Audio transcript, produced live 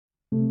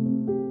Dare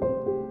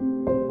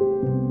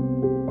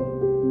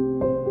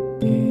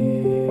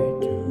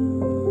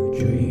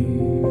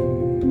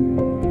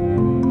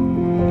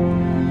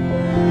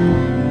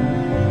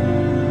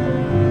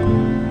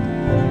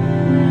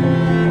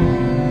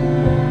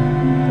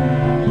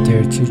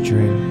to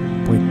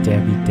Dream with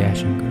Debbi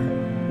Dachinger.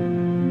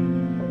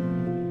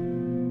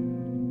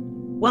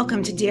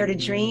 Welcome to Dare to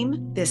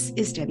Dream. This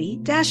is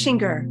Debbi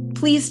Dachinger.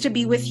 Pleased to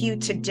be with you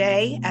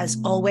today, as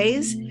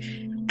always.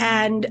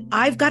 And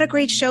I've got a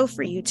great show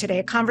for you today,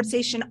 a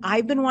conversation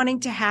I've been wanting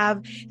to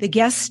have. The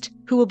guest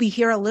who will be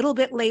here a little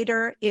bit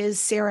later is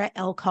Sarah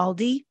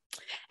Elkhaldy,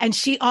 and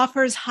she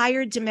offers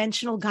higher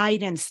dimensional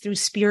guidance through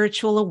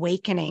spiritual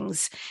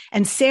awakenings.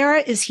 And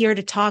Sarah is here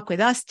to talk with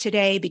us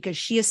today because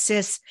she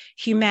assists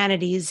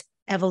humanity's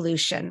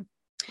evolution.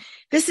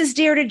 This is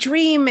Dare to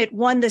Dream. It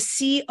won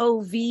the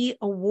COV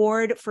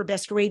Award for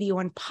Best Radio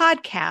and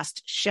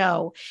Podcast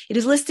Show. It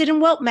is listed in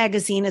Welt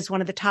Magazine as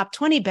one of the top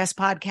 20 best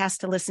podcasts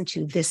to listen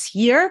to this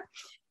year.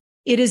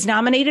 It is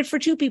nominated for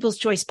 2 People's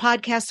Choice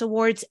Podcast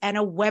Awards and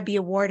a Webby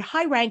Award,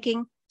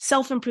 high-ranking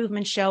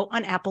self-improvement show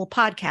on Apple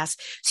Podcasts.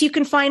 So you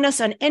can find us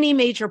on any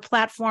major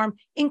platform,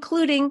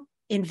 including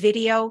in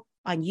video,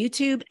 on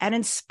YouTube, and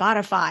in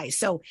Spotify.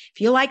 So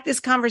if you like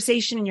this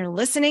conversation and you're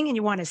listening and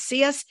you want to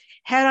see us,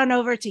 head on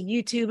over to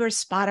YouTube or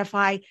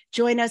Spotify,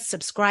 join us,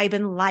 subscribe,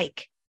 and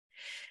like.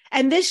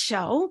 And this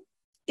show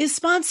is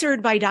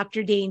sponsored by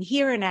Dr. Dane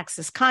here in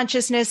Access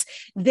Consciousness.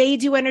 They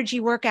do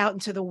energy work out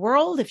into the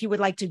world. If you would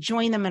like to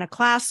join them in a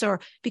class or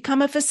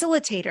become a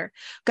facilitator,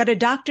 go to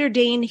Dr.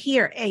 Dane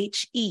here,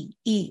 HEER.com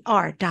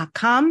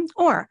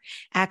or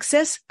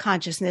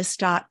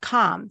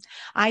accessconsciousness.com.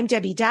 I'm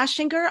Debbi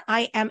Dachinger.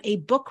 I am a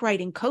book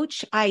writing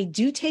coach. I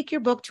do take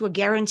your book to a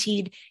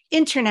guaranteed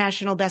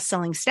international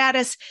best-selling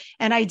status,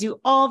 and I do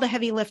all the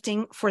heavy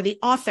lifting for the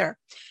author.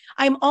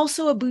 I'm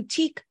also a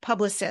boutique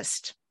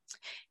publicist.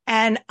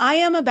 And I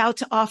am about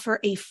to offer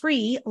a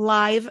free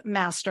live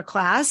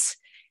masterclass,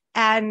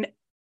 and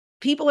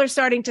people are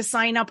starting to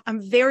sign up.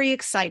 I'm very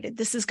excited.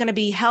 This is going to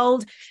be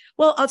held.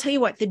 Well, I'll tell you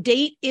what, the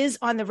date is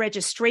on the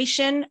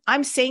registration.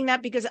 I'm saying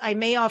that because I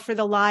may offer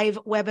the live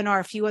webinar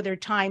a few other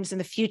times in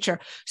the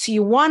future. So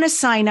you want to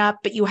sign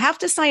up, but you have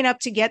to sign up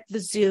to get the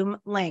Zoom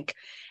link.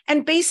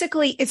 And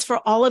basically, it's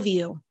for all of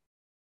you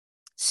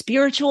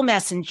spiritual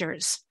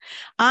messengers.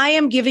 I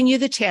am giving you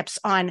the tips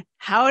on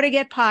how to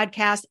get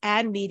podcast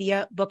and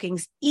media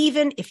bookings,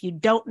 even if you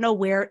don't know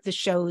where the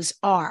shows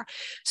are.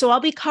 So I'll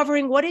be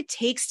covering what it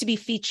takes to be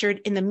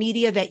featured in the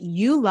media that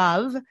you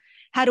love,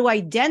 how to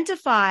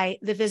identify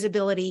the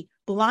visibility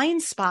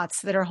blind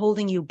spots that are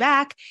holding you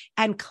back,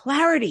 and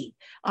clarity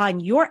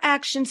on your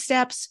action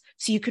steps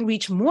so you can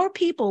reach more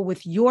people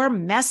with your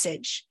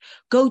message.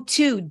 Go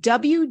to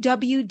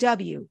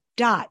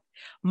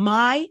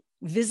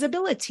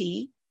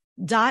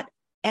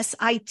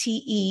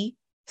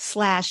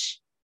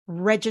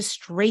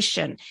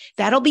www.myvisibility.site/registration.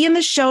 That'll be in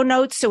the show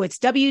notes. So it's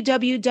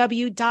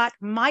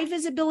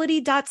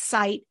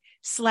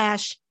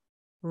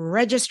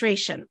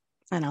www.myvisibility.site/registration.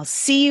 And I'll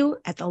see you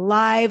at the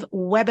live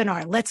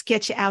webinar. Let's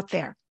get you out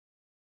there.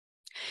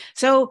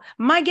 So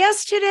my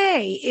guest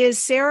today is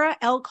Sarah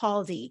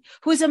Elkhaldy,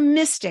 who is a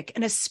mystic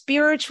and a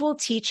spiritual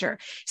teacher.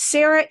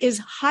 Sarah is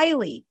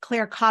highly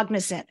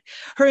claircognizant.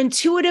 Her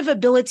intuitive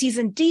abilities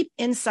and deep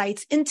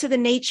insights into the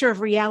nature of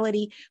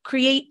reality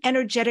create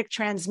energetic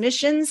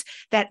transmissions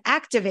that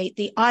activate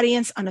the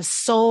audience on a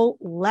soul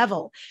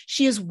level.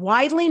 She is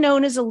widely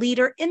known as a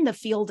leader in the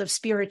field of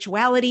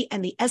spirituality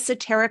and the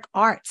esoteric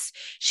arts.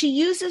 She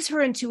uses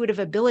her intuitive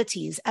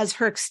abilities as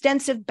her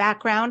extensive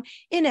background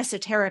in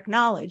esoteric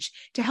knowledge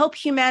to help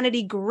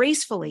humanity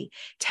gracefully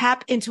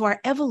tap into our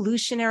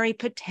evolutionary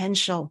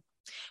potential.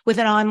 With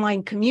an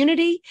online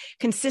community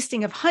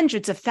consisting of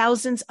hundreds of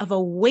thousands of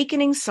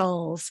awakening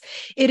souls,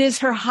 it is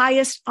her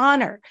highest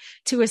honor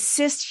to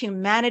assist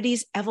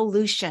humanity's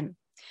evolution.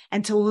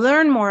 And to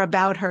learn more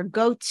about her,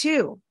 go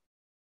to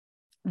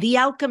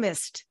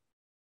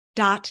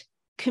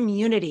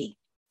thealchemist.community.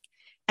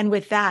 And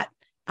with that,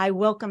 I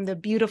welcome the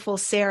beautiful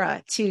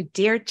Sarah to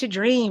Dare to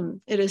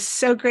Dream. It is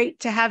so great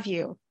to have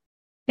you.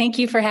 Thank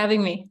you for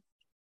having me.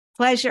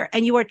 Pleasure.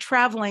 And you are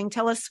traveling.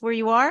 Tell us where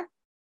you are.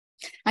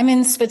 I'm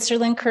in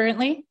Switzerland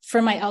currently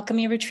for my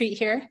alchemy retreat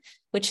here,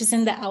 which is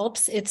in the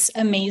Alps. It's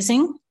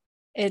amazing.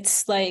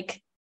 It's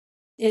like,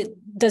 it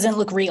doesn't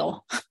look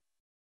real.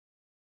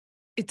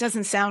 It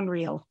doesn't sound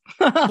real.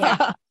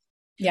 Yeah.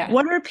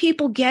 What are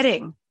people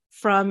getting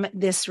from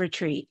this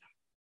retreat?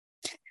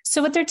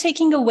 So what they're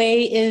taking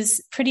away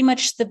is pretty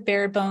much the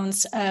bare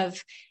bones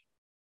of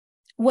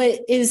what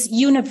is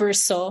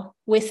universal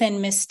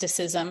within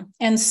mysticism.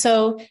 And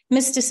so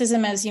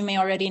mysticism, as you may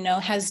already know,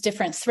 has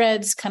different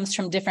threads, comes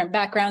from different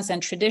backgrounds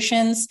and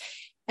traditions.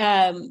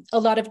 A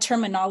lot of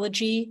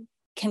terminology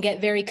can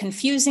get very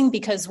confusing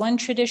because one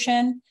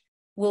tradition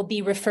will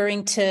be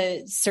referring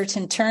to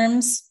certain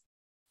terms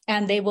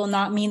and they will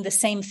not mean the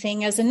same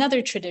thing as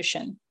another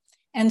tradition.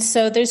 And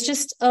so there's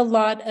just a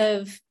lot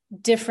of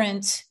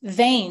different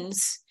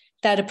veins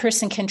that a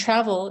person can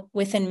travel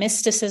within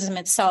mysticism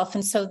itself.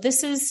 And so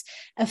this is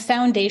a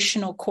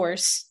foundational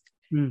course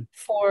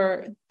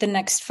for the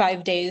next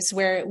 5 days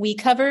where we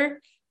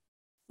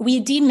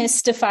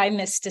demystify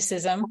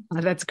mysticism.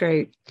 Oh, that's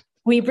great.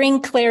 We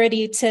bring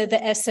clarity to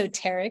the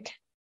esoteric.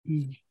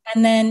 And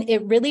then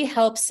it really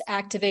helps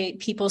activate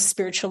people's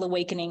spiritual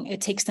awakening.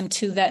 It takes them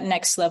to that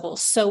next level.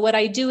 So what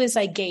I do is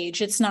I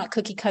gauge. It's not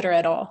cookie cutter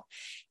at all.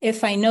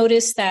 If I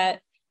notice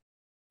that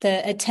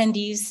the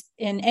attendees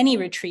in any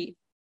retreat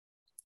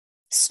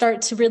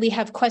start to really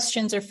have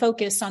questions or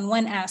focus on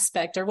one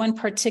aspect or one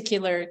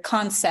particular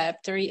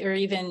concept or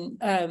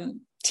even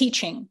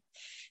teaching,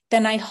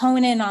 then I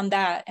hone in on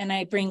that and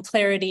I bring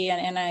clarity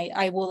and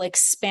I will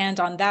expand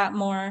on that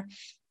more.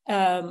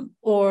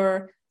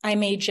 Or I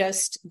may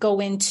just go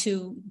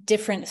into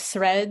different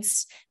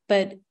threads,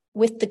 but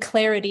with the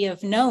clarity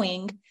of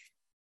knowing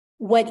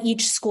what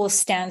each school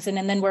stands in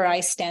and then where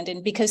I stand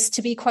in. Because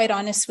to be quite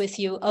honest with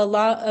you, a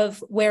lot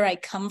of where I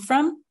come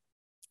from,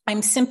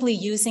 I'm simply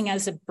using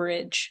as a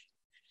bridge.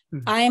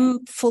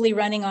 I'm fully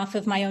running off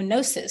of my own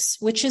gnosis,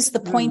 which is the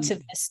point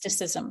of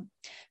mysticism.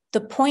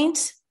 The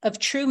point of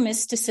true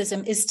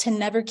mysticism is to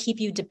never keep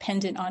you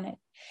dependent on it.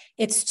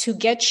 It's to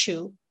get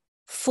you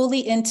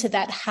fully into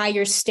that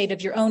higher state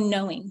of your own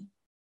knowing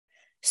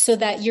so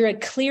that you're a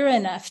clear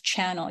enough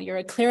channel, you're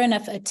a clear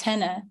enough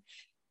antenna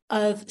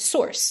of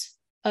source,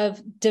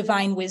 of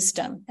divine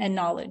wisdom and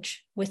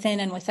knowledge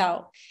within and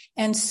without.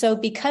 And so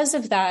because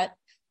of that,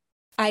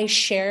 I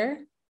share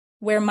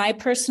where my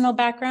personal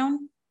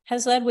background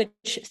has led,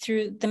 which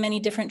through the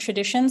many different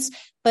traditions,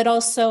 but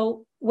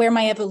also where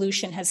my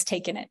evolution has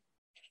taken it.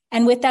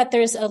 And with that,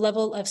 there's a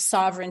level of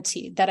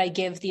sovereignty that I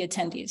give the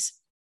attendees.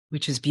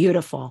 Which is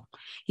beautiful.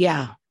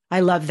 Yeah, I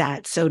love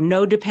that. So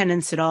no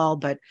dependence at all,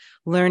 but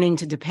learning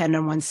to depend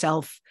on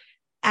oneself,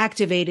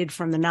 activated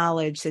from the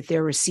knowledge that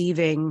they're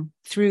receiving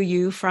through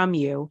you, from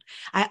you.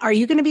 Are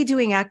you going to be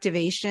doing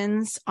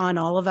activations on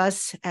all of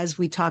us as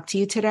we talk to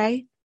you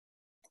today?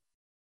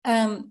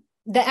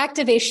 The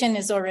activation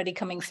is already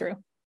coming through.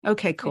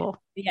 Okay, cool.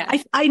 Yeah.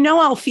 I know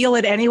I'll feel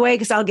it anyway,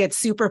 because I'll get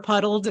super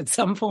puddled at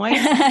some point.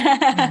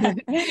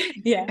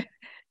 Yeah.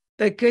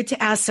 But good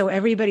to ask, so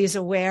everybody's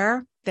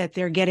aware that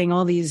they're getting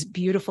all these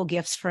beautiful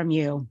gifts from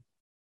you.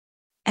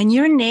 And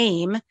your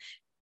name,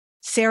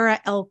 Sarah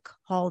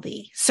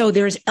Elkhaldy. So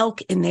there's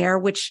elk in there,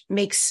 which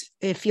makes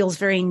it feels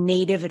very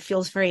native. It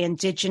feels very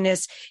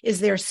indigenous.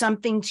 Is there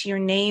something to your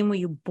name? Were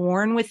you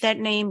born with that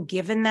name,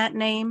 given that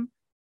name?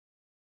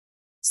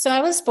 So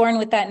I was born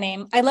with that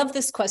name. I love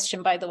this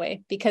question, by the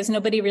way, because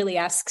nobody really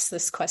asks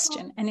this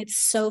question. And it's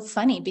so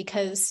funny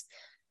because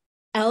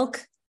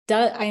elk,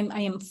 I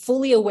am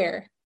fully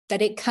aware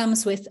that it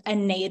comes with a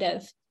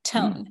native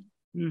tone.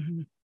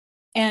 Mm-hmm.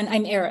 And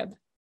I'm Arab.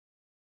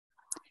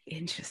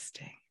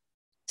 Interesting.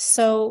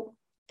 So,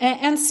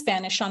 and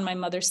Spanish on my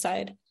mother's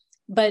side,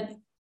 but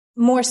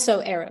more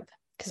so Arab,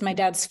 because my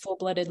dad's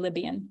full-blooded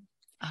Libyan.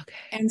 Okay.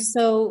 And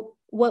so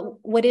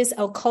what is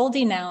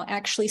Elkhaldy now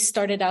actually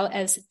started out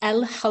as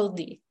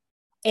Elkhaldy,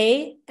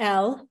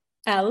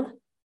 A-L-L,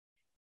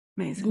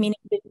 meaning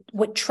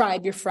what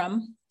tribe you're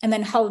from, and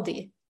then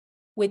Haldi,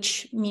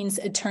 which means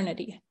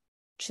eternity,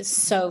 which is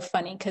so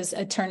funny because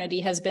eternity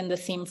has been the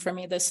theme for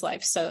me this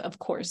life. So of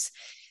course.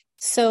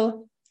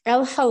 So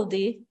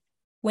Elkhaldy,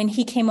 when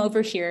he came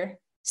over here,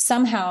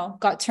 somehow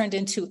got turned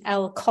into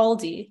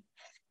Elkhaldy.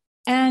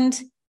 And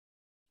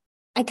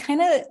I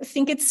kind of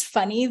think it's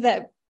funny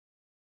that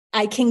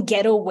I can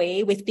get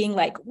away with being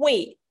like,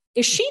 wait,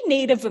 is she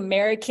Native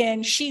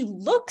American? She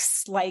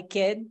looks like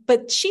it,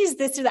 but she's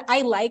this or that.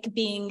 I like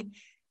being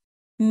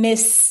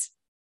identified.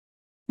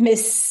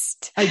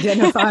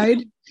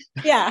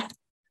 Yeah.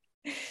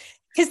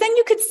 Because then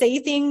you could say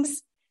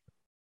things,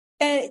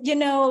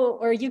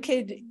 or you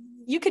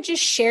could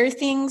just share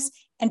things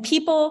and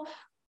people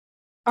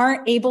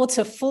aren't able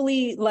to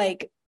fully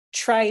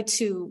try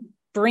to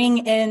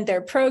bring in their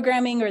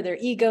programming or their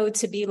ego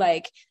to be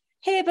like,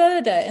 hey, blah.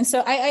 And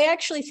so I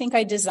actually think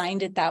I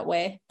designed it that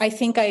way. I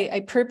think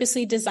I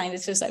purposely designed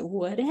it. So it's like,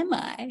 what am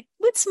I?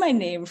 What's my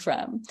name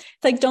from?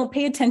 It's don't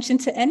pay attention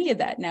to any of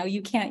that. Now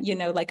you can't,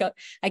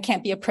 I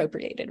can't be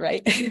appropriated,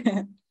 right?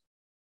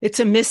 It's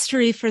a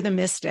mystery for the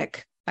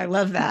mystic. I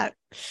love that.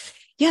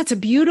 Yeah, it's a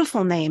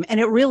beautiful name. And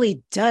it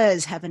really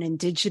does have an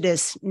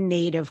indigenous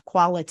native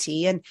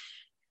quality. And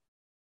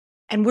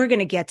we're going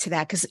to get to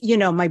that because,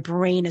 my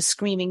brain is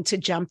screaming to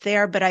jump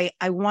there, but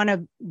I want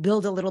to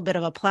build a little bit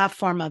of a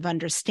platform of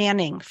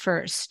understanding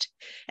first.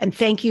 And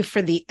thank you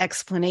for the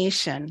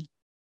explanation.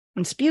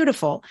 It's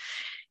beautiful.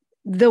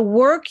 The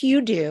work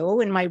you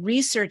do and my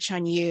research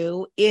on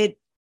you, it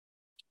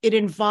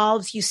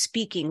involves you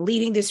speaking,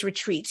 leading these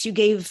retreats. You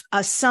gave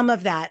us some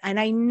of that. And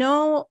I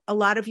know a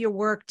lot of your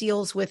work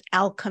deals with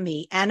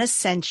alchemy and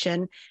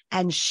ascension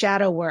and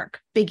shadow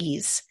work,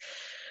 biggies.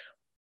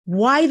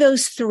 Why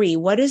those three?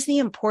 What is the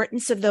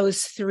importance of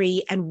those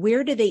three and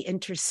where do they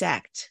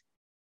intersect?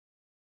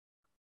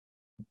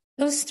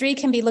 Those three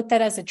can be looked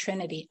at as a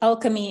trinity.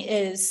 Alchemy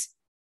is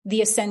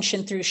the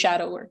ascension through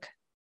shadow work.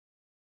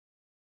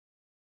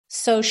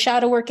 So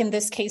shadow work in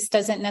this case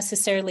doesn't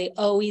necessarily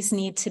always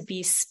need to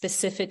be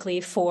specifically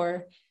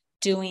for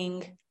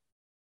doing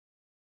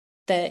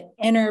the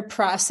inner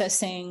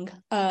processing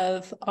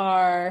of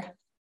our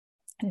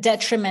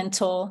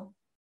detrimental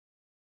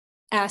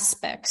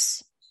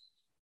aspects.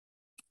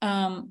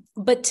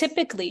 But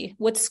typically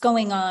what's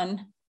going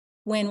on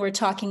when we're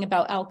talking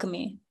about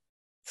alchemy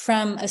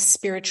from a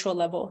spiritual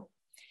level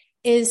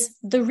is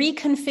the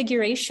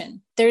reconfiguration.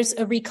 There's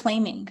a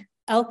reclaiming.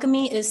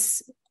 Alchemy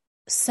is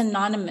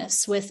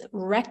synonymous with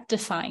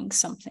rectifying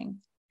something,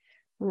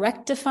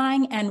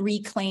 rectifying and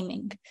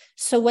reclaiming.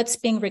 So what's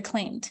being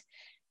reclaimed?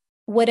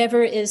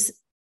 Whatever is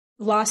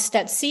lost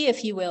at sea,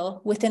 if you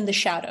will, within the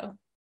shadow.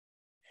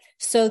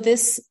 So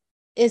this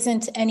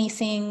isn't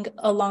anything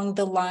along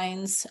the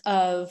lines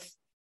of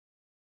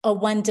a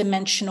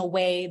one-dimensional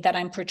way that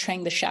I'm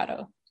portraying the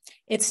shadow.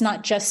 It's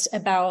not just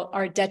about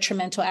our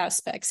detrimental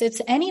aspects.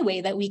 It's any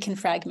way that we can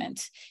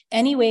fragment,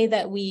 any way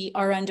that we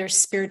are under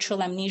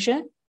spiritual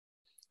amnesia,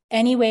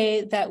 any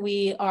way that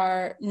we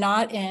are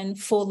not in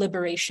full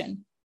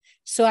liberation.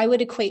 So I would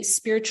equate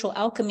spiritual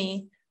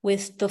alchemy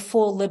with the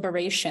full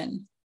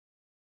liberation,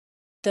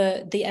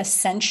 the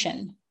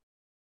ascension.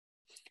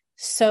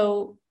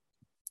 So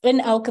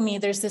in alchemy,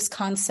 there's this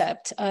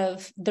concept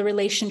of the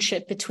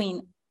relationship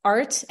between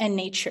art and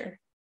nature.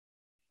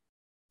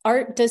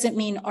 Art doesn't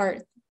mean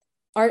art.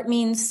 Art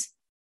means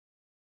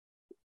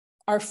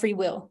our free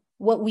will,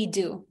 what we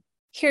do.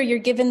 Here, you're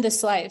given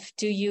this life.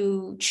 Do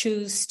you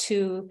choose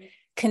to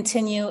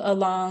continue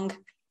along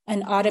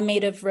an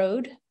automative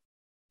road?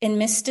 In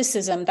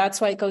mysticism, that's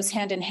why it goes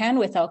hand in hand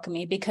with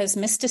alchemy, because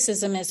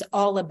mysticism is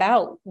all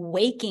about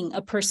waking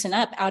a person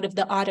up out of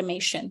the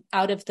automation,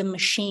 out of the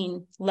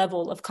machine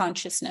level of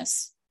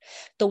consciousness,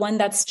 the one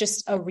that's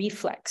just a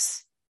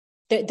reflex.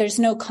 There's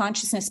no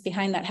consciousness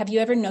behind that. Have you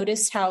ever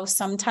noticed how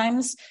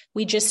sometimes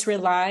we just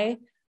rely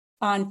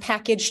on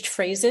packaged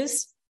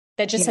phrases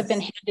that just have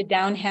been handed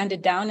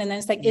down? And then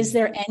it's like, is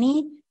there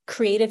any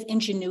creative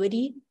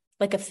ingenuity,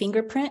 like a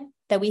fingerprint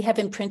that we have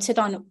imprinted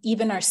on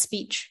even our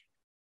speech?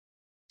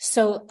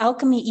 So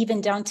alchemy,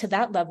 even down to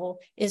that level,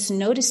 is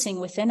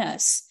noticing within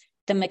us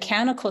the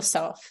mechanical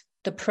self,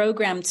 the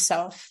programmed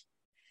self,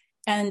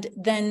 and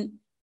then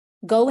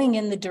going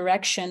in the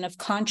direction of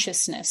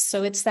consciousness.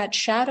 So it's that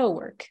shadow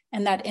work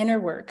and that inner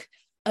work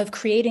of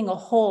creating a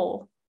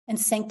whole and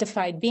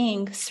sanctified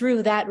being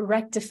through that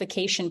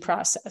rectification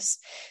process.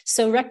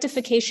 So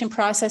rectification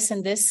process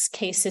in this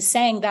case is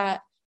saying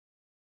that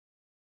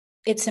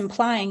it's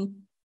implying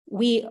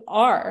we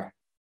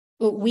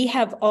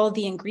have all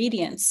the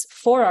ingredients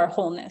for our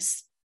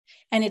wholeness.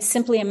 And it's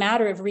simply a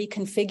matter of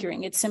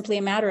reconfiguring. It's simply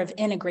a matter of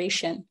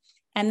integration.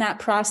 And that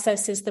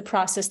process is the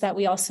process that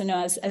we also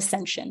know as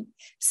ascension.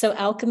 So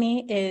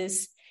alchemy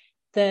is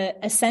the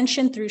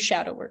ascension through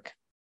shadow work.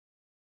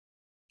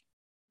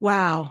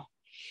 Wow.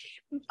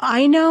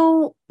 I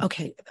know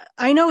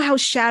how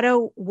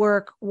shadow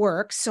work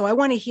works. So I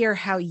want to hear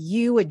how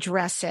you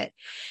address it,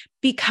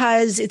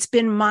 because it's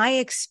been my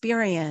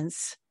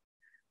experience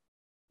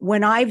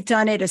when I've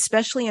done it,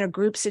 especially in a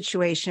group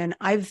situation.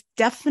 I've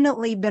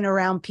definitely been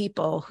around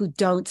people who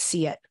don't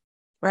see it,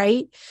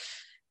 right?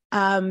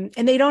 And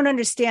they don't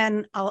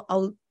understand.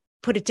 I'll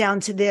put it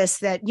down to this,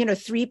 that,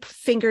 three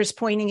fingers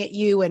pointing at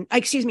you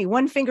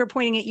one finger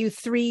pointing at you,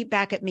 three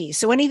back at me.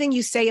 So anything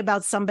you say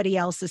about somebody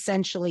else,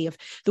 essentially, if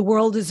the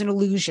world is an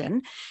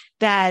illusion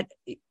that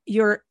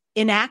you're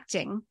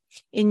enacting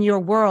in your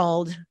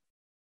world,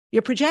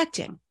 you're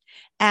projecting.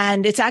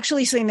 And it's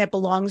actually something that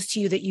belongs to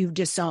you that you've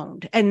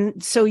disowned.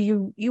 And so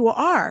you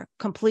are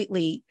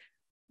completely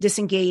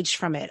disengaged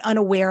from it,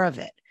 unaware of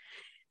it.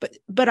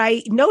 But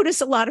I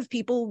notice a lot of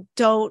people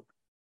don't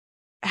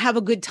have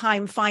a good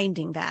time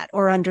finding that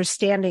or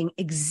understanding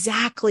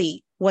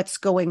exactly what's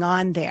going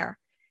on there.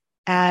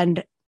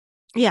 And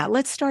yeah,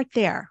 let's start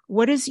there.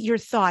 What is your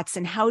thoughts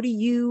and how do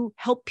you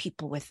help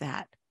people with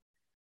that?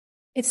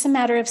 It's a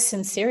matter of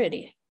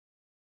sincerity.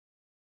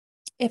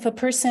 If a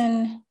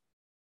person,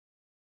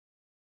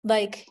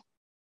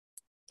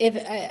 if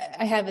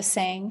I have a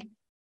saying,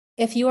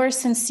 if you are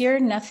sincere,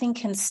 nothing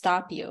can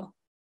stop you.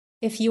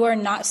 If you are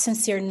not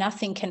sincere,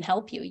 nothing can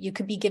help you. You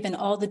could be given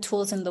all the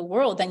tools in the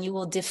world and you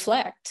will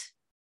deflect.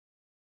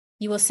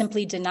 You will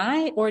simply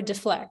deny or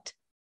deflect.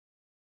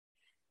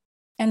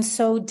 And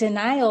so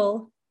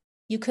denial,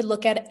 you could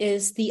look at,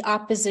 is the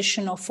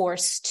oppositional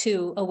force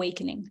to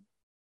awakening.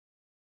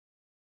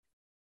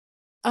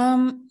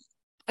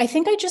 I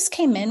think I just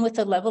came in with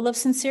a level of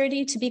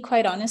sincerity, to be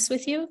quite honest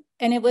with you.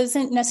 And it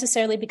wasn't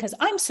necessarily because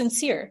I'm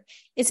sincere.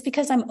 It's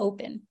because I'm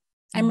open.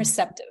 I'm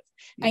receptive.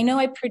 I know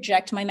I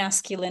project my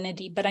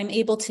masculinity, but I'm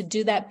able to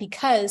do that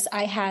because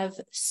I have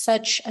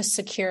such a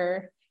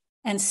secure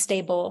and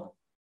stable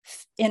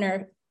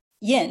inner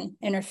yin,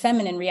 inner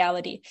feminine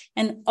reality.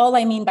 And all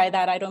I mean by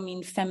that, I don't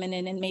mean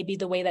feminine in maybe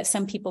the way that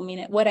some people mean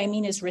it. What I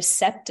mean is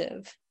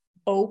receptive,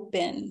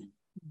 open,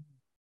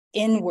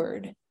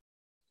 inward.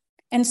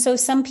 And so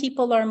some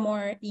people are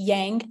more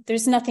yang.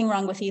 There's nothing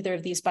wrong with either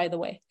of these, by the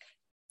way.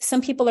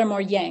 Some people are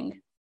more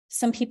yang.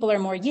 Some people are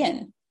more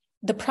yin.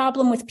 The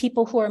problem with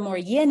people who are more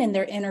yin in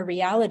their inner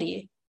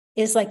reality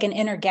is like an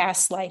inner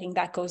gaslighting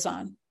that goes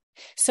on.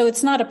 So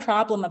it's not a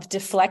problem of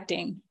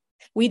deflecting.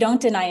 We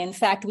don't deny. In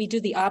fact, we do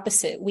the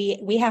opposite.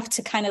 We have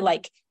to kind of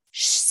like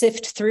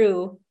sift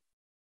through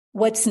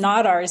what's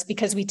not ours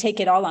because we take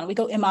it all on. We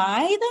go, am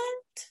I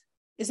that?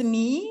 Is it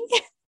me?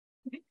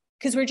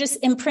 Because we're just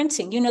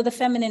imprinting. The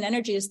feminine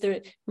energy is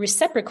the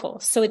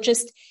reciprocal. So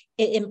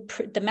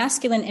the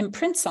masculine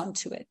imprints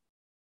onto it.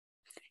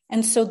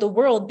 And so the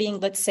world being,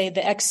 let's say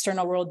the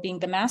external world being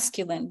the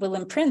masculine, will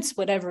imprint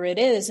whatever it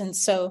is. And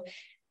so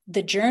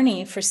the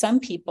journey for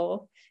some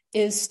people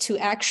is to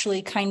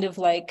actually kind of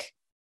like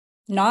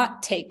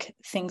not take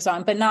things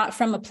on, but not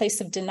from a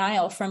place of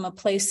denial, from a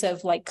place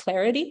of like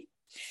clarity.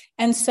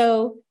 And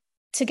so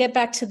to get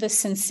back to the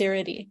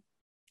sincerity,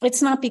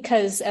 it's not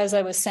because, as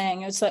I was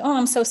saying, it's like, oh,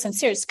 I'm so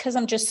sincere. It's because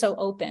I'm just so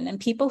open. And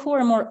people who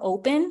are more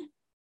open,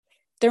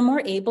 they're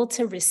more able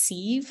to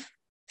receive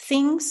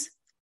things,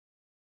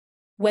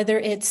 whether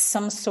it's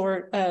some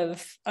sort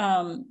of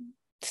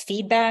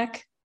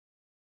feedback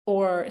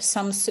or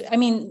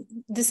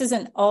this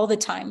isn't all the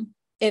time.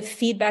 If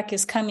feedback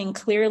is coming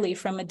clearly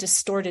from a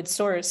distorted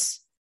source,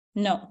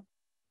 no.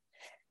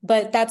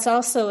 But that's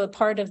also a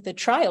part of the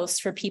trials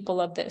for people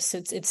of this.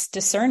 It's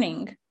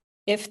discerning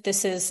if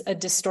this is a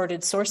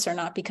distorted source or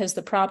not, because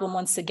the problem,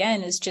 once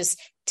again, is just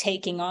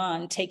taking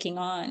on.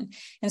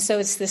 And so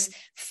it's this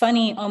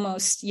funny,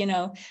 almost,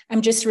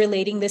 I'm just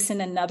relating this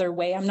in another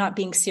way. I'm not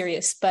being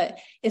serious, but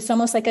it's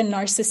almost like a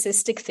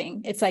narcissistic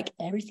thing. It's like,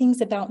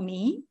 everything's about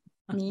me.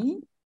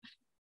 And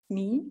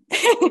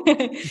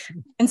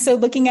so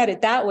looking at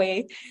it that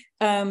way,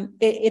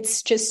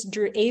 it's just,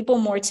 you're able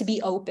more to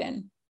be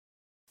open.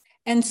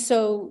 And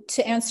so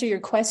to answer your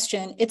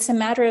question, it's a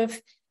matter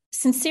of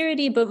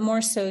sincerity, but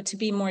more so, to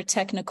be more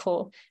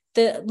technical,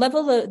 the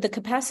level of the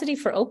capacity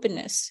for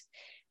openness.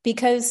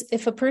 Because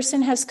if a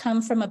person has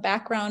come from a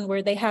background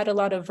where they had a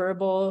lot of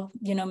verbal,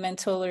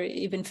 mental or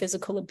even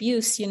physical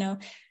abuse,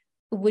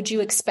 would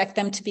you expect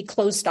them to be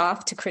closed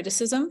off to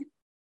criticism?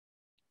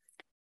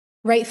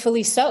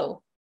 Rightfully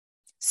so.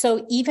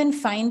 So even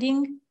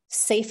finding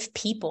safe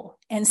people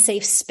and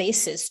safe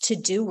spaces to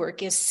do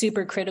work is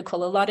super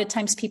critical. A lot of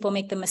times people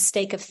make the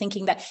mistake of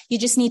thinking that you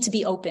just need to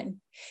be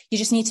open. You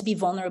just need to be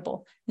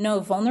vulnerable. No,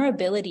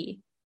 vulnerability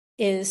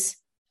is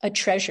a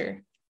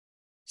treasure.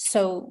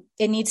 So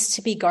it needs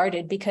to be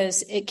guarded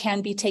because it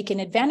can be taken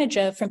advantage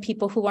of from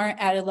people who aren't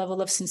at a level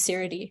of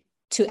sincerity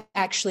to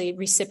actually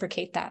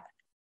reciprocate that.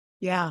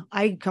 Yeah,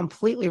 I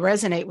completely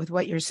resonate with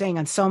what you're saying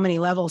on so many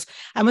levels.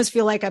 I almost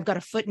feel like I've got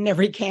a foot in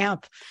every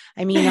camp.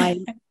 I mean,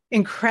 I'm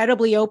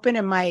incredibly open,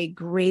 and my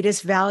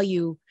greatest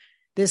value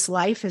this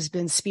life has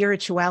been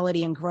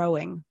spirituality and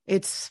growing.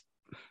 It's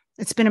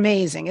been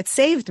amazing. It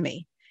saved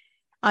me.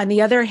 On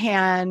the other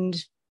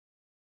hand,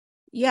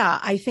 yeah,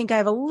 I think I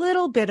have a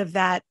little bit of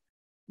that,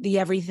 the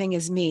everything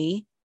is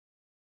me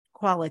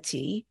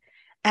quality.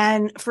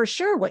 And for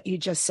sure, what you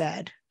just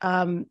said,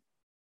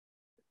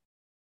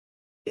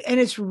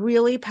 and it's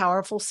really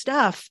powerful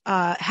stuff.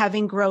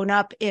 Having grown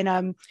up in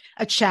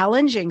a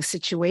challenging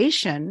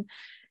situation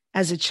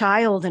as a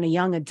child and a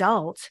young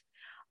adult,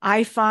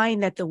 I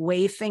find that the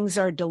way things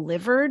are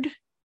delivered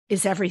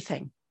is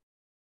everything.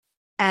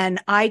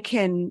 And I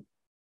can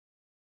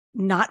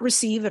not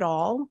receive it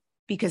all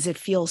because it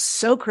feels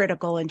so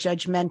critical and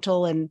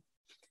judgmental.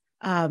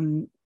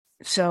 And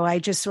so I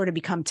just sort of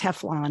become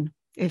Teflon,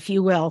 if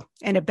you will,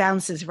 and it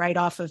bounces right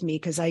off of me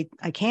because I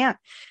can't.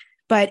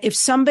 But if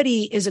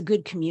somebody is a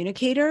good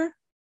communicator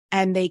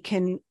and they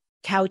can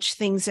couch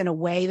things in a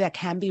way that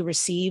can be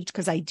received,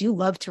 because I do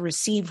love to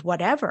receive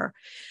whatever,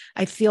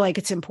 I feel like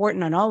it's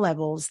important on all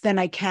levels, then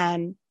I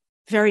can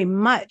very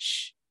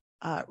much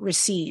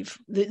receive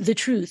the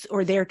truth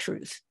or their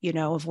truth,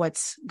 of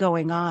what's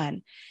going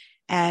on.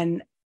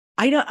 And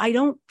I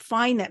don't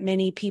find that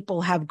many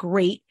people have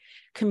great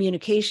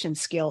communication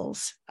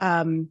skills.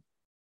 And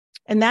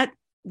that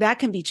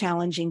can be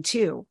challenging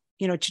too.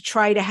 To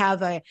try to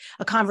have a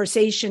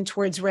conversation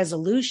towards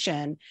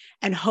resolution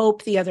and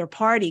hope the other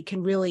party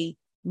can really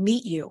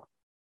meet you,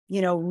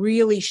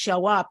 really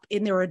show up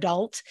in their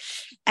adult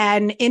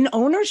and in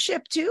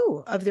ownership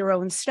too of their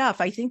own stuff.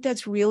 I think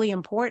that's really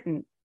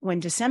important when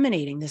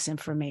disseminating this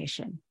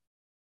information.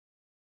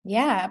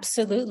 Yeah,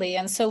 absolutely.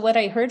 And so what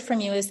I heard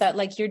from you is that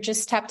like, you're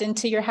just tapped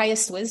into your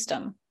highest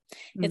wisdom.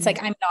 Mm-hmm. It's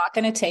like, I'm not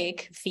going to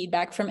take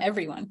feedback from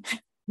everyone.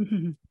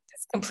 Mm-hmm.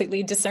 It's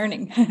completely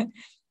discerning.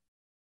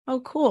 Oh,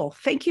 cool.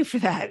 Thank you for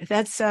that.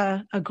 That's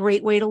a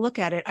great way to look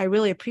at it. I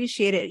really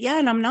appreciate it. Yeah.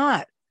 And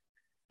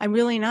I'm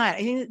really not. I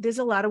think there's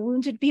a lot of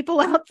wounded people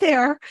out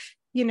there,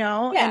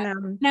 Yeah.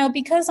 And, now,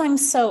 because I'm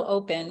so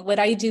open, what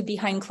I do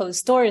behind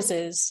closed doors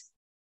is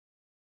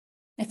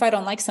if I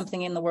don't like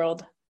something in the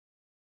world,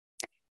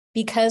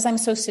 because I'm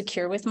so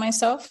secure with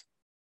myself,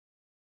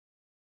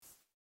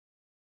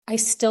 I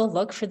still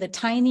look for the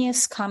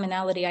tiniest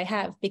commonality I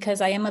have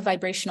because I am a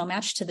vibrational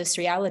match to this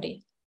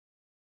reality.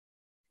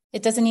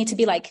 It doesn't need to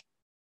be like,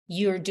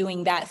 you're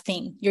doing that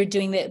thing, you're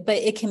doing that, but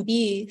it can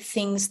be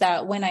things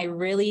that when I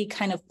really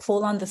kind of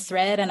pull on the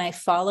thread and I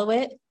follow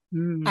it,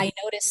 I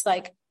noticed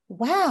like,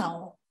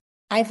 wow,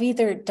 I've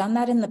either done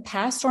that in the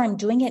past or I'm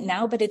doing it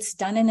now, but it's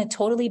done in a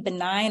totally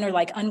benign or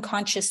like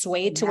unconscious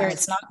way to where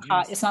it's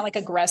not, it's not like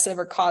aggressive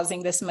or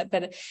causing this,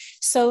 but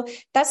so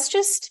that's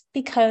just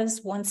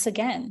because once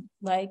again,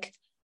 like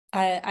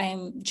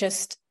I'm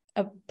just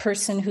a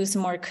person who's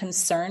more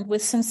concerned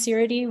with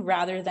sincerity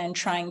rather than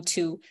trying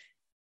to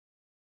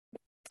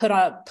put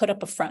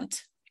up a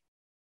front.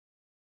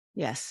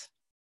 Yes.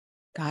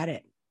 Got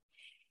it.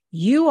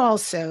 You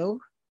also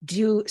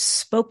do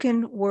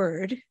spoken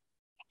word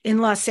in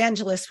Los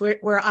Angeles,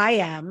 where I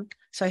am.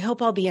 So I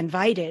hope I'll be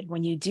invited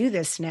when you do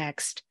this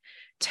next.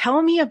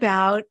 Tell me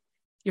about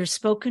your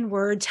spoken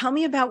word. Tell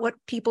me about what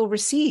people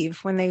receive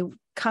when they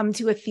come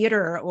to a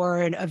theater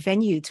or a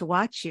venue to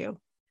watch you.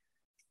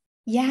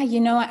 Yeah,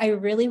 I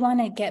really want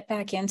to get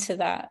back into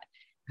that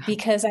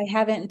because I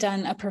haven't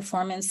done a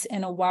performance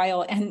in a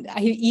while. And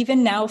I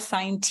even now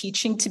find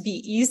teaching to be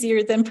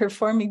easier than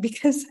performing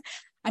because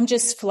I'm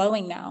just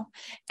flowing now.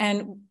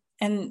 And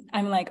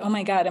I'm like, oh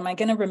my God, am I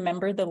going to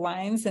remember the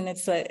lines? And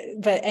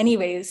but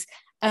anyways,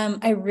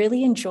 I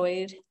really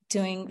enjoyed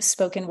doing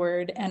spoken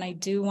word, and I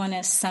do want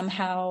to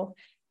somehow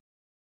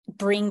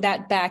bring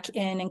that back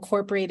in,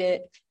 incorporate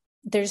it.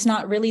 There's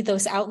not really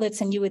those outlets.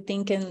 And you would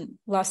think in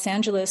Los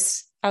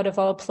Angeles, out of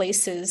all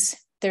places,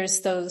 there's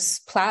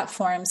those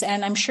platforms,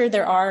 and I'm sure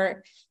there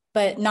are,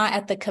 but not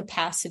at the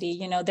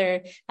capacity.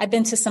 I've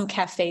been to some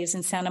cafes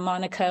in Santa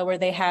Monica where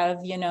they have,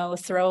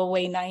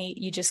 throwaway night.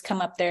 You just come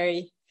up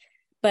there.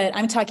 But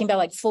I'm talking about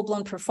like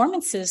full-blown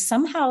performances.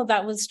 Somehow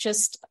that was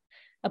just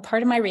a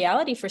part of my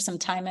reality for some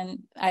time.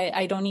 And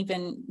I don't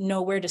even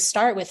know where to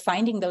start with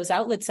finding those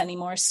outlets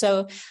anymore.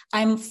 So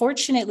I'm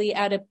fortunately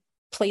at a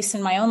place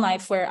in my own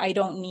life where I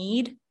don't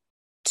need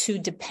to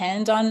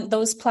depend on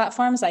those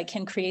platforms. I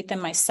can create them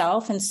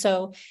myself. And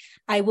so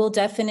I will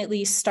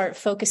definitely start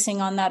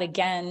focusing on that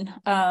again.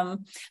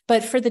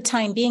 But for the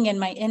time being, in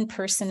my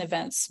in-person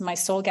events, my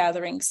soul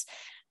gatherings,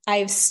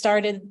 I've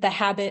started the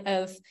habit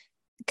of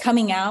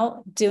coming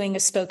out, doing a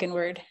spoken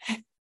word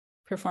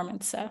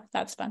performance. So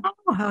that's fun.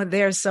 Oh,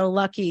 they're so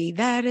lucky.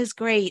 That is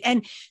great.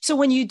 And so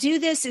when you do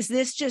this, is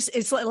this just,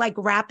 it's like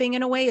rapping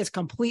in a way? Is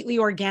completely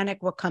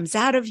organic what comes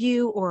out of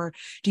you? Or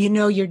do you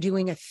know you're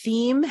doing a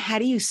theme? How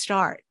do you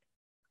start?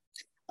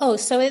 Oh,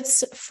 so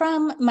it's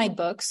from my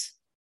books.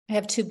 I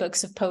have 2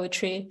 books of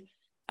poetry,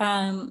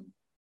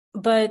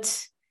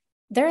 but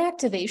they're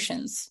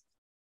activations.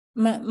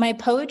 My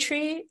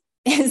poetry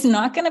is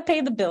not going to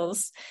pay the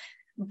bills,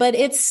 but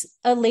it's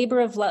a labor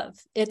of love.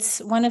 It's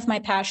one of my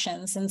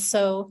passions. And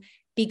so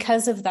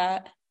because of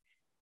that,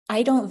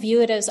 I don't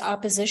view it as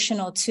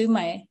oppositional to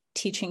my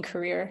teaching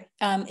career.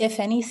 If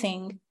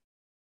anything,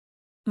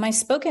 my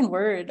spoken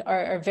word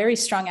are very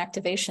strong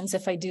activations,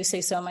 if I do say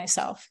so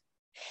myself.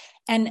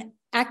 And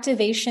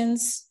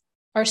activations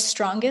are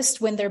strongest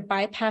when they're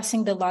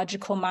bypassing the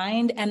logical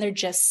mind and they're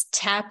just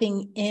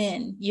tapping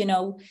in,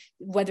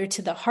 whether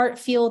to the heart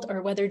field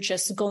or whether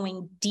just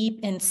going deep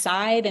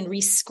inside and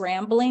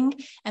re-scrambling.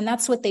 And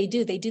that's what they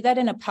do. They do that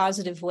in a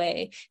positive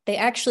way. They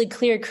actually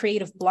clear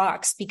creative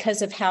blocks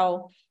because of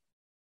how,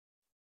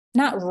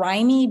 not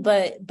rhymey,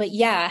 but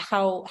yeah,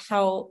 how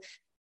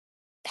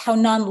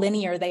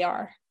nonlinear they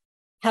are.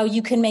 How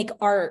you can make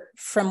art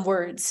from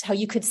words, how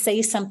you could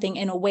say something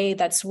in a way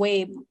that's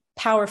way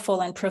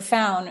powerful and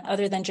profound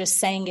other than just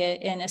saying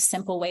it in a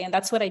simple way. And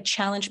that's what I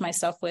challenge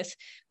myself with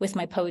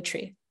my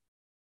poetry.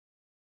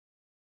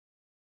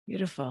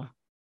 Beautiful.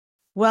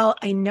 Well,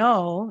 I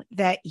know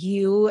that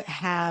you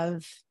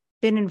have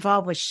been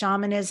involved with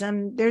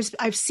shamanism.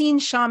 I've seen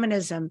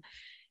shamanism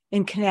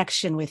in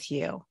connection with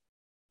you.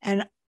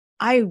 And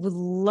I would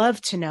love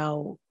to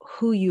know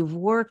who you've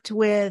worked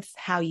with,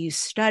 how you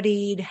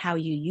studied, how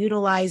you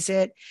utilize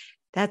it.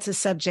 That's a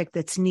subject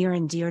that's near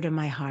and dear to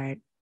my heart.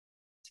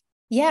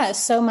 Yeah,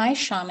 so my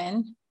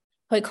shaman,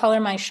 I call her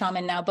my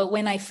shaman now, but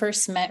when I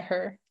first met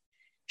her,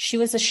 she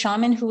was a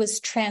shaman who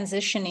was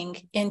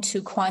transitioning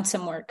into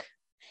quantum work.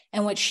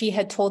 And what she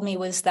had told me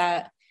was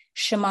that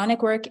shamanic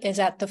work is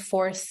at the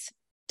 4th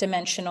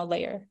dimensional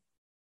layer,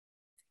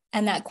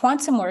 and that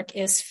quantum work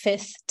is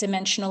 5th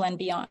dimensional and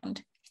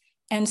beyond.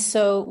 And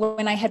so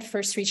when I had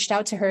first reached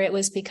out to her, it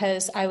was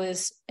because I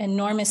was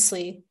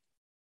enormously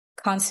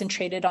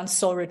concentrated on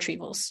soul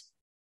retrievals.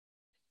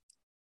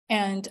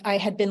 And I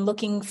had been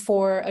looking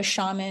for a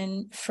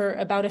shaman for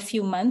about a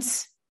few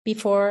months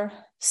before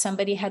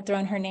somebody had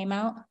thrown her name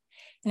out.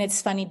 And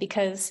it's funny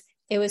because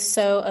it was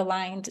so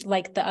aligned.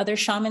 Like the other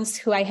shamans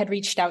who I had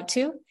reached out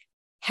to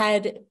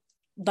had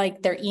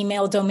like their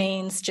email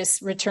domains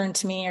just returned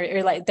to me,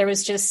 or like there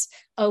was just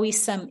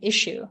always some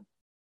issue.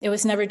 It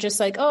was never just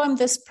like, oh, I'm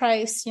this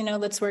price,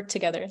 let's work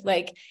together.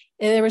 Like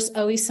there was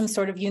always some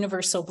sort of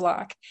universal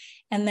block.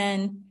 And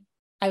then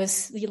I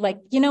was like,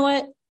 you know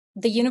what?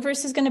 The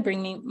universe is going to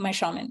bring me my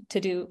shaman to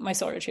do my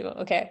soul retrieval.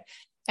 Okay.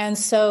 And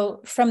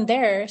so from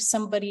there,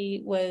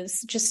 somebody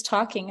was just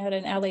talking at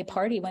an LA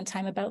party one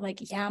time about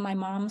like, yeah, my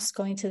mom's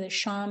going to the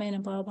shaman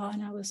and blah, blah.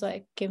 And I was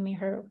like, give me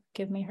her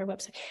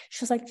website.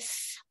 She was like,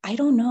 I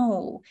don't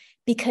know,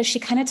 because she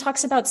kind of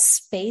talks about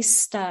space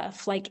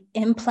stuff like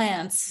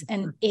implants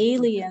and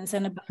aliens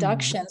and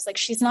abductions. Like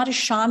she's not a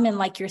shaman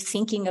like you're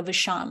thinking of a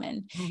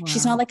shaman. Oh, wow.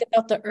 She's not like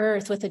about the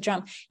earth with a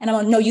drum. And I'm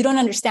like, no, you don't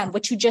understand.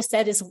 What you just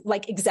said is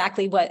like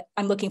exactly what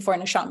I'm looking for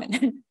in a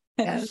shaman.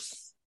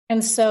 Yes.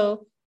 And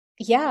so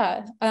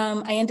yeah,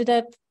 I ended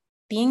up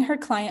being her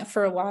client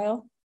for a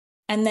while.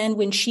 And then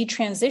when she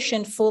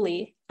transitioned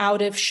fully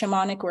out of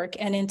shamanic work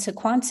and into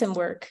quantum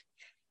work,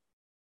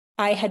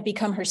 I had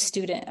become her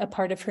student, a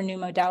part of her new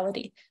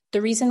modality.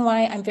 The reason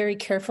why I'm very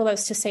careful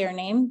as to say her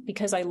name,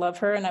 because I love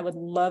her and I would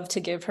love to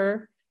give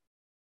her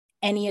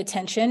any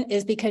attention,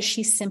 is because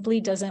she simply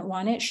doesn't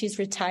want it. She's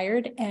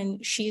retired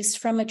and she's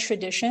from a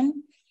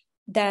tradition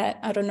that,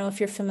 I don't know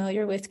if you're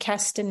familiar with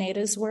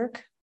Castaneda's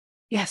work.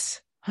 Yes.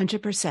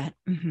 100%.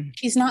 Mm-hmm.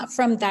 She's not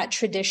from that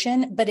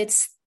tradition, but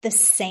it's the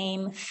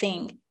same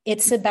thing.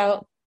 It's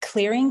about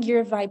clearing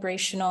your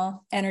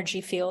vibrational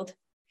energy field,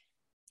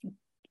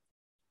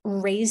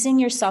 raising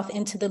yourself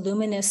into the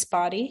luminous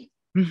body,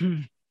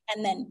 Mm-hmm.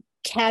 and then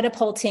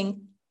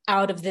catapulting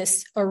out of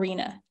this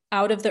arena,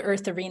 out of the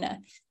earth arena.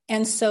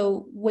 And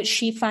so what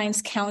she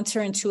finds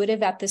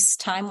counterintuitive at this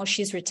time while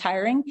she's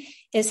retiring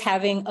is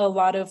having a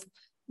lot of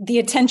the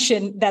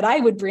attention that I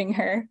would bring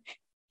her,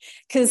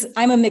 because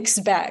I'm a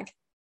mixed bag.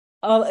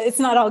 It's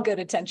not all good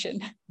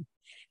attention.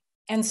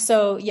 And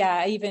so, yeah,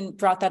 I even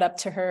brought that up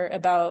to her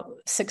about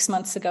 6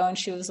 months ago, and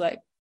she was like,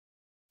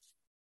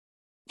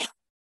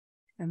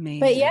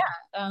 amazing. But yeah,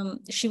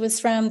 she's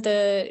from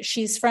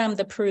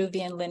the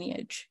Peruvian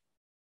lineage.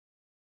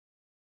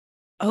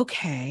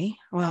 Okay.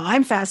 Well,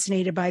 I'm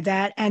fascinated by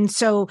that. And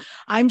so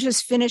I'm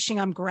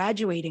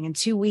graduating in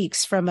 2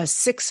 weeks from a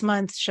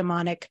 6-month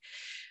shamanic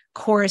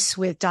course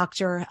with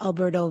Dr.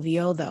 Alberto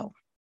Viodo.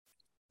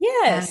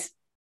 Yes. And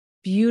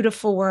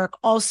beautiful work.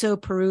 Also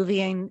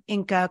Peruvian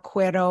Inca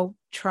Cuero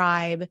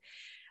tribe.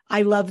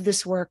 I love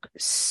this work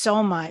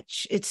so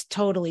much. It's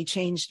totally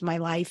changed my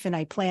life, and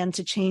I plan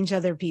to change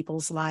other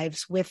people's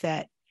lives with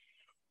it.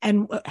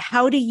 And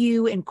how do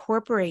you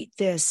incorporate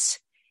this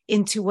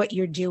into what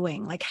you're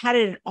doing? Like, how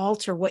did it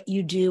alter what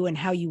you do and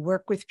how you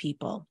work with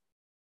people?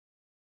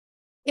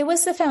 It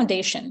was the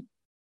foundation.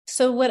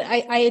 So what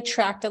I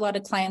attract a lot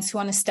of clients who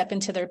want to step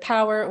into their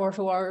power, or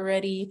who are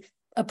already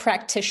a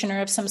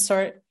practitioner of some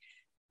sort,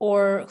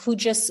 or who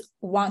just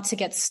want to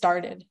get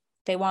started.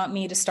 They want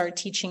me to start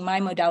teaching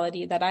my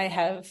modality that I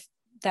have,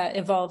 that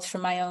evolved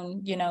from my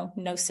own,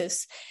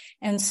 gnosis.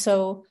 And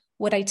so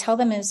what I tell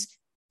them is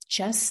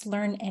just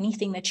learn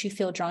anything that you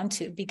feel drawn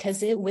to,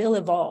 because it will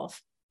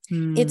evolve.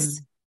 It's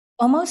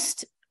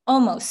almost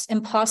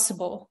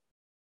impossible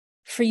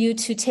for you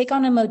to take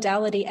on a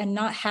modality and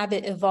not have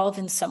it evolve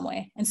in some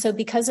way. And so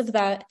because of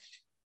that,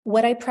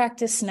 what I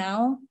practice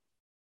now,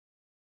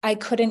 I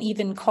couldn't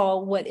even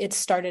call what it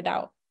started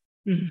out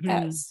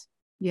as.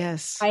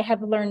 Yes. I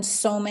have learned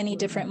so many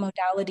different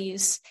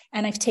modalities,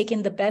 and I've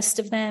taken the best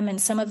of them,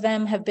 and some of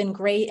them have been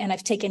great, and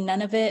I've taken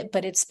none of it,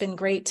 but it's been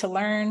great to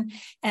learn.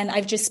 And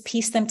I've just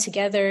pieced them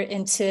together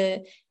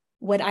into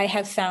what I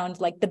have found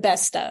like the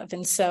best of.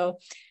 And so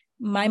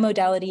my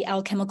modality,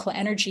 alchemical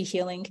energy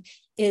healing,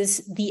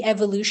 is the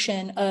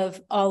evolution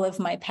of all of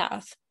my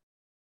path.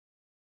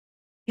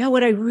 Yeah,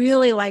 what I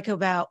really like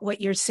about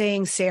what you're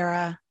saying,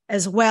 Sarah,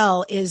 as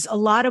well, is a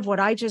lot of what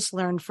I just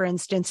learned, for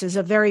instance, is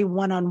a very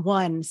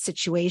one-on-one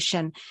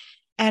situation.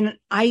 And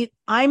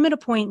I'm at a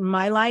point in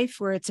my life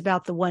where it's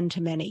about the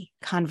one-to-many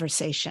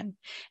conversation.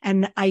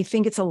 And I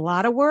think it's a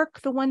lot of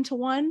work, the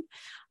one-to-one.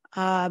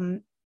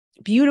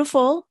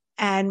 Beautiful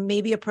and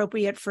maybe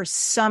appropriate for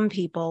some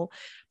people.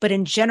 But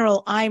in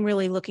general, I'm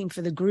really looking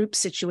for the group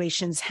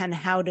situations and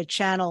how to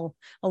channel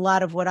a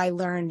lot of what I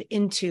learned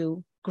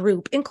into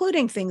group,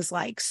 including things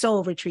like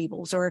soul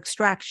retrievals or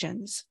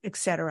extractions,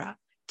 etc.,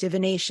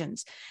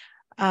 divinations.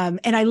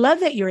 And I love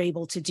that you're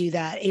able to do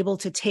that, able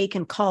to take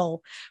and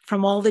cull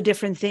from all the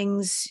different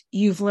things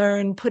you've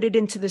learned, put it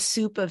into the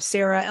soup of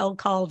Sarah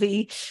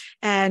Elkhaldy,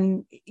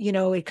 and,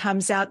 it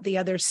comes out the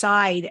other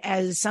side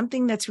as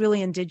something that's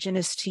really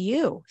indigenous to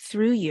you,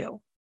 through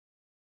you.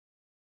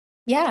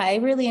 Yeah, I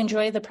really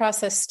enjoy the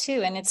process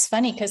too. And it's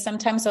funny because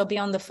sometimes I'll be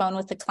on the phone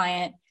with the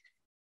client,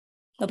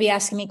 they'll be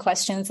asking me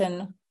questions,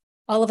 and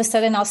all of a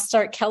sudden I'll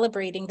start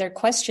calibrating their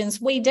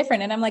questions way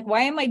different. And I'm like,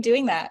 why am I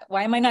doing that?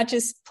 Why am I not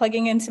just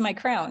plugging into my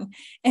crown?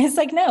 And it's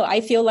like, no,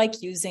 I feel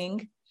like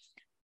using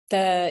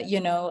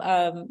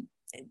the,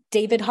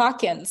 David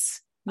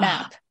Hawkins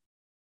map.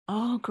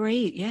 Oh,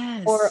 great.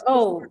 Yes.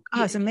 Or,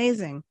 it's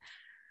amazing.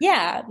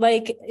 Yeah.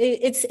 Like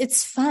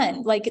it's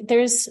fun. Like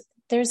there's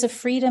a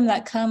freedom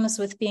that comes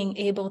with being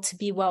able to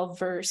be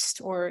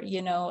well-versed, or,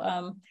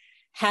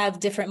 have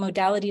different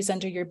modalities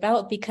under your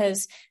belt,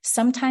 because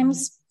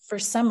sometimes for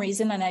some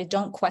reason, and I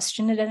don't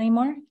question it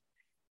anymore,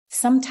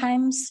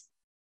 sometimes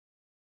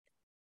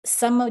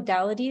some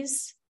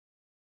modalities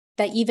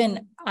that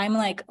even I'm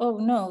like, oh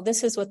no,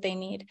 this is what they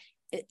need.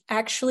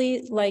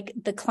 actually like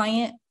the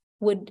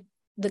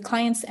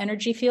client's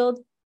energy field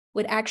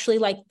would actually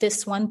like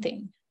this one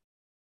thing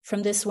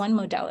from this one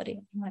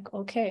modality. I'm like,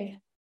 okay,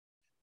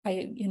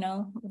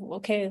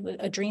 okay,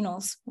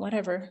 adrenals,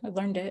 whatever, I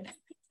learned it.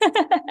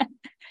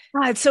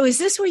 So is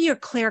this where your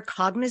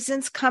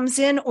claircognizance comes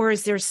in, or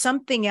is there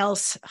something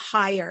else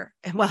higher?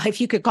 Well,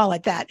 if you could call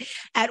it that,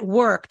 at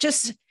work,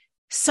 just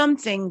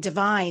something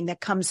divine that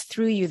comes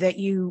through you that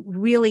you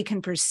really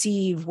can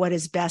perceive what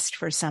is best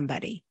for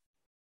somebody?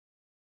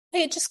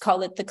 I just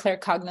call it the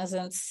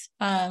claircognizance.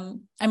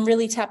 I'm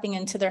really tapping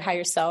into their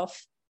higher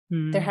self.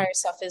 Their higher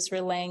self is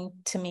relaying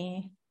to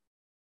me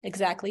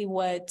exactly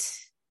what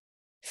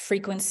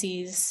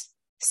frequencies,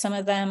 some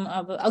of them,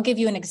 I'll give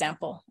you an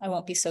example. I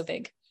won't be so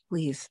vague.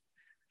 Please.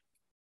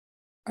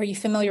 Are you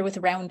familiar with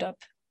Roundup?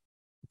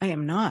 I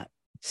am not.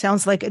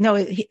 Sounds like, no,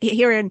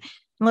 here in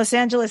Los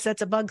Angeles,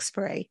 that's a bug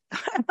spray.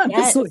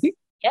 Honestly.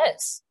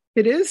 Yes.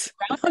 It is?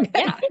 Roundup, okay.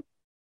 Yeah.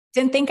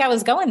 Didn't think I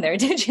was going there,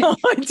 did you? No,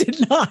 I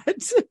did not.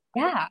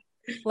 Yeah.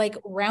 Like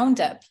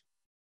Roundup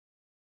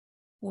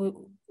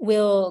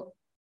will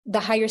the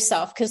higher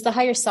self, because the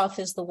higher self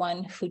is the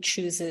one who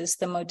chooses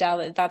the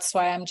modality. That's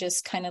why I'm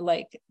just kind of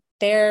like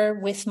I'm there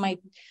with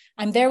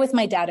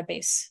my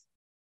database.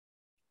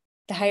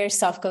 The higher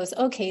self goes,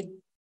 okay,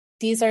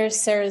 these are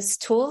Sarah's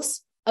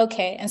tools.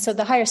 Okay. And so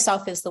the higher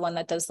self is the one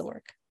that does the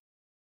work.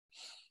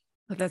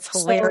 Oh, that's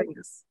hilarious.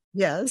 So,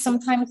 yes.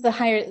 Sometimes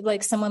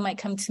like someone might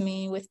come to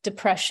me with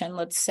depression,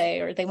 let's say,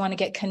 or they want to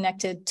get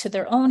connected to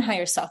their own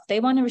higher self. They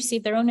want to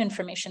receive their own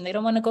information. They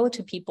don't want to go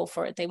to people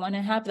for it. They want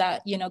to have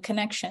that,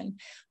 connection,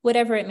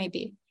 whatever it may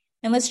be.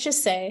 And let's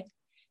just say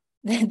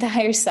that the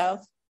higher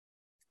self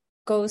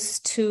goes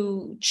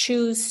to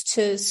choose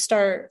to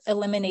start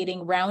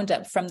eliminating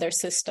Roundup from their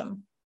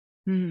system.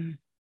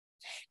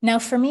 Now,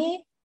 for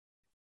me,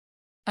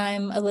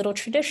 I'm a little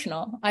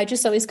traditional. I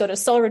just always go to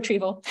soul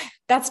retrieval.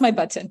 That's my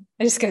button.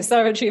 I just go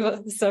soul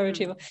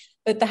retrieval.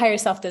 But the higher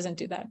self doesn't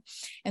do that.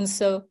 And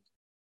so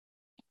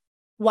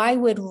why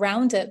would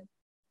Roundup,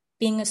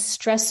 being a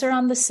stressor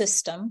on the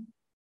system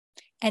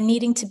and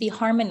needing to be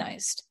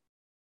harmonized,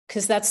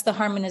 because that's the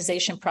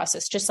harmonization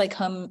process, just like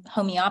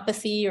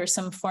homeopathy or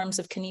some forms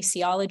of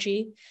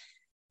kinesiology,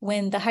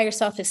 when the higher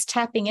self is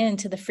tapping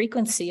into the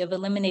frequency of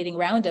eliminating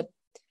Roundup,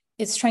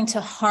 it's trying to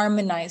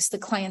harmonize the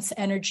client's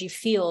energy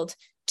field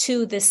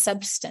to this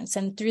substance.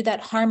 And through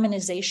that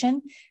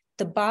harmonization,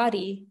 the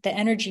body, the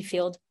energy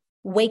field,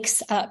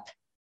 wakes up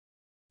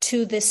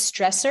to this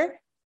stressor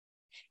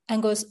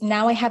and goes,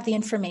 now I have the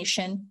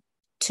information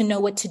to know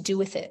what to do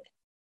with it.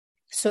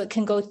 So it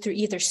can go through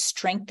either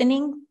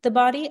strengthening the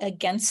body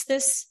against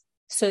this,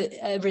 so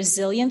a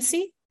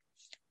resiliency,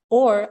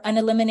 or an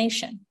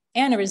elimination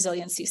and a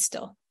resiliency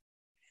still.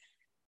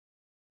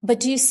 But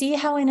do you see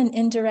how in an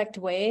indirect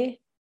way,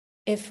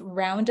 if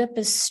Roundup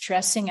is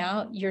stressing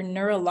out your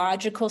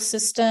neurological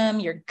system,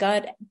 your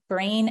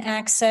gut-brain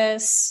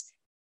axis,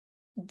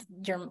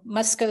 your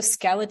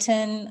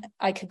musculoskeleton,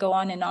 I could go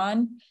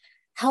on,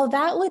 how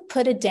that would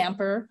put a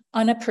damper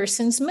on a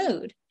person's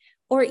mood,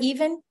 or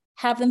even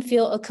have them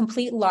feel a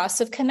complete loss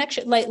of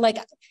connection. Like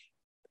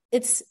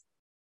it's,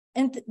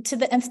 and to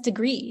the nth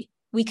degree,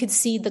 we could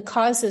see the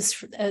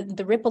causes,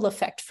 the ripple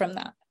effect from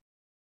that.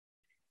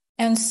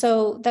 And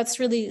so that's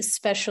really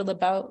special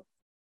about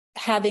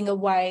having a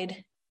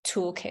wide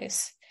tool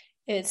case.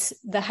 It's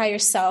the higher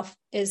self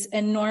is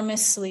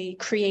enormously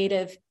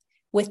creative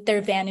with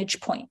their vantage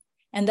point.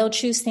 And they'll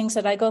choose things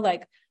that I go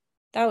like,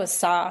 that was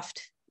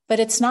soft. But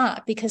it's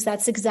not, because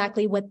that's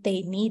exactly what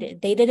they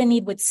needed. They didn't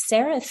need what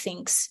Sarah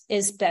thinks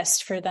is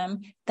best for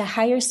them. The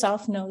higher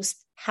self knows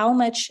how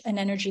much an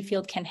energy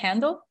field can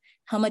handle,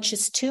 how much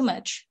is too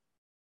much,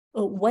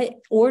 what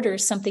order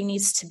something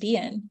needs to be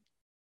in.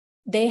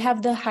 They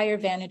have the higher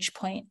vantage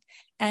point.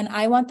 And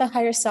I want the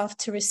higher self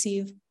to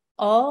receive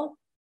all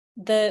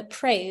the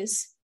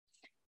praise,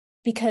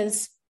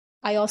 because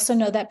I also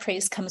know that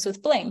praise comes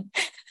with blame.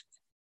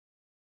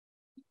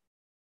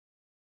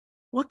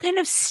 What kind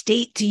of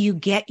state do you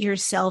get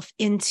yourself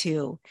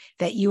into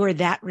that you are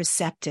that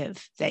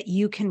receptive, that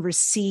you can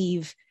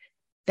receive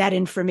that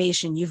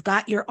information? You've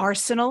got your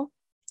arsenal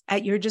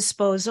at your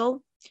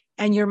disposal,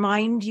 and your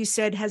mind, you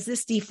said, has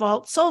this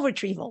default soul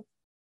retrieval.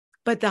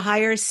 But the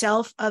higher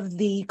self of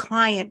the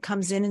client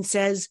comes in and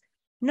says,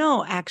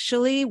 no,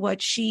 actually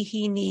what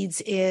he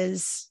needs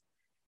is,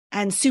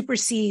 and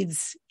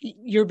supersedes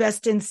your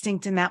best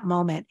instinct in that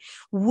moment.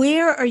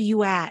 Where are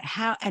you at?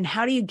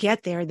 How do you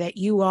get there that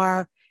you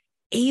are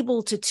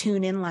able to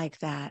tune in like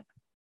that?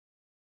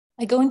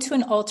 I go into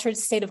an altered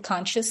state of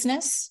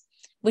consciousness,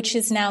 which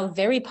is now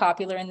very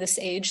popular in this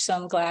age. So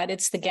I'm glad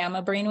it's the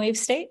gamma brainwave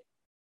state.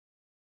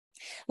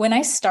 When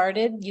I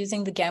started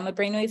using the gamma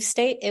brainwave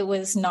state, it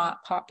was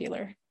not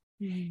popular.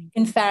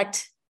 In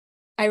fact,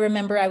 I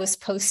remember I was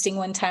posting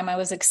one time, I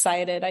was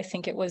excited. I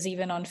think it was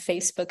even on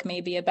Facebook,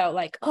 maybe, about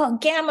like, oh,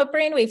 gamma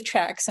brainwave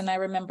tracks. And I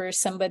remember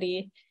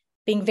somebody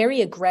being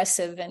very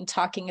aggressive and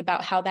talking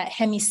about how that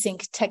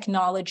hemisync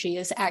technology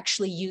is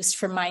actually used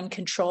for mind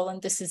control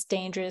and this is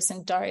dangerous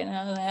and dark.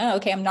 And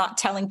okay, I'm not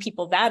telling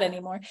people that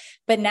anymore.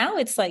 But now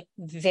it's like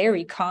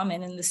very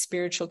common in the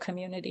spiritual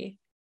community.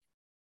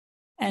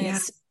 And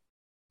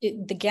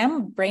the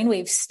gamma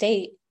brainwave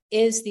state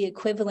is the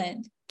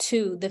equivalent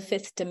to the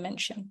fifth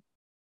dimension.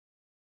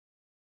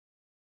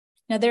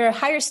 Now, there are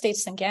higher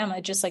states than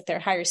gamma, just like there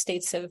are higher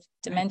states of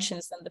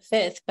dimensions than the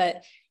fifth,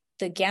 but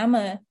the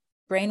gamma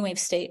brainwave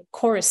state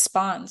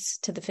corresponds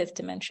to the fifth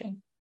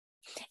dimension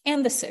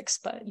and the sixth,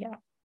 but yeah.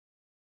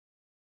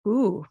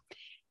 Ooh,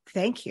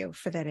 thank you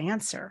for that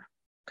answer,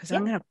 because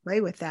I'm going to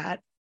play with that.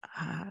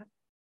 I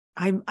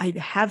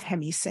have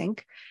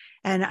hemisync,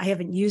 and I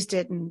haven't used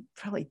it in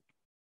probably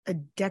a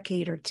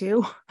decade or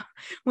two,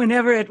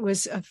 whenever it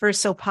was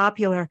first so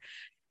popular.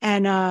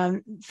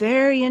 And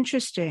very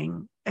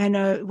interesting.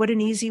 And what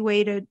an easy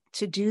way to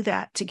do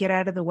that, to get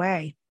out of the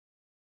way.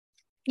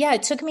 Yeah,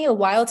 it took me a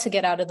while to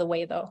get out of the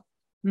way, though.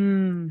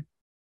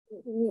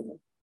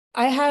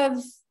 I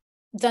have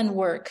done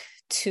work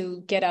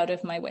to get out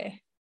of my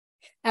way.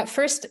 At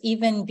first,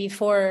 even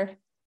before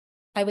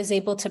I was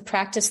able to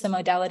practice the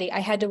modality, I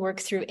had to work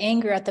through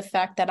anger at the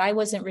fact that I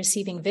wasn't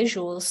receiving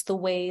visuals the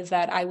way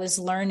that I was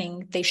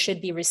learning they should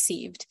be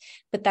received.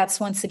 But that's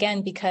once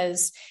again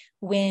because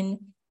when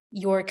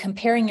you're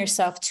comparing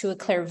yourself to a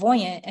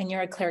clairvoyant and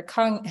you're a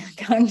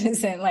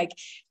claircognizant, like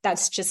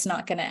that's just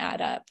not going to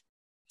add up.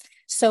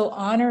 So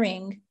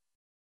honoring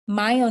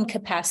my own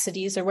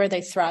capacities or where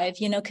they thrive,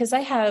 because I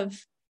have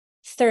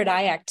third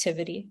eye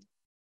activity,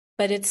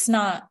 but it's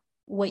not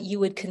what you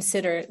would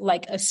consider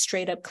like a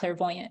straight up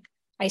clairvoyant.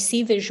 I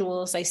see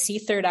visuals, I see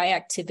third eye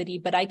activity,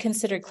 but I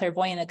consider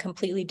clairvoyant a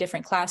completely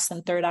different class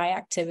than third eye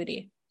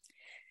activity.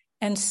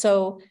 And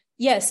so,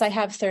 yes, I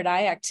have third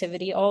eye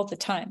activity all the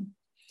time,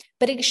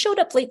 but it showed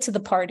up late to the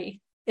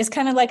party. It's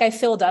kind of like I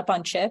filled up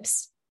on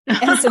chips.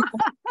 And so,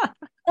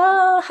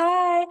 oh,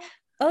 hi.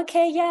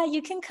 Okay, yeah,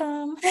 you can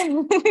come.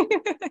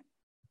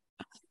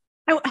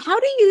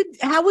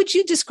 How would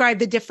you describe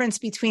the difference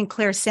between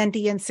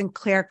clairsentience and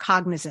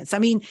claircognizance? I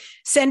mean,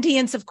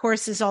 sentience, of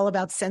course, is all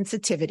about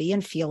sensitivity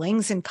and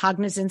feelings, and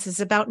cognizance is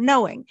about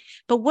knowing.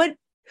 But what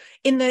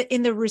in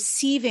the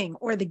receiving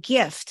or the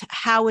gift,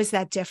 how is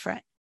that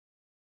different?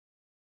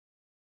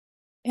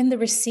 In the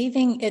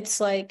receiving,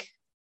 it's like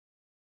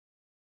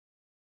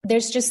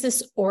there's just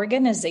this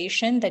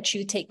organization that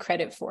you take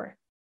credit for.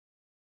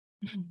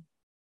 Mm-hmm.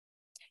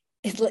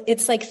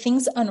 It's like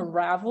things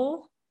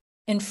unravel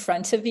in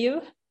front of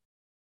you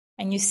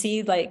and you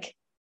see like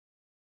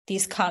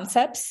these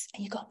concepts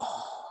and you go,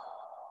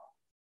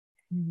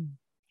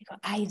 you go,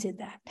 I did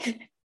that.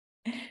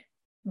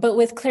 But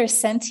with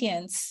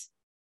clairsentience,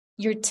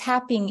 you're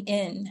tapping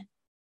in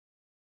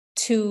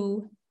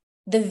to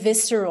the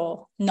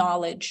visceral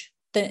knowledge,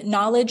 the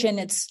knowledge in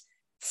its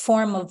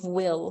form of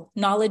will,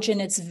 knowledge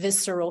in its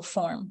visceral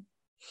form.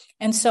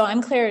 And so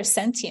I'm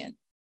clairsentient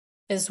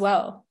as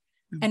well.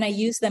 And I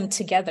use them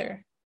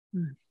together,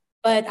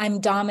 but I'm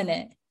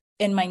dominant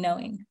in my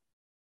knowing.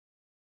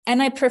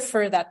 And I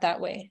prefer that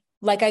way.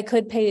 Like I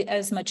could pay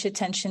as much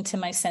attention to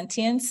my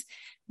sentience,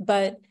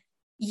 but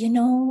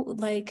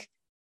like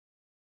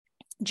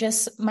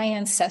just my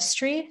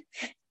ancestry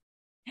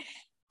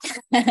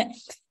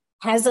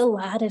has a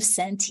lot of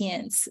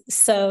sentience.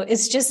 So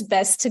it's just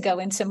best to go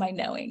into my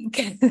knowing.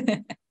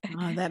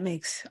 Oh, that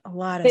makes a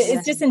lot of sense.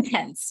 It's just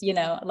intense,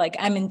 like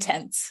I'm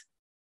intense.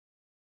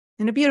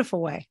 In a beautiful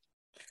way.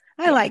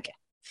 I like it.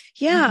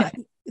 Yeah,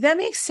 that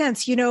makes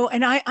sense.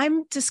 And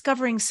I'm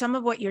discovering some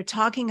of what you're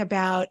talking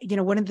about.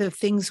 One of the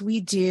things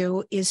we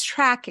do is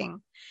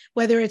tracking,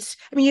 whether it's,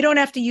 you don't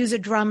have to use a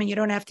drum and you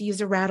don't have to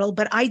use a rattle,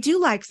 but I do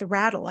like the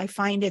rattle. I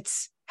find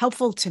it's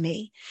helpful to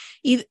me,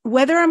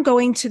 whether I'm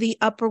going to the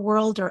upper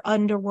world or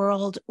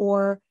underworld,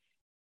 or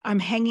I'm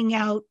hanging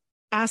out,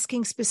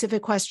 asking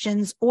specific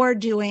questions, or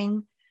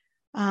doing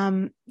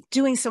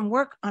some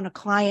work on a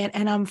client.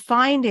 And I'm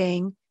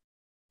finding,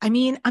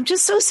 I'm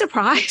just so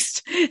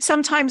surprised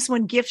sometimes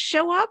when gifts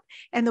show up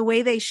and the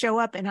way they show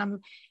up, and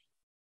I'm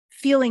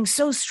feeling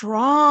so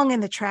strong in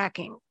the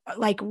tracking,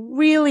 like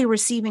really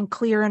receiving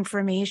clear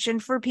information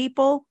for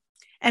people.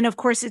 And of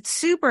course, it's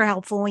super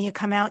helpful when you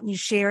come out and you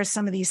share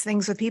some of these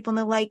things with people and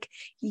they're like,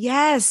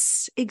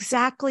 yes,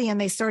 exactly.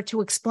 And they start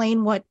to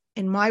explain what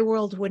in my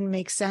world wouldn't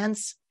make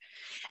sense.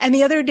 And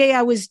the other day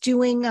I was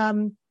doing,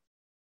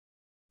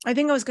 I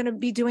think I was going to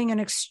be doing an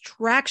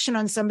extraction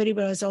on somebody,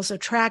 but I was also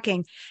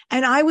tracking.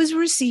 And I was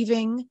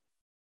receiving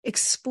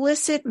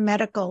explicit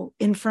medical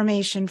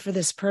information for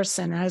this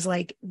person. I was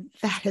like,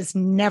 that has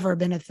never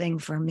been a thing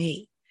for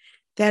me.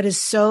 That is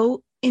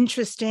so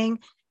interesting.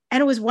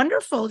 And it was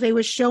wonderful. They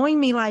were showing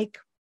me it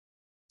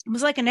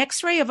was like an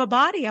x-ray of a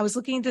body. I was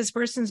looking at this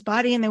person's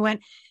body and they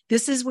went,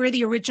 this is where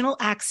the original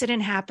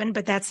accident happened,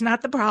 but that's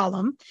not the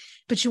problem.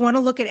 But you want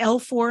to look at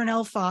L4 and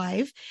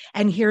L5,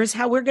 and here's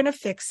how we're going to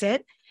fix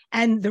it.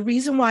 And the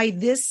reason why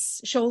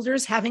this shoulder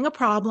is having a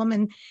problem.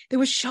 And they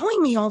were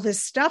showing me all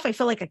this stuff. I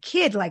felt like a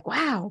kid, like,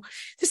 wow,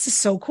 this is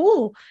so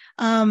cool.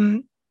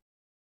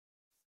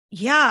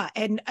 Yeah.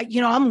 And,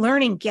 I'm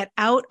learning, get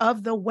out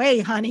of the way,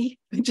 honey.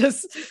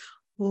 Just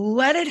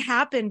let it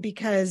happen,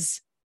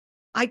 because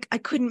I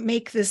couldn't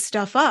make this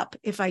stuff up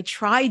if I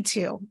tried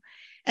to.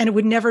 And it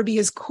would never be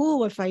as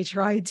cool if I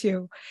tried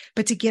to.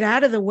 But to get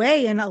out of the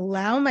way and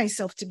allow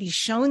myself to be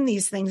shown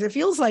these things, it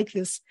feels like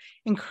this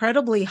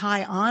incredibly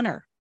high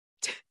honor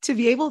to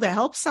be able to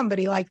help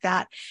somebody like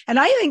that. And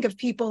I think of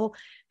people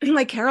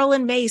like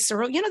Carolyn Mace,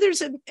 or,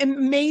 there's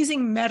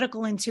amazing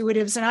medical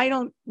intuitives, and I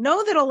don't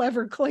know that I'll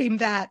ever claim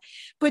that.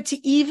 But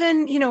to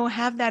even,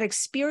 have that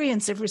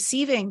experience of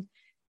receiving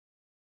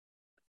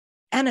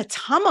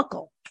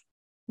anatomical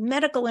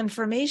medical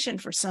information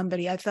for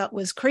somebody, I thought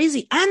was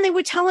crazy. And they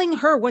were telling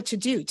her what to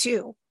do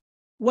too.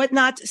 What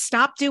not,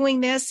 stop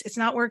doing this. It's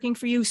not working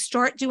for you.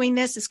 Start doing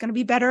this. It's going to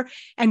be better.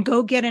 And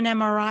go get an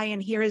MRI.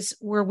 And here is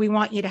where we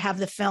want you to have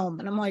the film.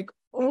 And I'm like,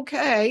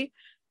 okay,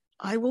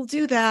 I will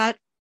do that.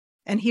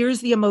 And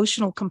here's the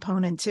emotional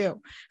component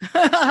too.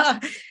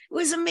 It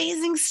was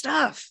amazing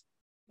stuff.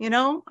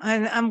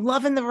 I'm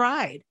loving the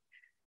ride.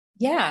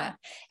 Yeah.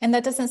 And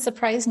that doesn't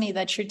surprise me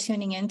that you're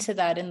tuning into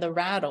that in the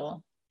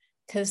rattle,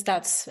 because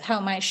that's how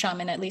my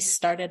shaman at least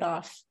started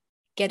off,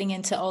 getting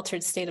into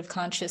altered state of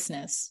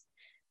consciousness.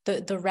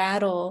 The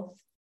rattle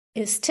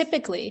is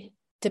typically,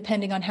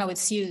 depending on how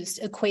it's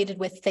used, equated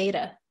with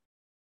theta.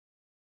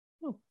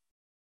 Oh.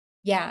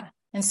 Yeah.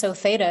 And so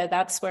theta,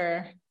 that's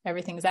where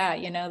everything's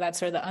at,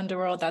 that's where the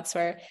underworld, that's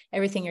where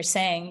everything you're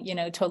saying,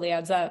 totally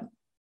adds up.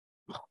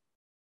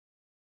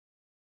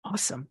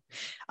 Awesome.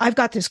 I've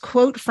got this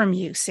quote from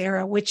you,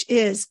 Sarah, which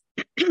is,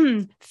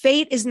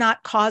 fate is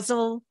not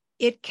causal.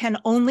 It can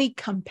only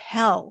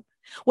compel.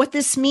 What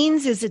this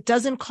means is it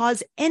doesn't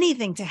cause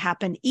anything to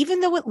happen, even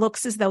though it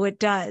looks as though it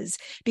does,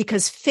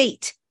 because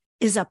fate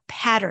is a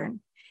pattern.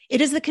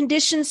 It is the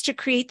conditions to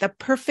create the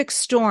perfect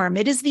storm.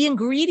 It is the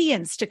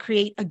ingredients to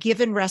create a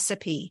given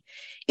recipe.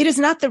 It is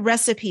not the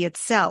recipe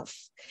itself.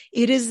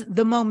 It is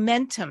the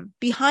momentum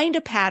behind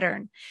a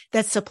pattern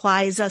that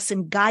supplies us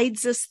and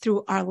guides us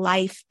through our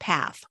life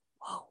path.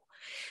 Whoa,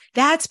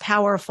 that's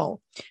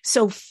powerful.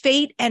 So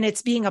fate, and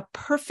it's being a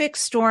perfect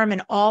storm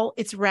in all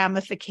its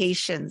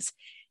ramifications.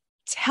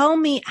 Tell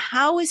me,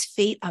 how is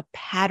fate a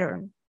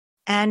pattern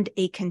and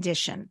a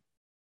condition?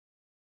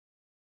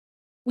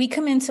 We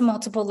come into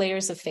multiple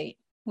layers of fate.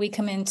 We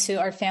come into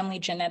our family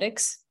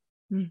genetics.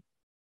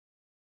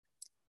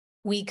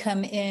 We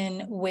come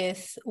in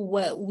with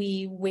what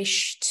we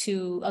wish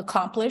to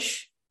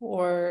accomplish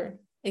or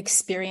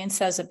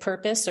experience as a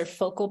purpose or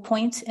focal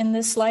point in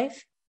this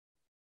life.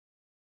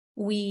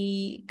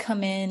 We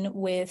come in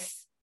with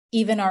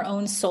even our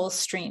own soul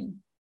stream,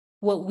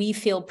 what we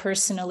feel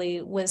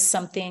personally was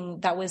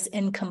something that was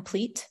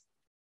incomplete,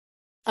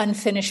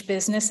 unfinished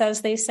business,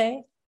 as they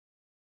say.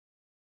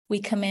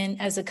 We come in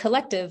as a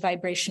collective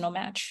vibrational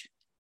match.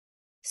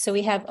 So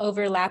we have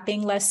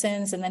overlapping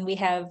lessons, and then we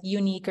have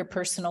unique or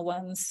personal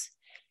ones,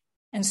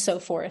 and so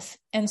forth.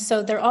 And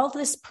so they're all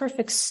this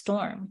perfect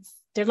storm.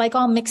 They're like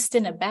all mixed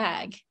in a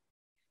bag.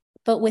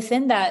 But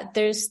within that,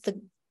 there's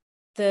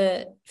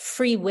the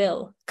free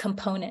will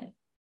component.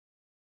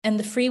 And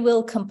the free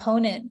will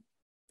component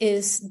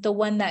is the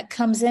one that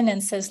comes in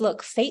and says,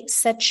 look, fate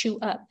sets you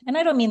up. And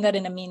I don't mean that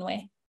in a mean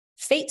way.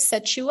 Fate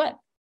sets you up.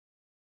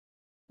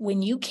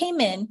 When you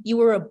came in, you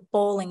were a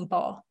bowling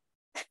ball.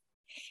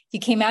 You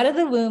came out of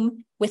the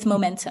womb with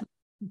momentum.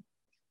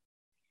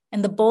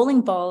 And the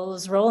bowling ball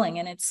is rolling,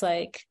 and it's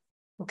like,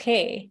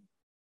 okay,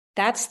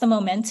 that's the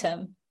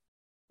momentum,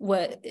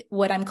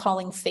 what I'm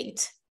calling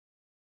fate.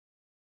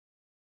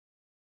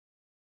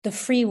 The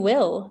free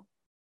will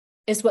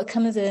is what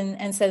comes in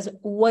and says,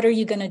 what are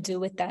you going to do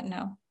with that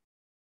now?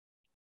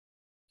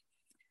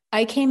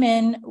 I came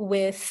in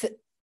with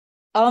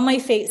all my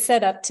fate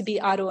set up to be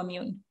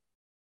autoimmune.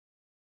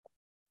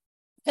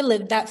 I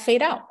lived that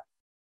fate out.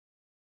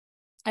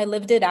 I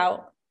lived it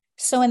out.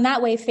 So in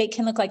that way, fate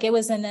can look like it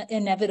was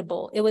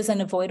inevitable. It was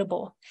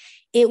unavoidable.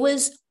 It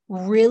was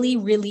really,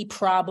 really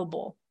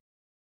probable.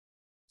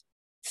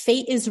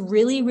 Fate is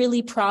really,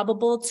 really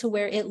probable to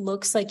where it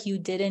looks like you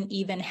didn't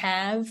even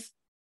have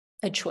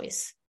a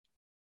choice.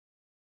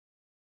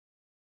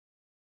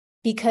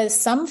 Because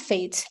some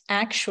fate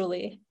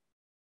actually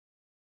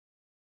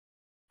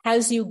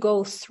has you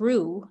go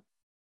through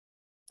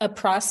a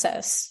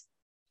process,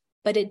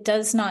 but it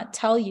does not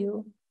tell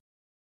you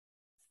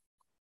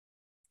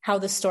how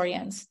the story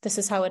ends. This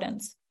is how it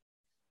ends.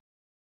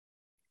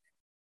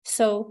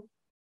 So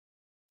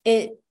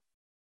it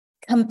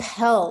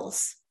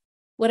compels.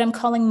 What I'm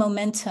calling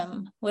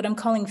momentum, what I'm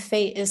calling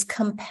fate is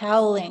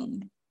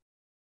compelling.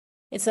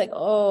 It's like,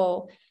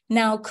 oh,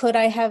 now could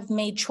I have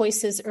made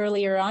choices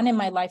earlier on in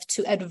my life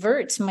to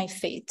advert my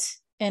fate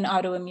in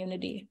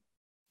autoimmunity?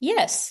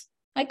 Yes,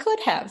 I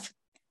could have.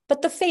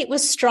 But the fate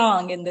was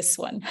strong in this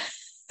one.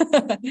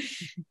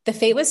 The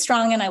fate was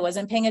strong, and I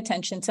wasn't paying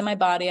attention to my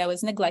body. I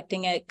was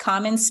neglecting it.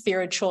 Common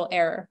spiritual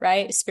error,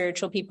 right?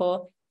 Spiritual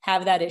people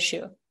have that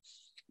issue.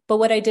 But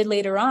what I did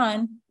later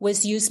on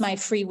was use my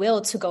free will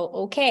to go,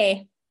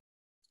 okay,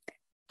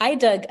 I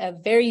dug a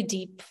very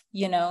deep,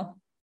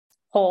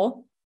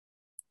 hole.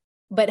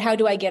 but how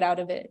do I get out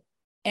of it?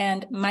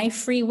 And my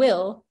free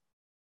will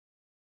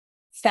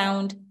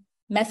found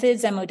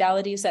methods and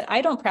modalities that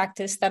I don't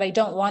practice, that I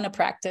don't want to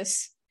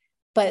practice,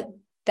 but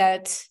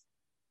that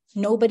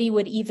nobody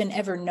would even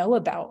ever know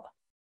about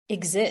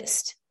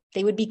exist.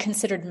 They would be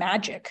considered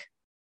magic.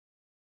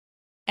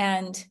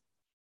 And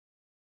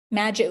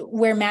magic,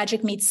 where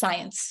magic meets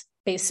science,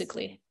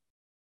 basically.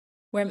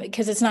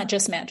 Because it's not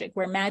just magic,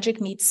 where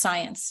magic meets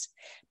science.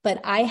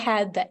 But I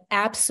had the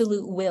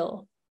absolute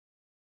will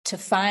to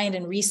find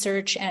and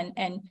research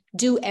and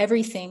do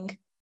everything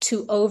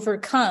to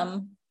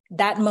overcome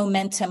that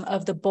momentum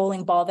of the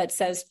bowling ball that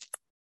says,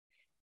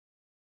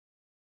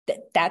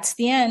 that's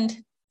the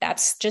end.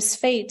 That's just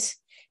fate.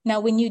 Now,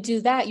 when you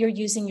do that, you're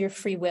using your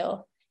free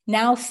will.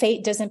 Now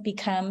fate doesn't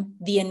become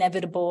the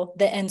inevitable,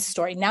 the end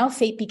story. Now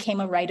fate became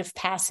a rite of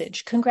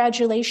passage.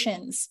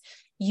 Congratulations.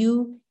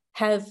 You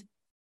have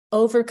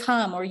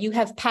overcome, or you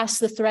have passed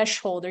the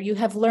threshold, or you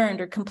have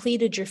learned or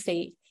completed your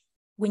fate.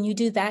 When you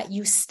do that,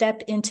 you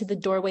step into the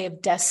doorway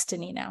of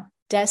destiny now.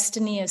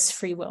 Destiny is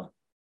free will.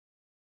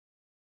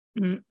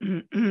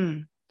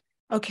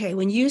 Okay,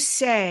 when you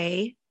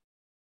say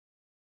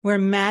where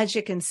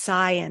magic and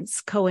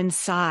science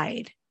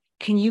coincide,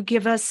 can you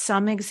give us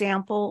some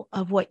example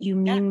of what you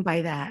mean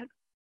by that?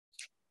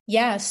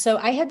 Yeah, so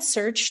I had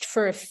searched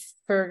for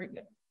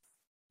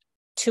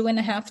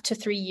 2.5 to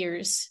 3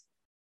 years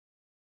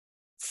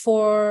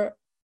for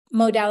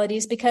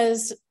modalities,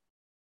 because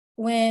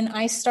when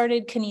I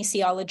started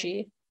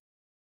kinesiology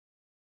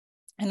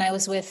and I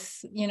was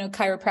with,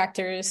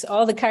 chiropractors,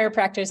 all the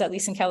chiropractors, at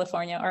least in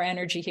California, are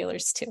energy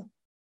healers too.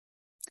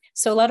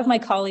 So a lot of my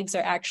colleagues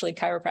are actually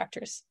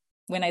chiropractors.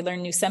 When I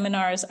learn new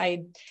seminars,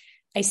 I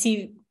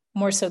see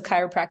more so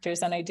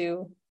chiropractors than I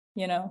do,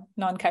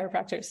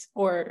 non-chiropractors,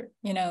 or,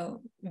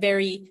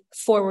 very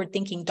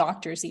forward-thinking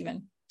doctors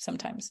even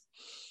sometimes.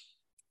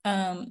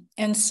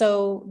 And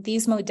so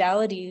these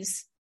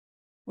modalities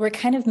were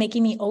kind of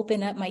making me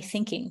open up my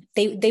thinking.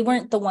 They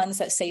weren't the ones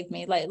that saved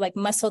me, like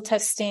muscle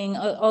testing,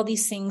 all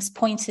these things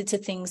pointed to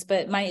things,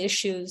 but my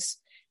issues,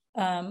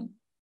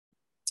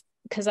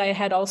 because I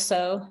had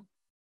also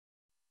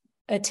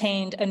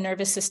attained a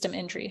nervous system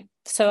injury.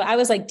 So I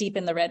was like deep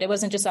in the red. It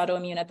wasn't just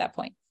autoimmune at that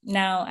point.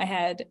 Now I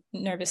had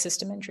nervous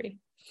system injury.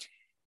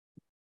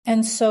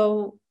 And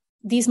so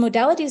these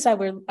modalities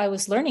I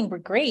was learning were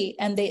great,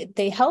 and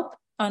they help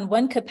on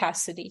one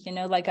capacity,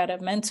 like at a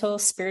mental,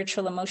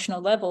 spiritual,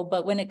 emotional level.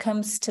 But when it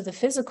comes to the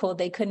physical,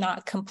 they could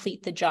not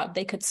complete the job.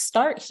 They could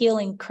start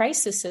healing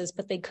crises,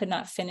 but they could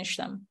not finish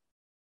them.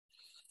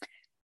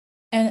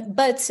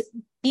 But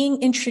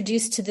being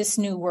introduced to this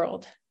new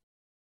world,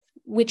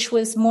 which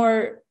was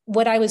more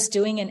what I was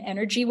doing in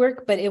energy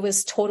work, but it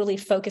was totally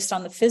focused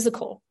on the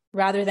physical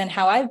rather than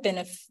how I've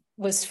been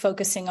was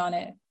focusing on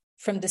it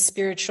from the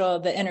spiritual,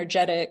 the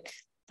energetic,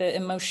 the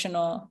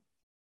emotional.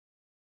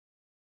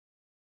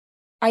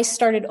 I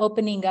started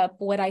opening up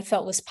what I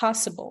felt was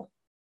possible.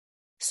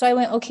 So I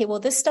went, okay, well,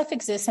 this stuff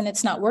exists and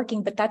it's not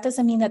working, but that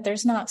doesn't mean that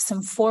there's not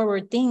some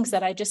forward things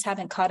that I just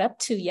haven't caught up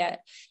to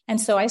yet.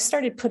 And so I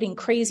started putting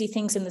crazy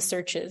things in the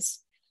searches,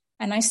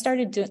 and I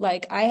started doing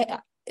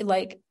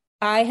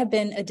I have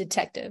been a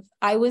detective.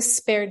 I was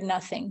spared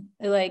nothing.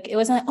 It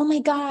wasn't like, oh my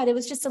God, it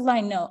was just a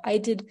line. No, I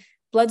did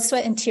blood,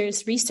 sweat, and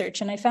tears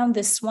research. And I found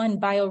this one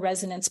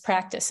bioresonance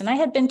practice. And I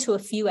had been to a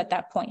few at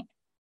that point.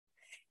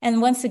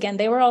 And once again,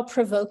 they were all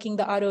provoking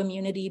the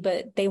autoimmunity,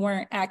 but they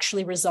weren't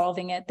actually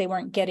resolving it. They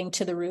weren't getting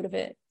to the root of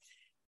it.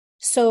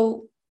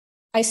 So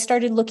I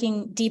started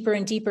looking deeper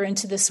and deeper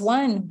into this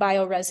one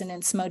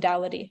bioresonance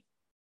modality.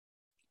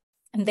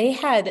 And they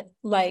had,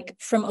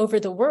 from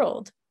over the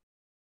world,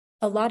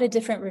 a lot of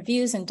different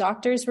reviews, and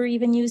doctors were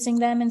even using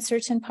them in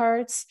certain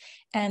parts.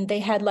 And they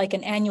had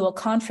an annual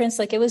conference.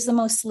 It was the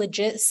most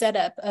legit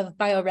setup of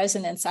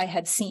bioresonance I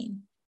had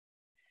seen.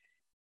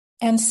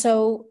 And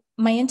so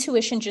my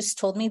intuition just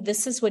told me,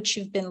 this is what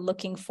you've been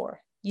looking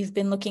for. You've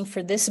been looking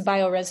for this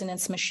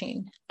bioresonance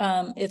machine.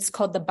 It's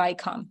called the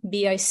BICOM,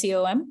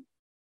 BICOM.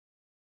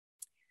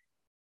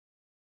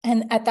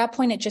 And at that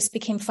point, it just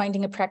became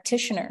finding a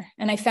practitioner.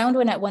 And I found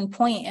one at one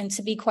point, and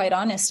to be quite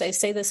honest, I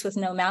say this with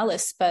no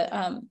malice, but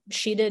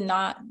she did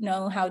not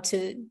know how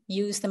to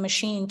use the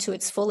machine to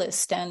its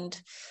fullest.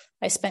 And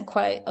I spent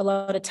quite a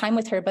lot of time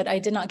with her, but I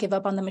did not give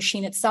up on the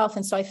machine itself.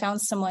 And so I found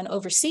someone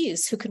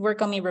overseas who could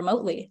work on me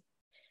remotely.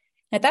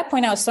 At that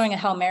point, I was throwing a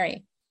Hail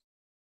Mary.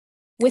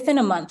 Within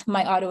a month,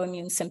 my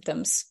autoimmune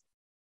symptoms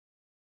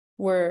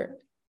were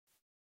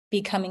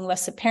becoming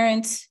less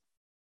apparent.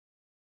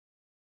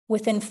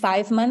 Within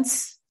 5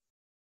 months,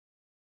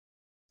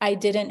 I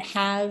didn't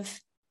have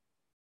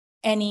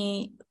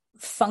any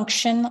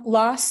function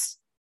loss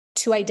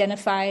to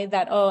identify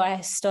that, oh,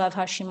 I still have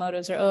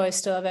Hashimoto's, or, oh, I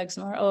still have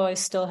eczema, or, oh, I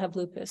still have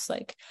lupus.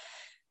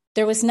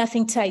 There was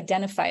nothing to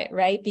identify it,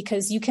 right?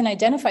 Because you can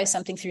identify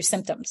something through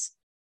symptoms.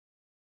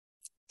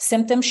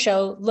 Symptoms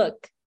show,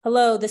 look,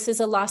 hello, this is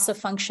a loss of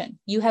function.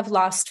 You have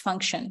lost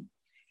function.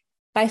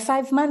 By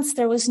 5 months,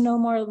 there was no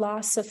more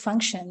loss of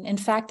function. In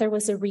fact, there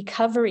was a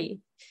recovery.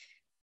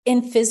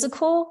 In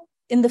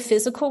the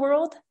physical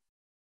world,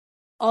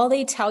 all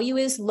they tell you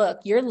is, look,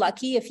 you're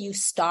lucky if you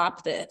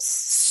stop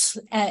this,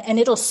 and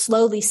it'll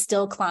slowly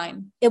still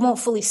climb. It won't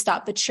fully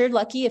stop, but you're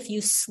lucky if you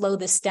slow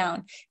this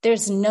down.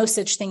 There's no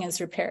such thing as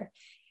repair.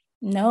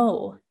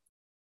 No,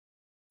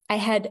 I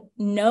had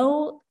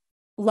no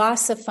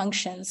loss of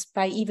functions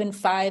by even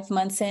 5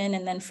 months in.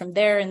 And then from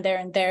there and there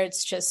and there,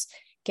 it's just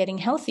getting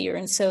healthier.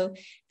 And so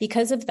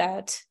because of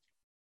that,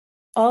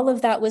 all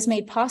of that was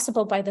made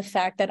possible by the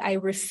fact that I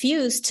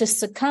refused to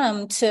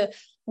succumb to,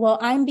 well,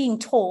 I'm being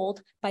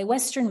told by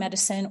Western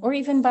medicine or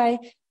even by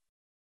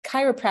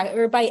chiropractic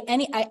or by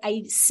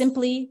I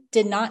simply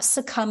did not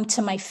succumb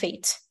to my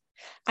fate.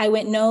 I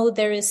went, no,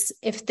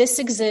 if this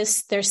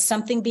exists, there's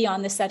something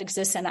beyond this that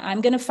exists, and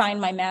I'm going to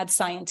find my mad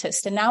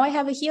scientist. And now I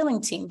have a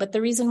healing team. But the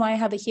reason why I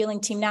have a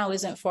healing team now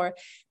isn't for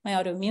my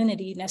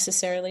autoimmunity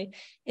necessarily.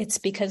 It's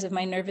because of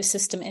my nervous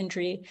system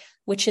injury,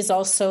 which is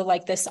also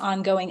like this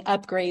ongoing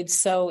upgrade.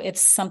 So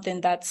it's something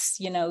that's,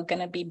 going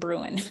to be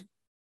brewing.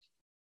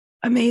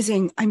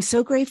 Amazing. I'm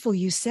so grateful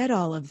you said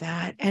all of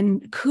that.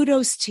 And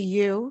kudos to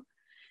you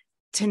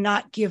to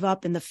not give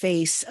up in the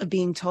face of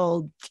being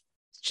told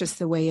it's just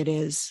the way it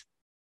is.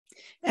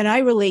 And I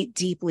relate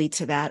deeply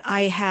to that.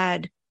 I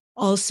had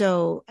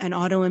also an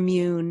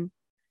autoimmune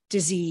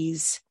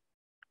disease.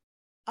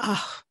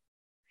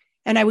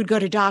 And I would go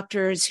to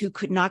doctors who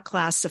could not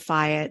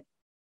classify it.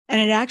 And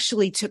it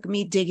actually took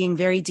me digging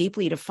very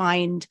deeply to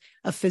find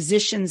a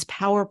physician's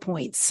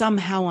PowerPoint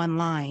somehow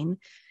online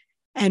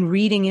and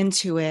reading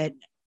into it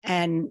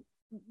and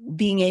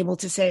being able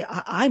to say,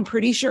 I'm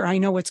pretty sure I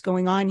know what's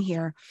going on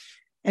here.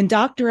 And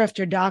doctor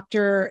after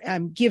doctor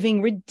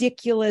giving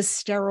ridiculous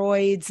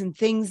steroids and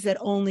things that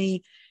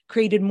only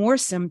created more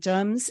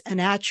symptoms and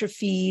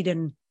atrophied,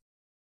 and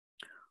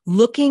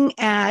looking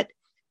at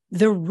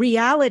the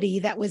reality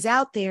that was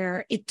out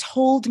there, it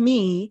told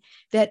me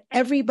that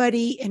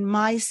everybody in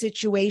my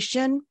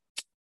situation,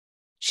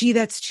 gee,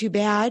 that's too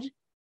bad.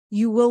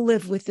 You will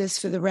live with this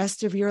for the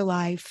rest of your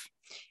life.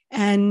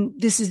 And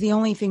this is the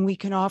only thing we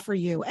can offer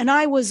you. And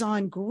I was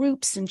on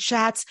groups and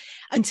chats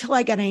until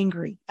I got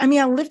angry. I mean,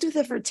 I lived with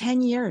it for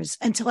 10 years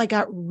until I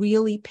got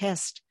really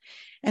pissed.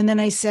 And then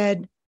I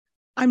said,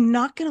 I'm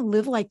not going to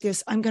live like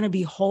this. I'm going to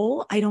be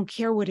whole. I don't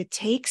care what it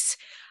takes.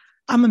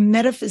 I'm a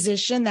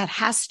metaphysician. That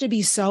has to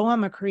be so.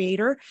 I'm a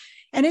creator.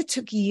 And it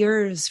took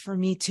years for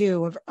me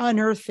too, of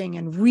unearthing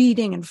and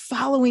reading and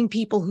following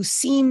people who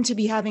seemed to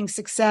be having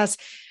success.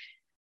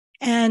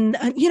 And,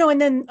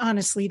 and then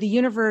honestly, the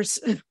universe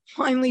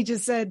finally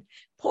just said,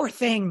 poor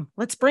thing,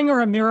 let's bring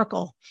her a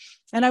miracle.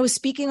 And I was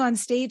speaking on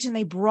stage and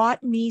they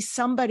brought me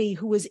somebody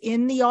who was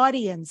in the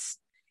audience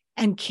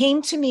and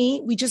came to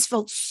me. We just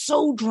felt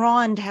so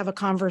drawn to have a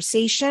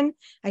conversation.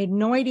 I had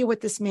no idea what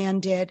this man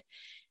did.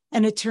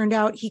 And it turned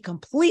out he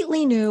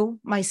completely knew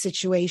my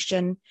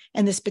situation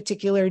and this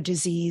particular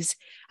disease.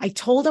 I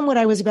told him what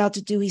I was about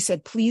to do. He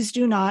said, please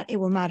do not. It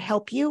will not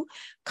help you.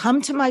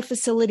 Come to my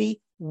facility.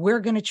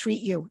 We're going to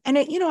treat you. And,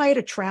 I had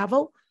to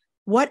travel,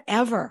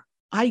 whatever.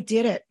 I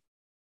did it.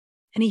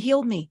 And he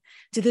healed me.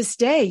 To this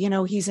day,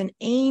 he's an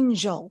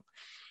angel.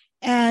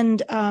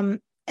 And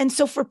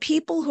so for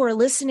people who are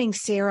listening,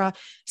 Sarah,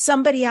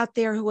 somebody out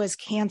there who has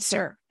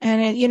cancer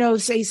and,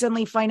 say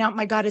suddenly find out,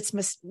 my God,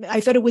 I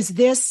thought it was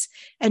this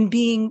and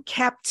being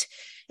kept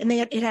and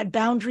it had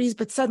boundaries,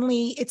 but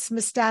suddenly it's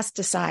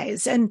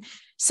metastasized. And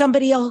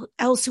somebody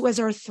else who has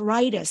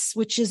arthritis,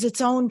 which is its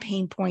own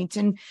pain point,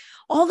 and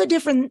all the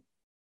different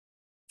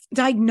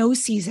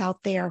diagnoses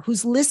out there,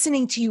 who's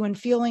listening to you and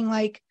feeling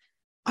like,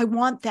 I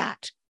want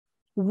that.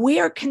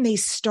 Where can they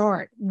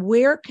start?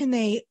 Where can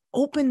they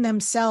open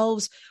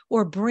themselves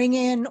or bring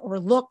in or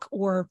look,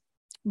 or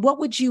what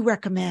would you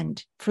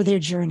recommend for their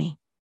journey?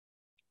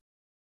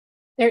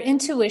 Their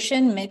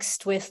intuition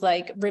mixed with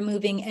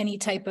removing any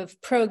type of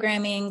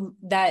programming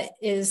that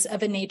is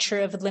of a nature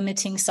of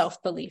limiting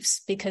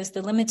self-beliefs, because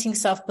the limiting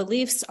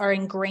self-beliefs are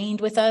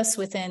ingrained with us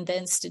within the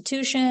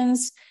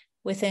institutions,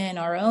 within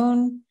our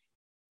own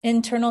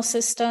internal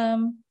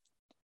system,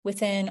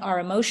 within our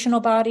emotional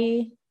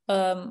body,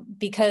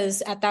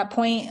 because at that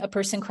point, a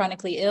person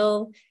chronically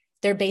ill,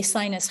 their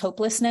baseline is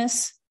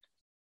hopelessness,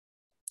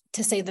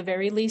 to say the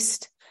very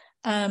least.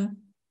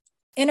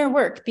 Inner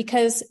work,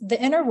 because the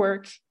inner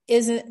work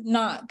is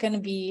not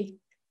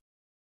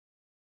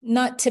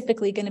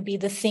typically going to be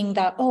the thing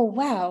that, oh,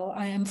 wow,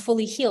 I am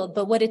fully healed.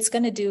 But what it's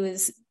going to do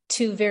is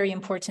two very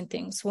important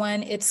things.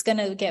 One, it's going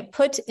to get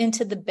put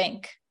into the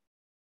bank,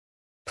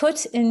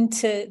 put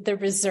into the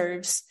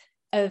reserves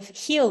of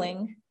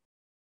healing,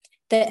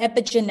 the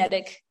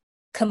epigenetic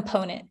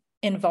component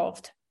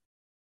involved.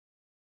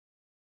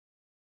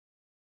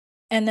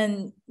 And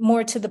then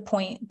more to the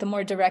point, the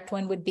more direct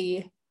one would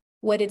be,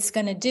 what it's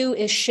going to do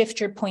is shift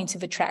your point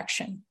of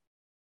attraction.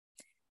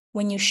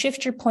 When you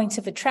shift your point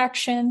of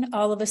attraction,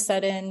 all of a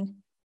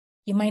sudden,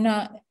 you might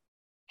not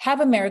have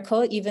a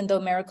miracle, even though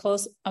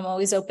miracles, I'm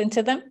always open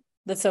to them.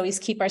 Let's always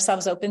keep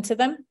ourselves open to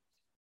them.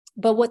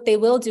 But what they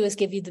will do is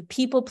give you the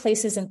people,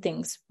 places, and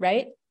things,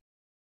 right?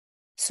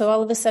 So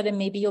all of a sudden,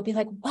 maybe you'll be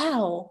like,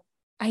 wow,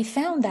 I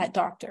found that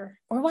doctor.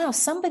 Or wow,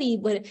 somebody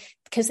would,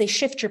 because they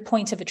shift your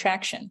point of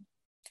attraction.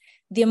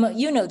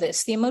 you know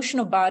this, the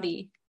emotional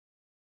body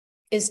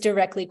is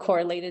directly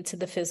correlated to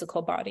the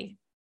physical body.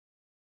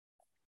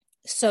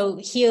 So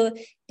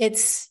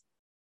it's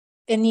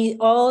in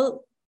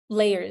all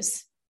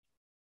layers,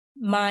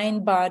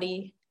 mind,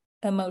 body,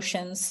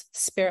 emotions,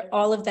 spirit,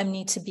 all of them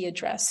need to be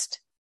addressed.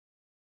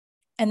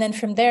 And then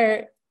from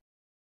there,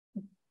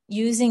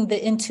 using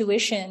the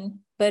intuition,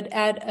 but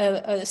at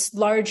a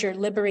larger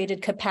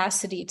liberated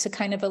capacity to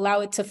kind of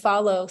allow it to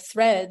follow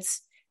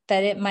threads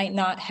that it might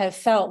not have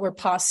felt were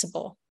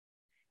possible.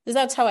 Because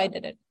that's how I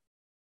did it.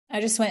 I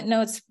just went,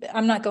 no,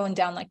 I'm not going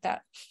down like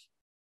that.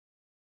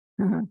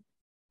 Uh-huh.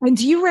 And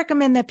do you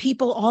recommend that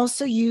people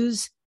also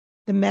use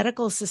the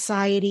medical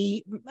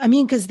society? I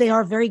mean, because they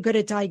are very good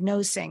at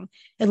diagnosing,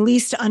 at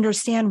least to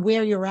understand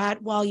where you're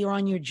at while you're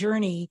on your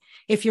journey,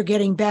 if you're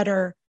getting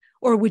better,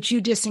 or would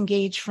you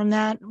disengage from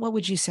that? What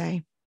would you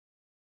say?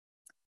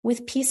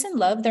 With peace and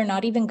love, they're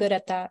not even good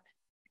at that,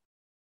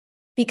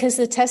 because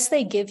the tests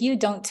they give you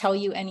don't tell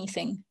you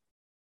anything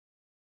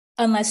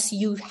unless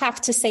you have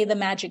to say the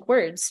magic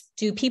words.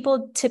 Do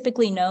people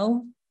typically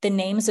know the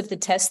names of the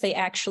tests they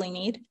actually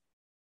need?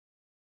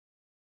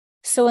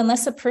 So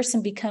unless a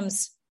person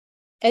becomes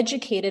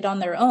educated on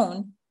their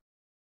own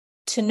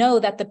to know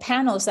that the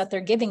panels that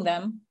they're giving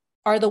them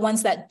are the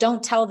ones that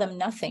don't tell them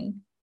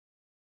nothing,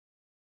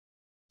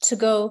 to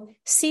go,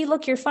 see,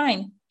 look, you're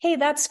fine. Hey,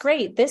 that's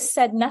great. This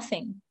said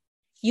nothing.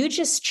 You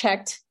just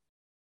checked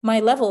my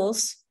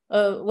levels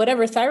of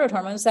whatever thyroid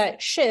hormones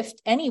that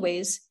shift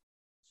anyways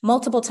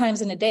multiple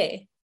times in a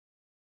day,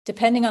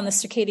 depending on the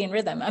circadian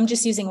rhythm. I'm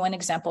just using one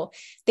example.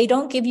 They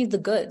don't give you the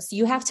goods.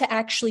 You have to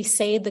actually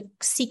say the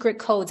secret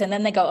codes, and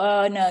then they go,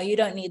 oh, no, you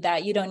don't need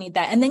that. You don't need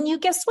that. And then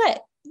guess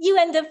what? You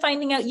end up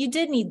finding out you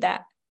did need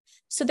that.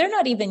 So they're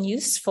not even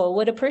useful.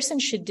 What a person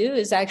should do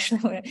is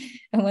actually,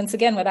 and once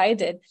again, what I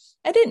did,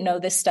 I didn't know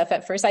this stuff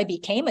at first. I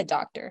became a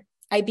doctor.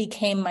 I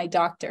became my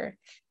doctor.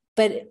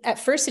 But at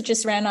first, it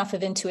just ran off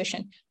of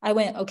intuition. I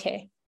went,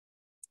 okay,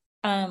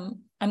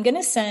 I'm going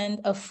to send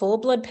a full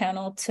blood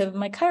panel to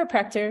my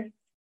chiropractor,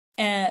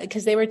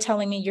 because they were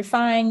telling me, you're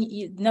fine,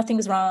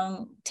 nothing's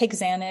wrong, take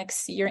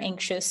Xanax, you're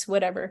anxious,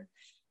 whatever.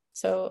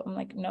 So I'm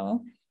like,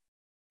 no.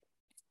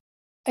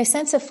 I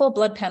sent a full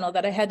blood panel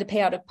that I had to pay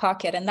out of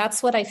pocket. And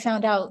that's what I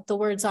found out, the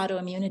words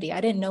autoimmunity.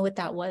 I didn't know what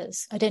that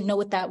was. I didn't know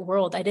what that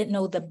world, I didn't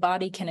know the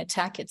body can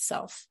attack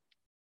itself.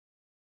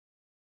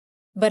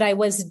 But I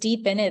was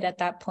deep in it at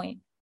that point.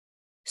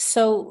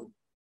 So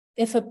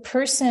if a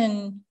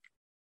person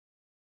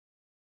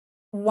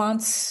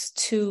wants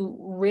to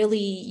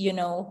really,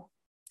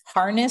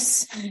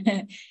 harness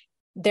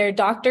their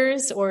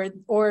doctors,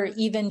 or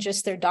even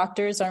just their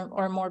doctors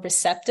are more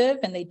receptive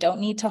and they don't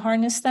need to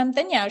harness them,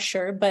 then yeah,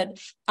 sure. But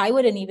I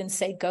wouldn't even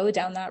say go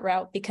down that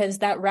route, because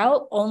that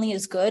route only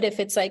is good if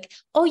it's like,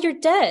 oh, you're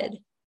dead.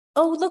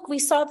 Oh, look, we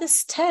saw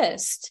this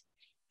test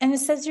and it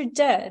says you're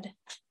dead.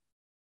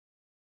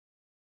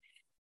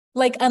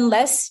 Like,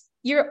 unless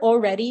you're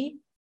already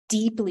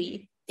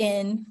deeply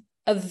in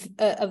a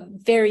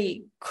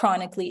very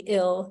chronically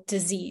ill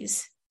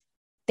disease,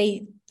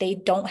 they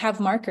don't have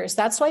markers.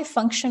 That's why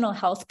functional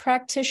health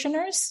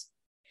practitioners,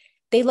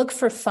 they look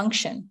for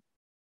function.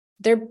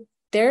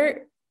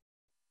 Their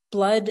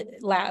blood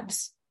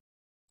labs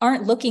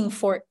aren't looking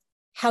for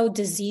how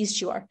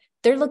diseased you are.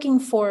 They're looking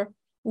for,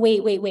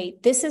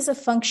 wait, this is a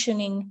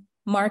functioning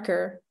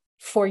marker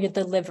for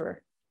the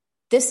liver.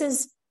 This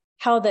is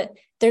how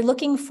they're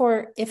looking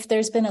for if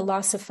there's been a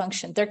loss of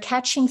function. They're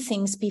catching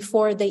things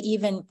before they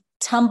even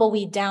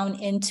tumbleweed down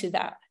into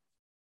that.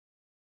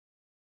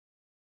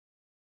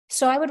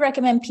 So I would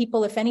recommend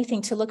people, if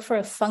anything, to look for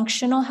a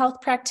functional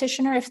health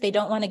practitioner if they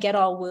don't want to get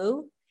all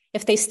woo,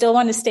 if they still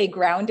want to stay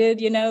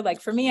grounded,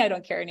 like for me, I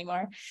don't care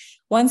anymore.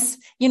 Once,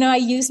 I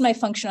used my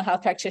functional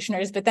health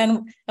practitioners, but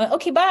then,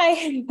 okay,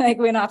 bye,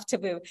 went off to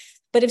woo.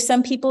 But if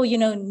some people,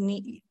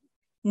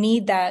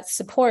 need that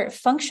support,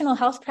 functional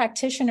health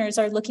practitioners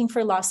are looking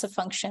for loss of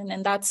function,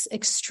 and that's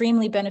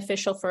extremely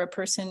beneficial for a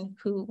person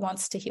who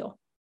wants to heal.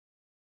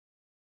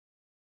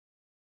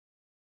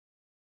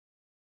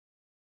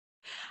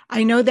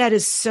 I know that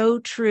is so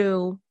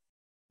true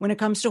when it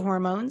comes to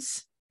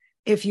hormones.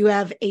 If you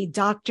have a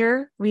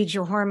doctor read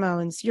your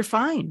hormones, you're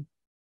fine.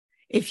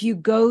 If you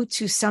go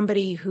to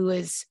somebody who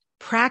is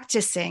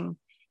practicing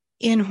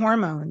in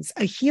hormones,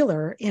 a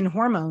healer in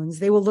hormones,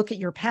 they will look at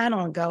your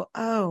panel and go,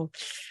 oh,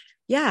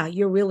 yeah,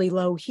 you're really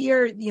low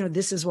here.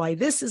 This is why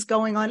this is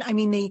going on. I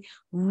mean, they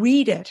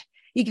read it.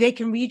 They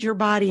can read your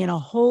body in a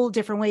whole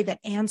different way that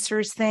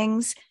answers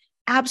things.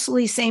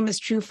 Absolutely same is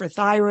true for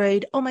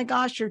thyroid. Oh my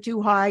gosh, you're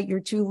too high,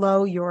 you're too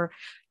low, you're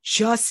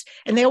just,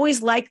 and they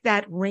always like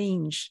that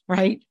range,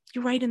 right?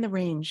 You're right in the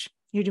range.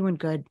 You're doing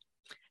good.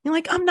 You're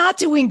like, I'm not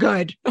doing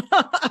good.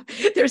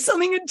 There's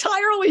something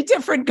entirely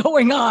different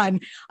going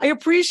on. I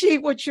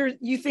appreciate what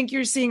you think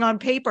you're seeing on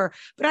paper,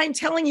 but I'm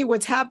telling you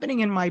what's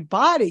happening in my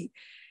body.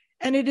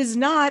 And it is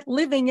not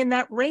living in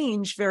that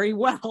range very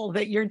well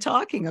that you're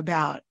talking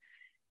about.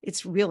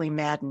 It's really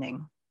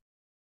maddening.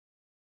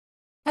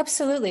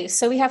 Absolutely.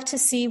 So we have to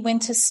see when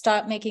to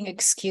stop making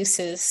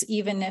excuses,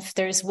 even if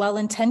there's well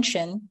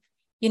intention.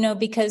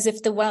 because if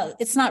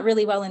it's not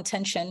really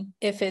well-intentioned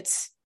if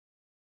it's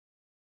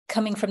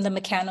coming from the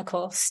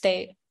mechanical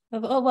state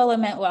of, oh, well, I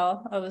meant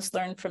well, I was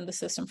learned from the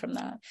system from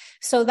that.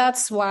 So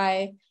that's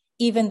why,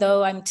 even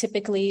though I'm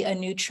typically a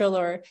neutral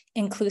or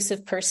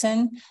inclusive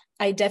person,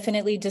 I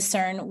definitely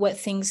discern what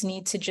things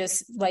need to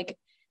just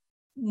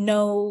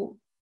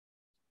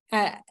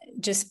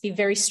just be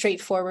very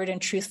straightforward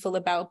and truthful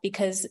about,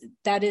 because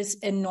that is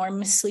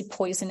enormously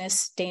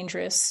poisonous,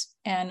 dangerous,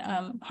 and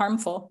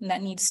harmful. And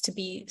that needs to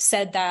be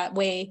said that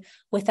way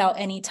without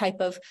any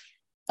type of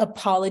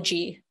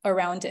apology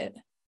around it.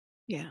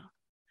 Yeah.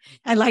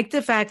 I like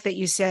the fact that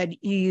you said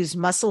you use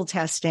muscle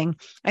testing.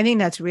 I think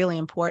that's really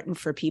important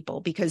for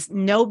people because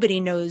nobody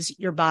knows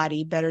your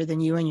body better than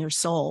you and your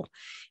soul.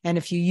 And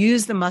if you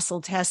use the muscle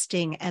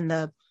testing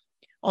and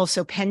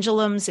also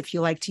pendulums, if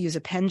you like to use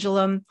a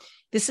pendulum,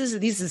 this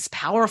is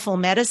powerful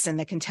medicine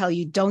that can tell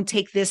you, don't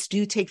take this,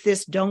 do take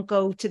this, don't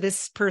go to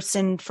this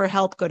person for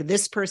help, go to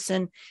this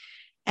person.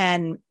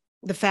 And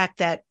the fact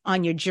that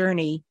on your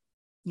journey,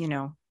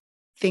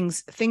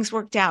 things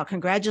worked out.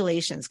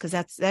 Congratulations, because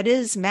that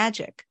is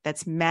magic.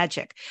 That's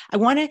magic.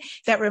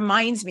 That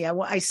reminds me,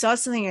 I saw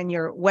something on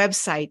your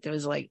website that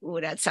was like,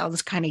 oh, that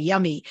sounds kind of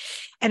yummy.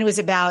 And it was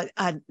about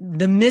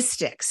the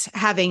mystics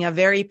having a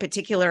very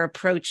particular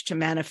approach to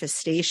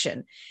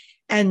manifestation.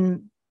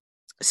 And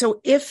so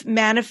if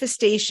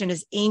manifestation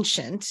is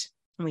ancient,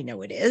 and we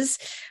know it is,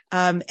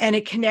 and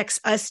it connects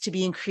us to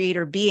being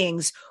creator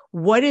beings,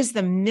 what is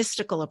the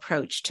mystical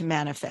approach to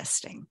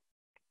manifesting?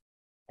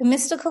 The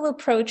mystical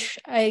approach,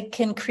 I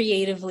can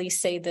creatively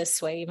say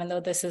this way, even though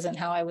this isn't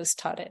how I was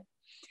taught it.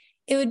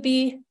 It would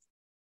be,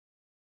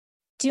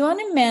 do you want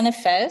to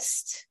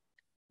manifest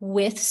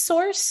with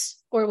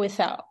source or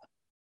without?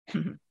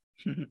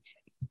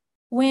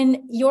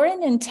 When you're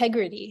in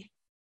integrity,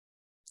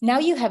 now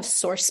you have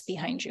source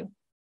behind you.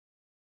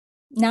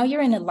 Now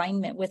you're in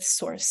alignment with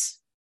source.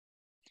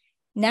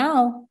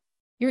 Now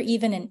you're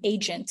even an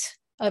agent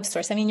of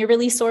source. I mean, you're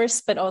really source,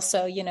 but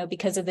also,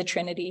 because of the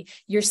Trinity,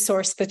 you're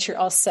source, but you're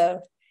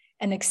also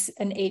an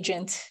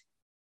agent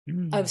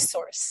of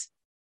source.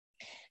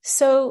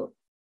 So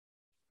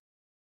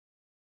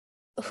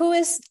who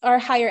is our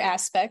higher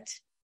aspect?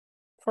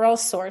 We're all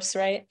source,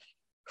 right?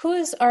 Who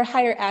is our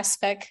higher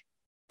aspect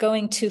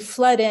going to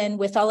flood in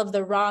with all of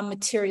the raw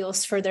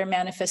materials for their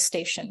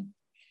manifestation?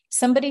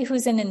 Somebody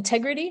who's in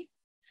integrity,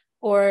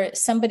 or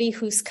somebody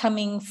who's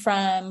coming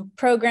from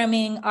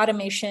programming,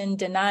 automation,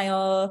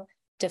 denial,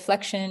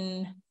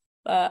 deflection,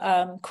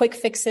 quick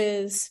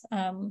fixes,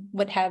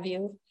 what have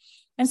you.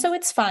 And so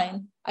it's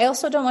fine. I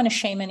also don't want to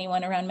shame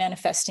anyone around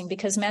manifesting,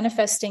 because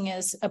manifesting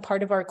is a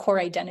part of our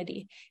core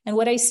identity. And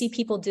what I see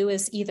people do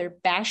is either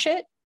bash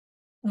it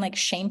and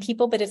shame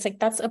people, but it's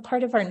that's a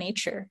part of our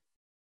nature.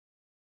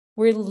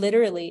 We're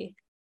literally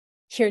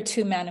here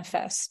to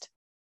manifest.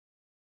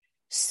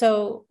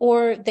 So,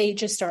 or they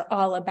just are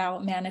all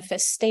about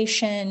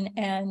manifestation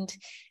and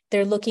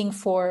they're looking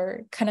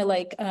for kind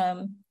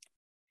of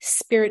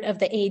spirit of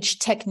the age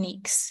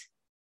techniques.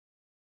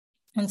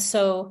 And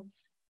so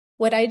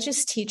what I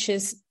just teach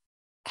is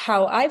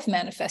how I've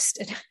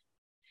manifested.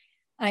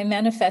 I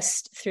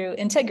manifest through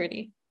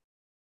integrity.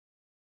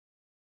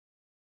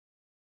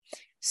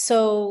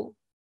 So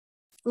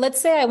let's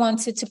say I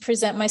wanted to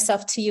present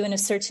myself to you in a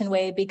certain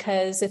way,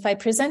 because if I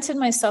presented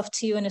myself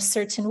to you in a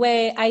certain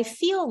way, I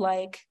feel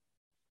like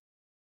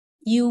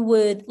you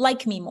would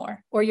like me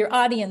more, or your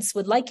audience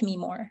would like me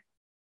more.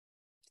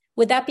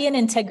 Would that be an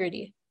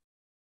integrity?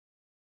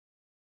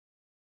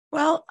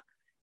 Well,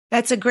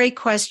 that's a great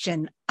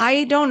question.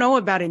 I don't know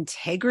about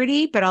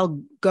integrity, but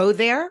I'll go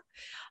there.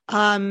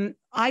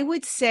 I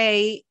would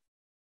say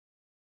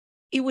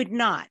it would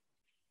not.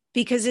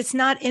 Because it's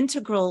not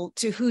integral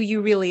to who you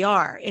really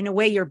are. In a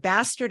way, you're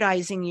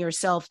bastardizing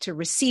yourself to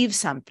receive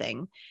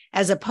something,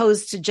 as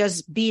opposed to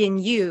just being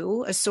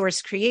you, a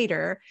source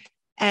creator,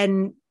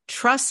 and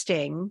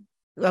trusting,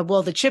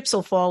 the chips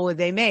will fall where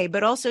they may,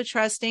 but also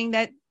trusting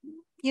that,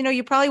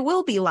 you probably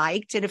will be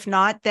liked. And if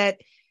not, that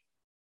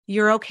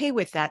you're okay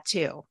with that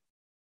too.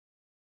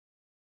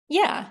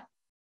 Yeah.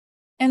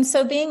 And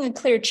so being a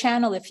clear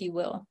channel, if you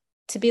will,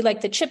 to be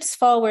the chips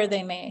fall where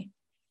they may.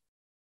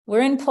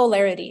 We're in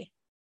polarity.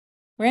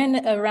 We're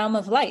in a realm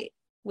of light,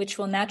 which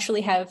will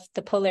naturally have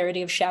the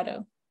polarity of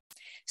shadow.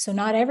 So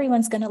not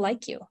everyone's going to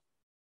like you.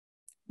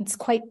 It's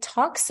quite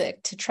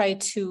toxic to try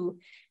to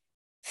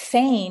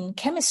feign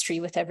chemistry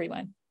with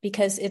everyone,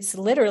 because it's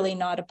literally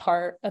not a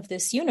part of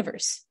this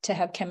universe to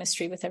have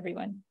chemistry with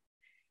everyone.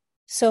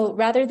 So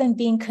rather than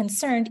being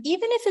concerned,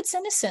 even if it's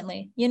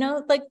innocently,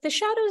 the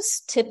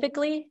shadow's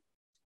typically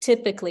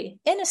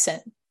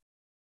innocent.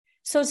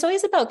 So it's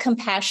always about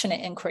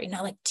compassionate inquiry,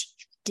 not you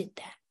did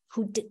that.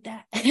 Who did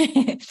that?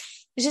 It's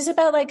just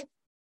about I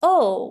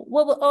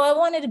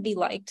wanted to be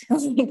liked.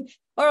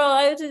 Or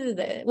I did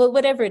that. Well,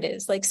 whatever it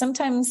is.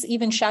 Sometimes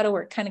even shadow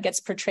work kind of gets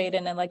portrayed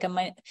in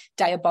a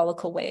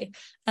diabolical way.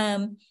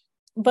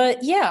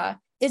 But yeah,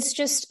 it's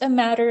just a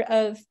matter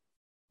of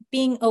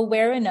being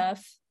aware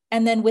enough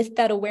And then with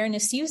that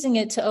awareness, using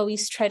it to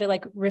always try to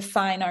like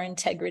refine our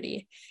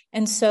integrity.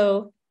 And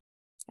so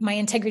my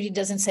integrity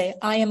doesn't say,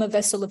 I am a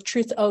vessel of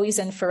truth always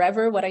and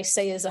forever. What I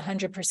say is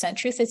 100%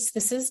 truth.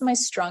 This is my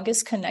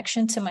strongest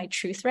connection to my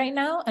truth right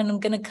now. And I'm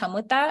going to come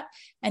with that.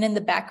 And in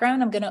the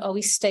background, I'm going to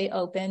always stay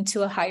open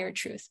to a higher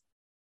truth.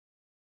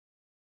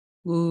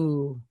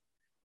 Ooh,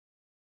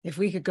 if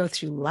we could go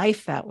through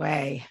life that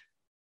way.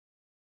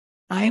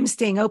 I am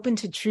staying open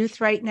to truth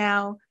right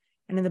now.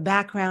 And in the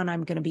background,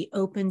 I'm going to be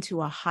open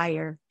to a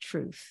higher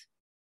truth.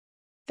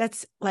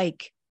 That's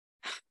like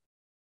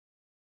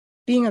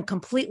being a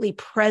completely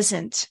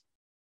present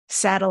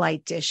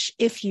satellite dish,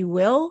 if you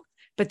will,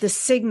 but the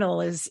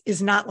signal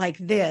is not like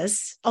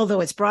this,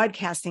 although it's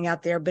broadcasting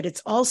out there, but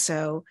it's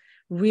also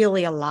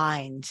really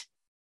aligned,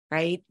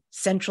 right?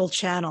 Central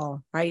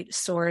channel, right?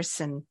 Source,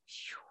 and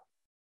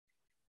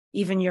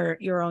even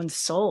your own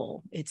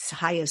soul, its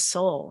highest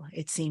soul,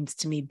 it seems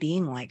to me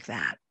being like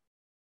that.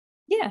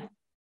 Yeah.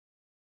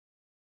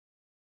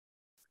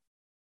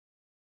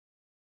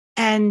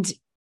 And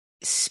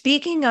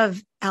speaking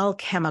of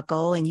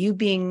alchemical and you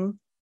being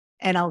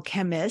an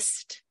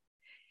alchemist,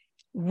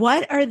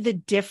 what are the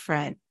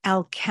different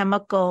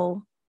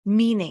alchemical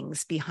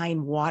meanings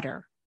behind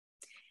water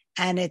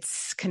and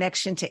its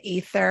connection to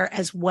ether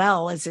as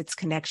well as its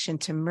connection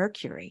to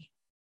Mercury?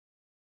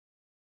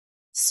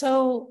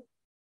 So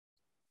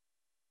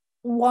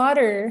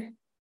water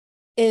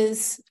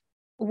is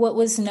what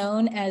was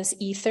known as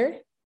ether,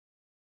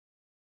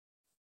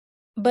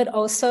 but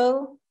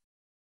also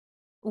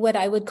what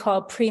I would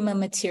call prima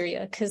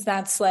materia, because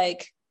that's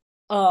like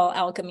all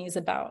alchemy is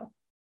about.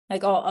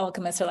 Like all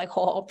alchemists are like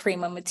all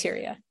prima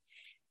materia.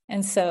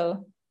 And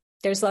so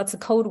there's lots of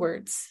code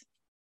words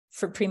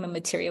for prima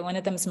materia. One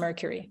of them is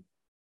Mercury.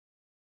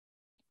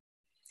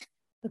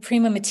 The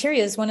prima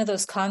materia is one of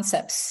those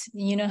concepts.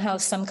 You know how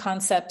some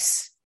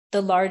concepts,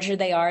 the larger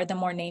they are, the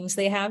more names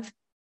they have.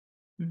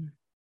 Mm.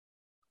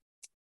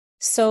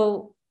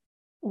 So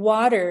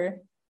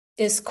water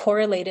is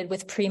correlated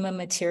with prima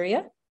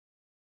materia.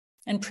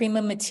 And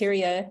prima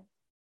materia,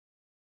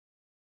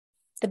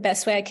 the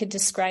best way I could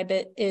describe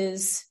it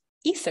is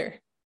ether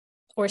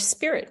or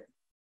spirit.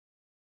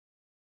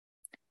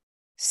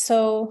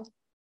 So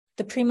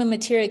the prima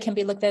materia can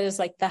be looked at as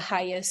like the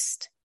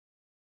highest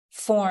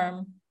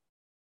form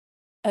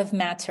of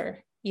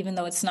matter, even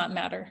though it's not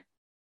matter.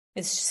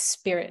 It's just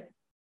spirit.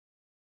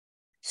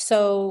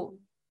 So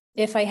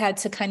if I had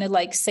to kind of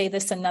like say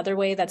this another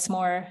way that's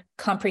more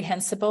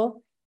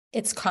comprehensible,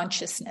 it's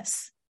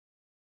consciousness,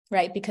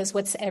 right? Because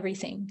what's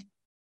everything?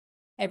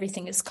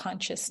 Everything is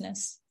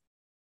consciousness.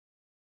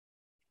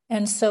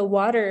 And so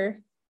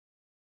water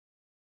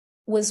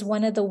was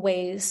one of the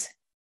ways,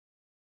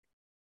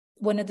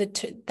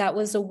 that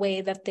was a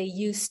way that they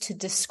used to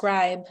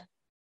describe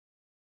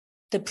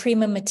the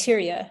prima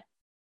materia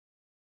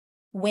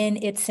when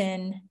it's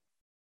in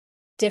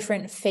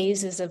different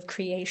phases of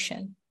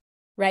creation,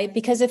 right?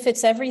 Because if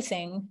it's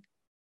everything,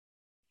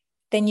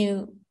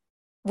 then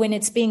when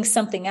it's being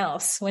something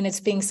else, when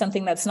it's being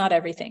something that's not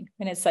everything,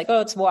 when it's like,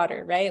 oh, it's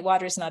water, right?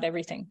 Water's not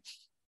everything.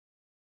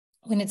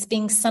 When it's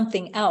being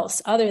something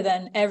else other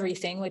than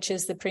everything, which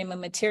is the prima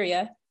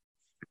materia,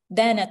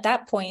 then at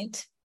that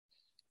point,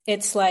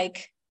 it's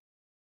like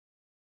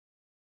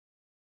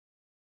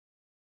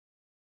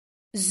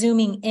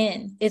zooming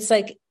in. It's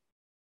like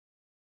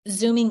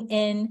zooming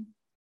in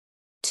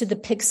to the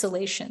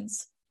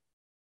pixelations.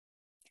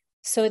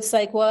 So it's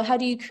like, well, how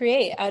do you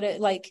create out of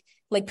like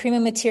prima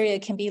materia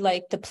can be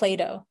like the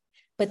Play-Doh.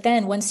 But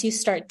then once you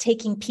start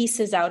taking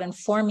pieces out and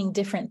forming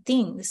different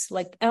things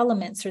like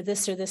elements or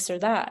this or this or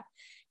that,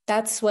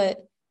 that's what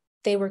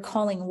they were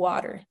calling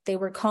water. They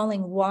were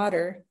calling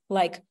water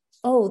like,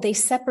 oh, they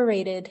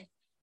separated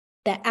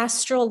the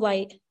astral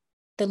light,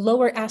 the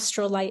lower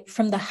astral light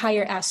from the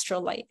higher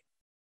astral light.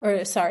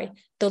 Or sorry,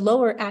 the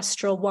lower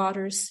astral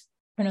waters,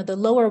 the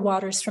lower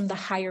waters from the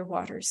higher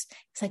waters.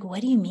 It's like, what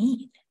do you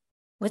mean?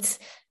 What's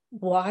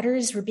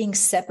waters were being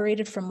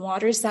separated from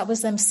waters? That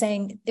was them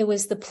saying it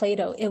was the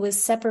Play-Doh. It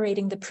was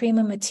separating the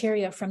prima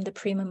materia from the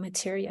prima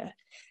materia,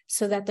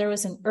 so that there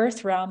was an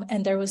earth realm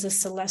and there was a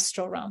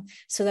celestial realm,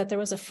 so that there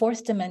was a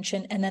fourth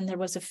dimension and then there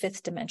was a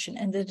fifth dimension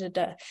and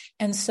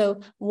And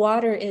so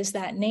water is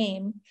that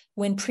name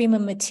when prima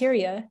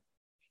materia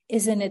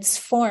is in its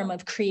form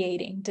of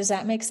creating. Does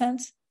that make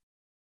sense?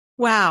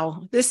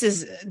 Wow, this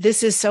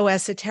is so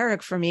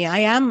esoteric for me.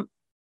 I'm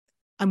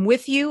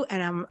with you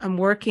and I'm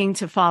working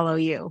to follow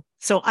you.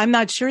 So I'm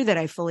not sure that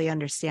I fully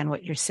understand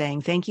what you're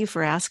saying. Thank you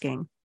for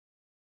asking.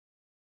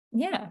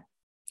 Yeah.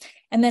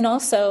 And then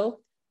also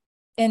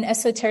in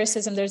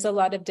esotericism, there's a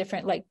lot of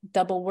different like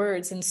double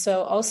words. And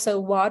so also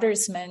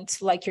waters meant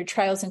like your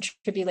trials and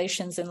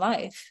tribulations in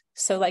life.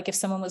 So like if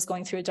someone was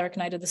going through a dark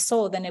night of the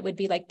soul, then it would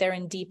be like they're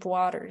in deep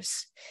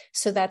waters.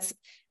 So that's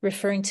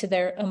referring to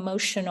their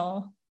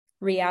emotional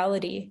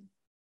reality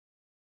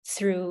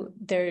through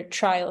their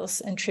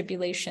trials and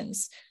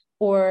tribulations.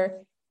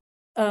 Or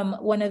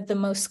one of the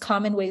most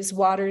common ways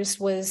waters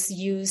was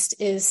used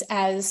is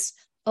as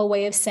a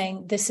way of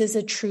saying this is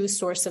a true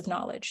source of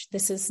knowledge.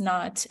 This is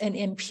not an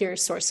impure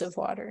source of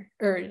water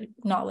or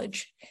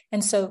knowledge.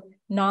 And so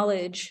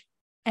knowledge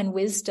and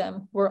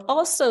wisdom were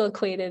also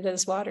equated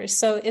as water.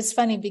 So it's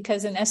funny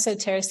because in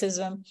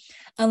esotericism,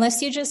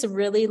 unless you just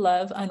really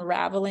love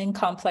unraveling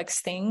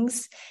complex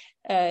things,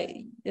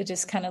 you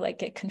just kind of like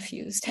get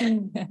confused.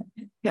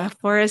 Yeah,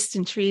 forest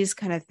and trees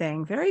kind of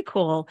thing. Very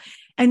cool.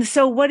 And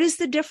so what is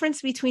the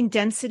difference between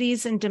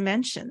densities and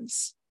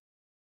dimensions?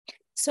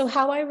 So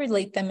how I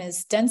relate them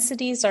is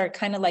densities are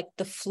kind of like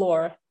the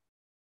floor.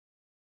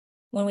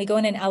 When we go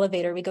in an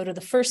elevator, we go to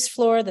the first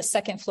floor, the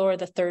second floor,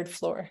 the third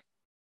floor.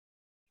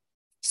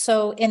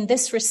 So in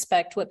this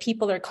respect, what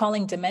people are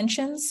calling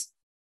dimensions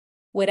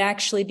would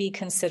actually be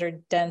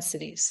considered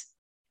densities.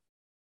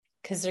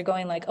 Because they're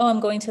going like, oh,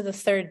 I'm going to the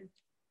third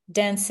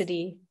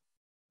density.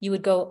 You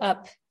would go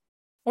up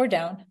or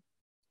down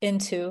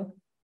into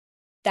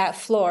that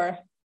floor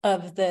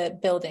of the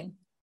building.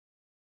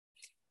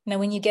 Now,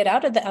 when you get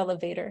out of the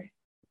elevator,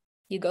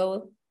 you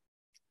go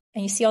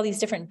and you see all these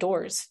different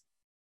doors.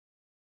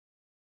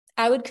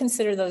 I would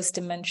consider those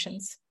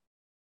dimensions.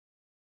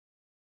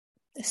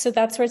 So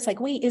that's where it's like,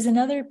 wait, is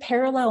another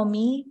parallel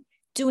me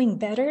doing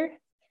better?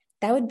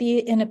 That would be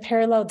in a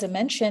parallel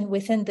dimension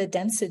within the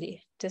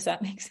density. Does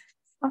that make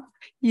sense?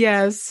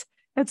 Yes,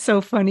 that's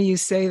so funny you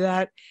say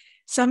that.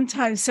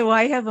 Sometimes, so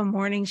I have a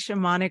morning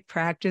shamanic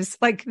practice.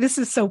 Like, this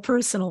is so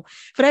personal,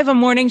 but I have a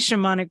morning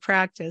shamanic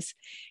practice.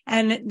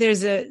 And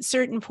there's a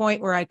certain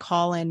point where I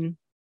call in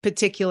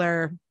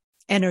particular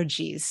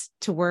energies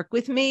to work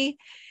with me.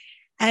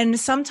 And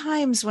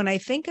sometimes when I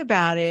think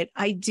about it,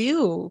 I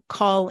do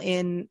call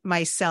in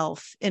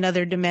myself in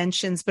other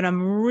dimensions, but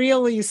I'm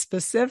really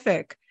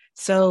specific.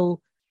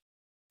 So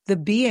the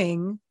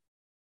being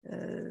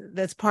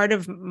that's part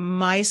of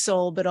my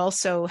soul, but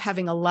also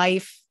having a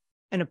life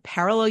in a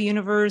parallel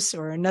universe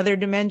or another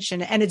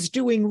dimension, and it's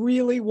doing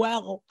really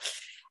well.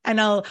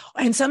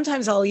 And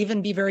sometimes I'll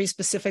even be very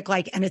specific,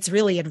 like, and it's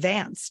really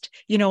advanced.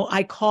 You know,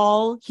 I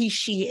call he,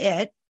 she,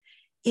 it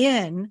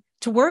in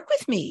to work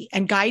with me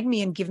and guide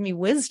me and give me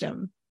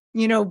wisdom,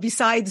 you know,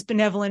 besides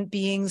benevolent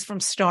beings from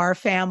star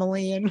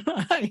family. And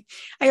I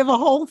have a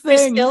whole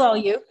thing. They're still all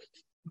you.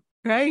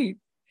 Right.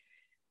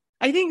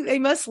 I think they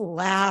must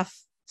laugh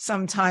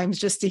sometimes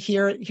just to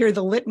hear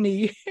the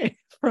litany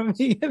from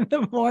me in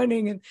the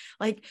morning, and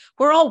like,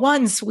 we're all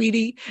one,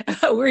 sweetie.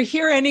 We're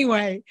here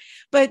anyway.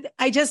 But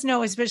I just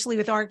know, especially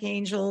with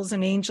archangels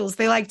and angels,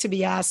 they like to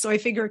be asked. So I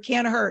figure it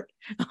can't hurt.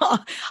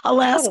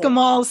 I'll ask them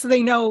all so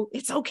they know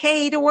it's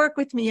okay to work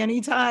with me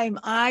anytime.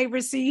 I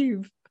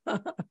receive.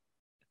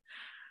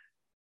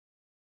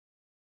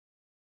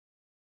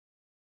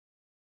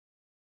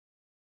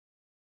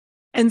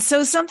 And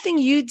so something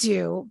you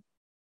do,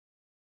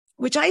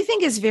 which I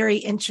think is very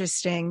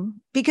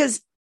interesting,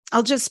 because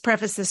I'll just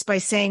preface this by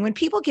saying when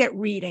people get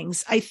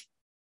readings, I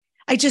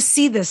just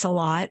see this a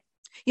lot.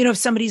 You know, if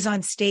somebody's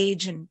on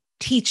stage and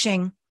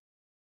teaching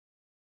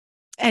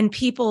and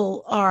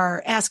people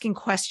are asking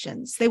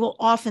questions, they will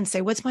often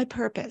say, what's my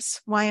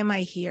purpose? Why am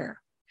I here?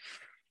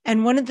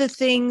 And one of the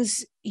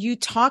things you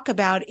talk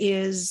about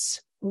is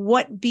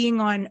what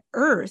being on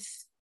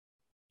earth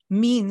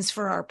means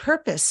for our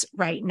purpose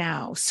right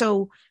now.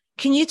 So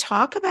can you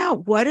talk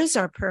about what is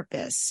our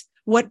purpose?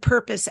 What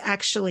purpose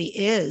actually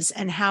is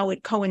and how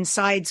it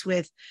coincides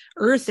with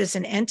Earth as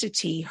an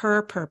entity,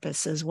 her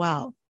purpose as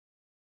well?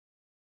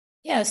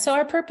 Yeah, so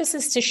our purpose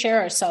is to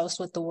share ourselves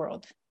with the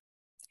world.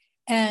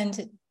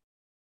 And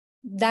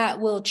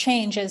that will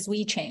change as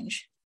we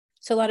change.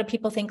 So a lot of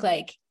people think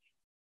like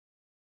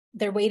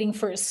they're waiting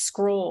for a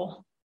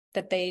scroll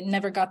that they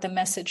never got the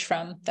message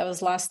from, that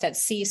was lost at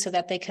sea, so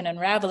that they can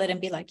unravel it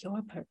and be like,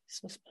 your purpose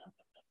was blah, blah,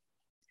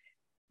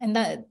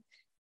 blah. And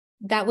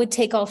that would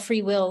take all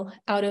free will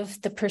out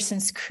of the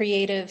person's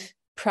creative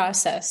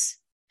process.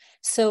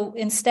 So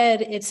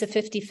instead, it's a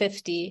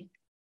 50-50.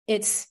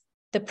 It's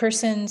the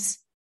person's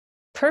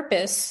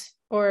purpose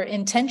or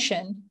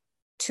intention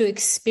to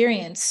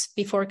experience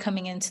before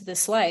coming into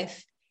this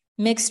life,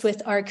 mixed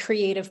with our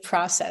creative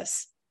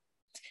process.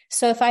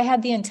 So if I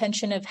had the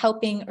intention of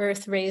helping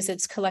Earth raise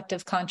its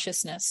collective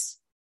consciousness,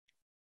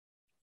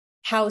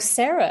 how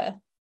Sarah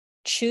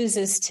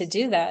chooses to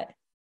do that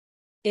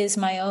is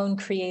my own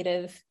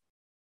creative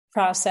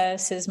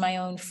process, is my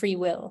own free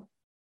will.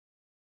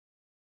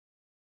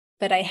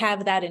 But I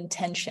have that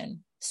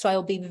intention. So I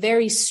will be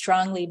very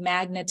strongly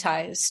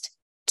magnetized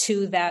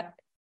to that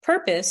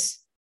purpose,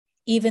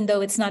 even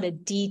though it's not a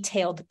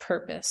detailed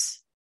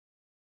purpose.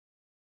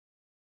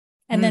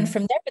 And then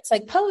from there, it's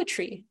like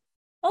poetry.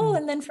 Oh,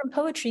 and then from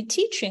poetry,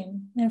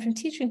 teaching. And from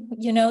teaching,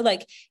 you know,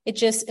 like it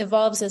just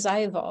evolves as I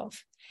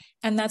evolve.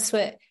 And that's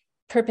what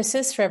purpose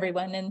is for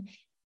everyone. And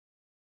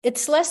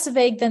it's less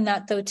vague than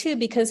that, though, too,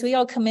 because we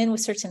all come in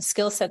with certain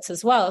skill sets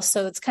as well.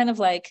 So it's kind of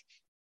like,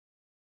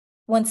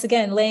 once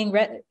again, laying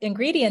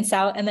ingredients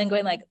out and then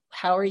going like,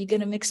 how are you going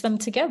to mix them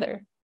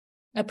together?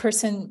 A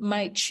person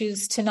might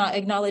choose to not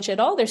acknowledge at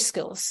all their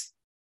skills.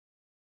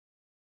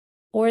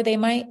 Or they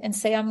might and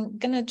say, I'm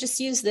going to just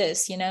use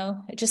this, you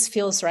know, it just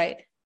feels right.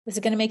 Is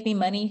it going to make me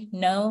money?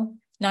 No.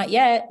 Not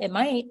yet, it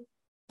might,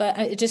 but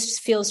it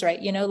just feels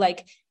right,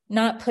 like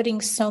not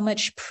putting so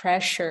much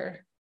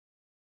pressure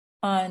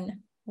on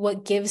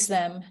what gives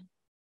them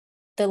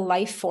the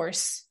life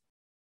force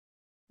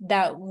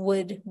that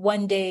would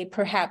one day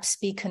perhaps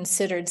be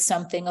considered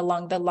something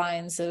along the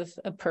lines of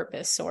a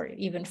purpose or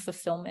even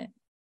fulfillment.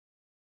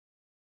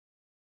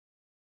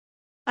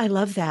 I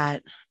love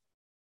that,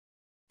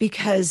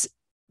 because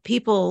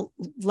people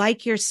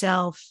like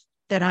yourself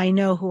that I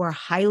know who are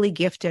highly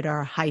gifted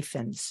are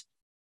hyphens.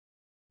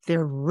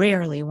 They're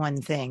rarely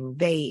one thing.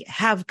 They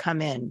have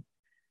come in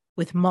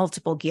with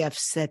multiple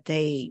gifts that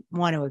they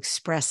want to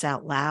express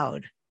out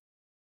loud.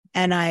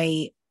 And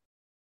I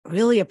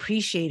really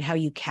appreciate how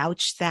you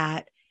couch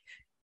that,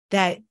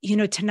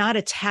 to not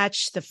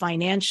attach the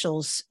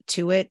financials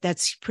to it.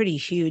 That's pretty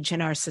huge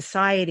in our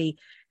society,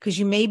 because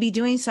you may be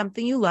doing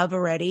something you love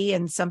already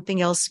and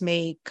something else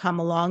may come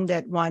along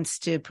that wants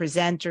to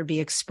present or be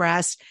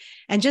expressed.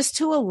 And just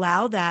to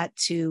allow that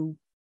to,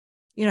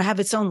 have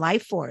its own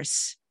life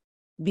force,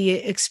 be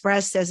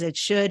expressed as it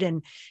should.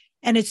 And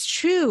it's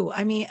true.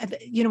 I mean,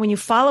 when you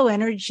follow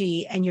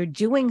energy and you're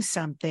doing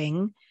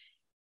something,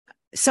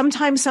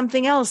 sometimes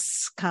something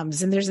else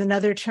comes and there's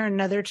another turn,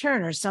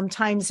 or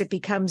sometimes it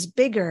becomes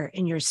bigger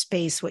in your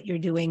space, what you're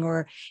doing,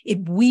 or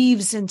it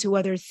weaves into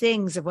other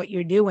things of what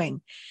you're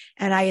doing.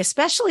 And I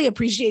especially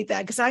appreciate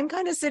that, because I'm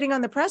kind of sitting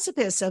on the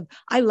precipice of,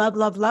 I love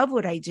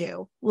what I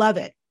do. Love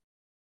it.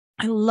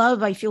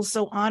 I feel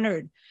so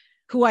honored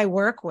who I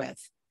work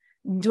with.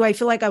 Do I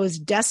feel like I was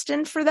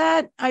destined for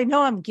that? I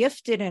know I'm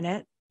gifted in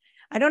it.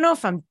 I don't know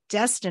if I'm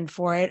destined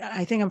for it.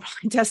 I think I'm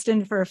probably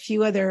destined for a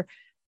few other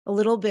a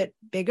little bit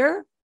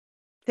bigger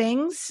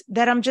things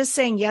that I'm just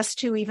saying yes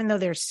to, even though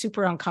they're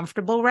super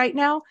uncomfortable right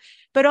now,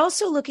 but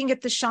also looking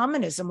at the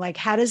shamanism, like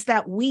how does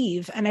that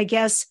weave? And I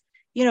guess,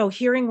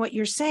 hearing what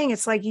you're saying,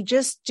 it's like, you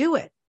just do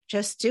it.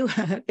 Just do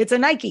it. It's a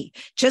Nike.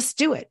 Just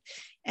do it.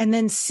 And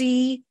then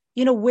see,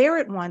 where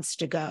it wants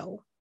to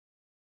go.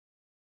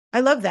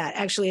 I love that,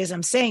 actually, as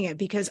I'm saying it,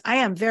 because I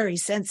am very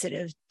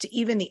sensitive to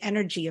even the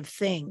energy of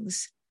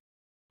things.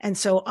 And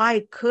so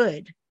I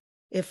could,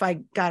 if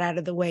I got out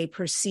of the way,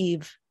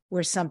 perceive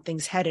where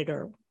something's headed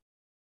or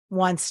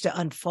wants to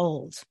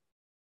unfold.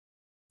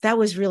 That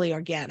was really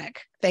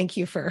organic. Thank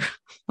you for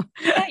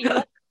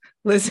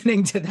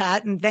listening to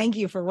that. And thank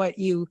you for what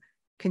you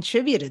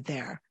contributed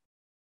there.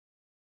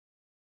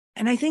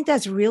 And I think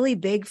that's really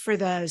big for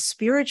the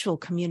spiritual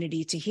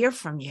community to hear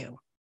from you,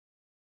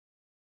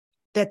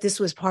 that this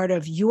was part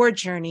of your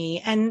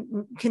journey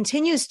and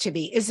continues to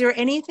be. Is there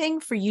anything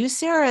for you,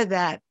 Sarah,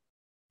 that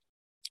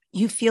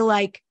you feel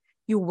like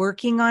you're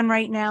working on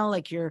right now?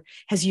 Like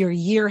has your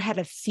year had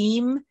a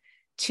theme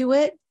to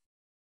it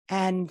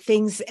and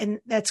things, and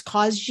that's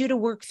caused you to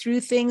work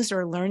through things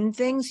or learn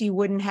things you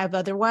wouldn't have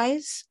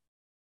otherwise?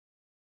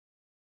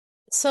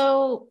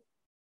 So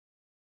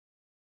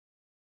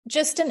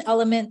just an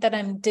element that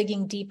I'm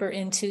digging deeper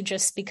into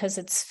just because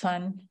it's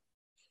fun.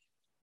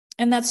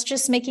 And that's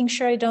just making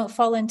sure I don't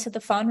fall into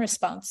the fawn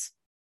response.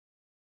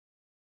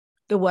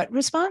 The what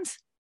response?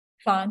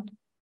 Fawn.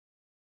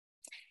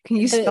 Can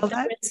you spell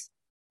that?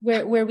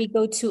 Where we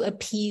go to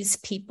appease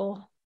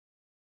people.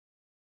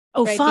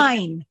 Oh, right?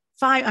 Fine.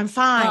 I'm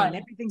fine.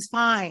 Everything's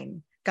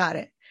fine. Got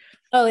it.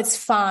 Oh, it's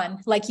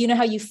fawn. Like,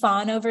 how you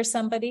fawn over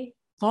somebody?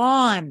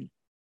 Fawn.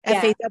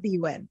 Yeah.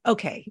 Fawn.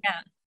 Okay. Yeah.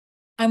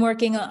 I'm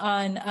working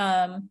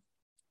on,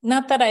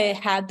 not that I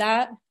had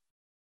that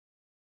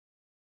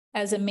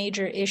as a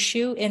major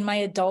issue in my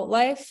adult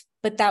life,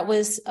 but that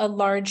was a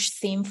large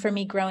theme for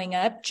me growing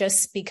up,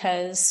 just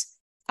because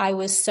I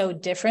was so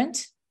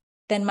different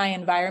than my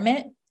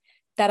environment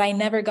that I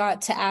never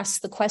got to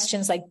ask the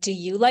questions like, do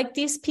you like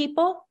these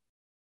people?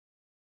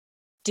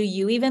 Do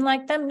you even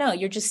like them? No,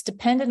 you're just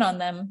dependent on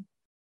them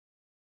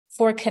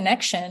for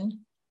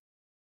connection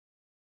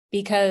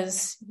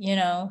because,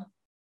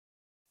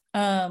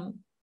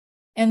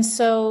 and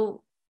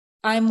so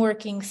I'm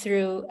working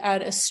through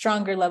at a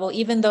stronger level,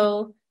 even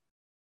though,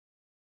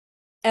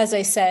 as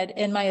I said,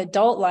 in my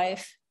adult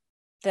life,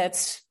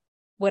 that's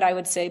what I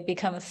would say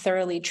become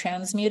thoroughly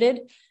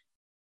transmuted.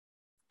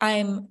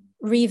 I'm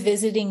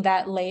revisiting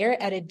that layer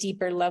at a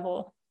deeper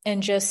level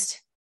and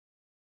just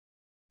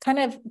kind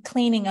of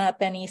cleaning up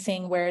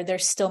anything where there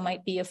still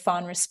might be a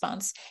fawn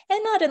response, and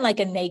not in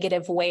like a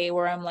negative way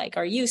where I'm like,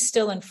 are you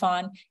still in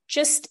fawn?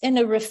 Just in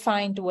a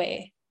refined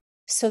way,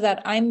 so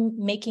that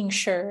I'm making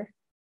sure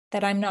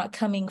that I'm not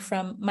coming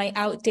from my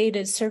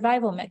outdated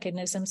survival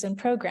mechanisms and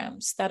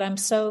programs that I'm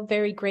so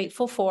very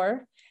grateful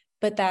for,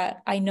 but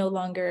that I no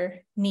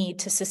longer need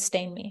to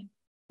sustain me.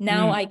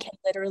 Now I can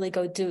literally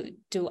go,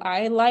 do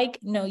I like?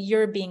 No,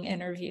 you're being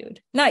interviewed,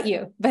 not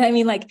you. But I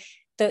mean, like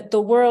the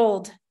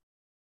world,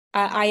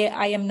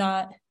 I am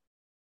not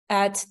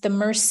at the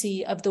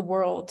mercy of the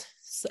world's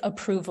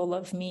approval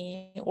of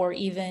me, or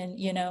even,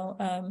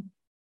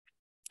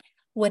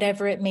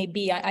 whatever it may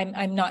be.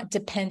 I'm not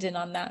dependent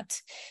on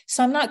that.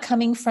 So I'm not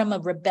coming from a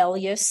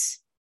rebellious,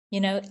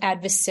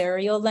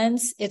 adversarial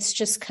lens. It's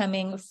just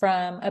coming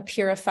from a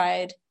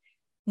purified,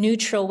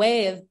 neutral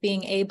way of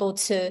being able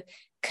to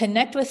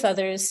connect with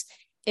others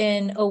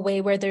in a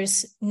way where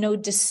there's no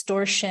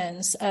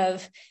distortions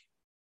of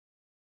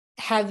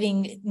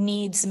having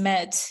needs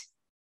met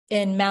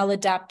in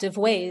maladaptive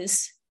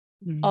ways,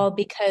 all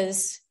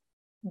because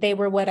they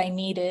were what I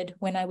needed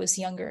when I was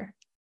younger.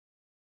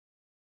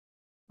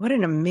 What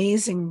an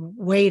amazing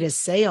way to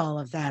say all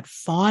of that,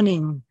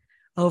 fawning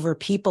over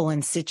people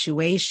and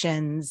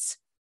situations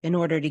in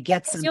order to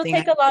get something. You'll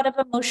take a lot of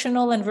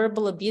emotional and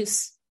verbal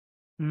abuse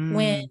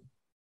when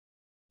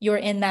you're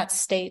in that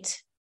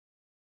state.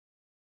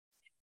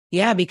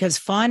 Yeah, because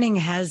fawning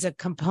has a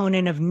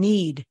component of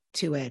need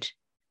to it.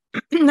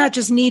 Not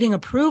just needing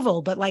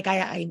approval, but like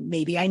I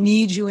maybe I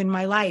need you in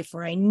my life,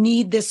 or I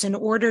need this in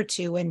order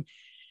to. And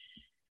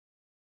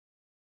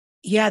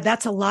yeah,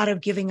 that's a lot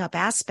of giving up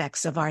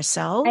aspects of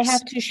ourselves. I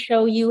have to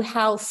show you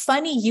how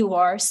funny you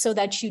are so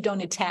that you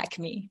don't attack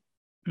me.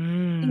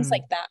 Things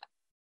like that.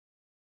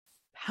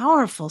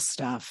 Powerful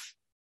stuff.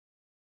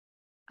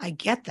 I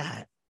get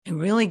that. I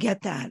really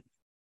get that.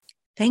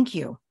 Thank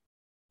you.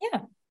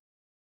 Yeah.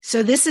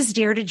 So this is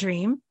Dare to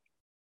Dream.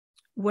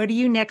 What do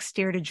you next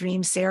dare to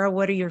dream, Sarah?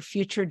 What are your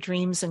future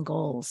dreams and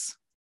goals?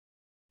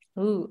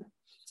 Ooh.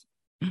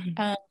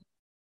 A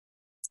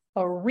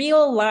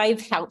real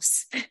live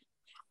house.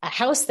 A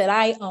house that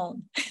I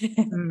own.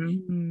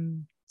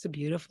 It's a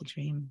beautiful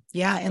dream.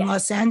 Yeah. In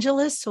Los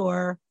Angeles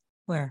or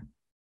where?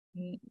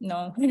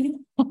 No.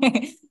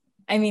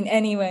 I mean,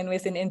 anyone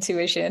with an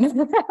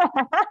intuition.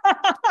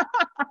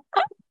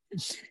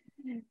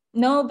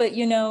 No, but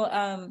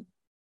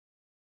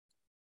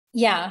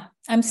yeah,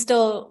 I'm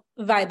still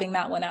vibing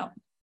that one out.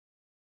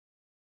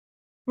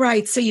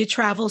 Right. So you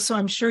travel. So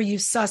I'm sure you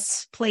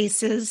suss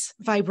places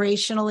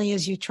vibrationally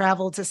as you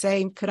travel to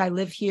say, could I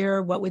live here?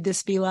 What would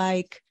this be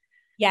like?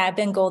 Yeah, I've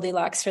been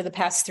Goldilocks for the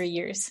past 3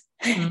 years.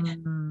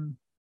 Beautiful.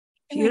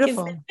 Like,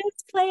 is it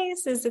this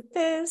place? Is it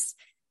this?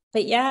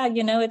 But yeah,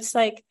 it's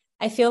like,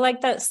 I feel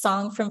like that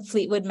song from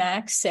Fleetwood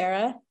Mac,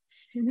 Sarah,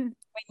 when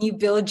you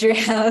build your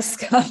house,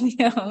 call me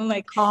home.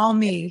 Like, call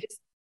me.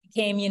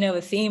 Became,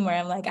 a theme where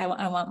I'm like,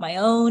 I want my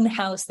own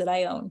house that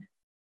I own.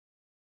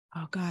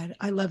 Oh God,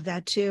 I love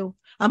that too.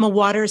 I'm a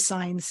water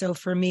sign. So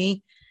for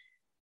me,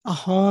 a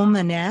home,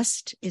 a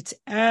nest, it's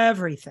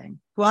everything.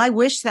 Well, I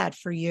wish that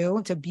for you.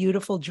 It's a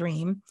beautiful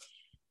dream.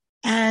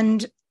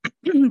 And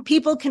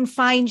people can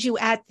find you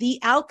at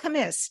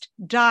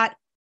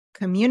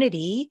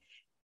thealchemist.community.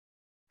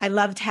 I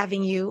loved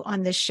having you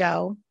on this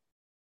show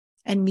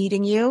and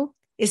meeting you.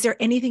 Is there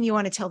anything you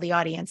want to tell the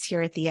audience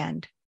here at the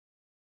end?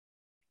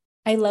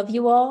 I love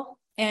you all,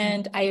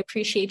 and I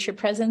appreciate your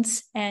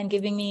presence and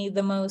giving me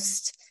the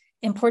most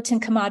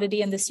important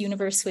commodity in this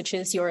universe, which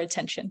is your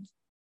attention.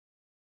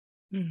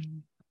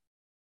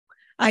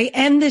 I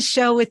end this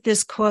show with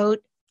this quote.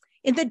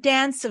 In the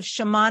dance of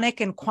shamanic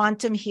and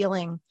quantum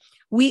healing,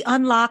 we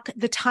unlock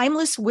the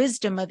timeless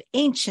wisdom of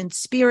ancient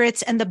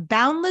spirits and the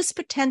boundless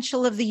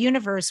potential of the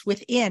universe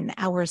within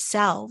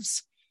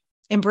ourselves.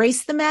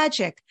 Embrace the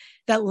magic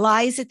that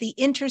lies at the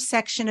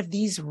intersection of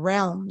these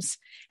realms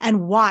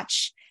and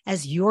watch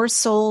as your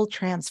soul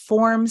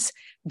transforms,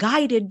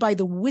 guided by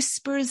the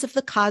whispers of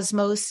the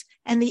cosmos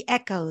and the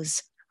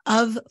echoes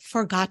of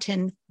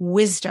forgotten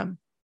wisdom.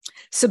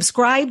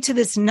 Subscribe to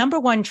this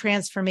 #1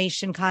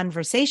 transformation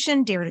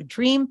conversation, Dare to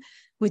Dream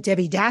with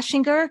Debbi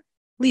Dachinger.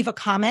 Leave a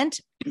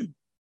comment.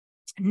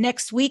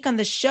 Next week on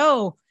the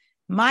show,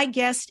 my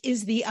guest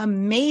is the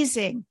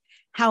amazing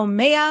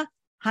Haumea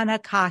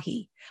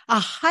Hanakahi, a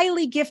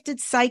highly gifted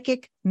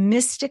psychic,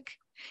 mystic,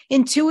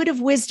 intuitive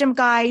wisdom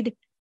guide,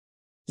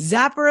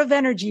 zapper of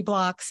energy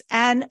blocks,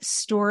 and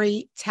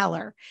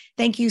storyteller.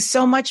 Thank you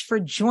so much for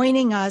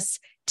joining us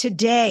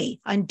today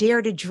on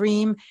Dare to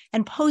Dream,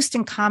 and post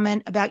and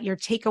comment about your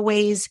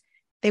takeaways.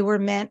 They were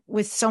meant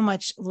with so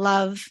much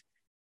love,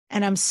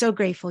 and I'm so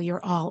grateful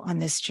you're all on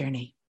this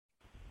journey.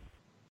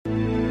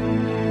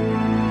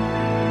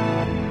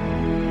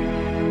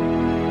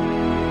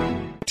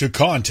 To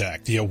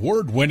contact the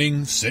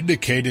award-winning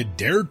syndicated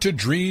Dare to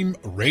Dream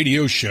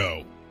radio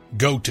show,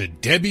 go to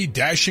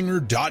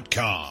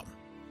DebbiDachinger.com.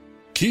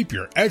 Keep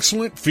your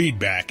excellent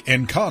feedback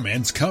and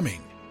comments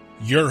coming.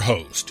 Your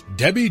host,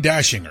 Debbi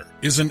Dachinger,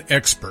 is an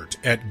expert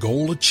at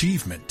goal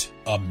achievement,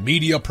 a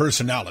media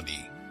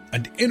personality,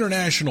 an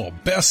international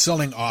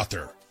best-selling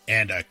author,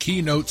 and a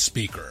keynote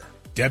speaker.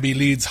 Debbi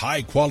leads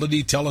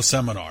high-quality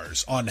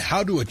teleseminars on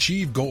how to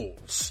achieve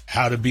goals,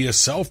 how to be a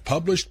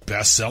self-published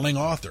best-selling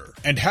author,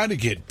 and how to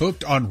get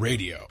booked on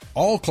radio.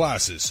 All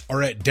classes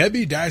are at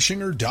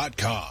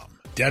DebbiDachinger.com.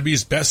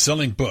 Debbi's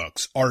best-selling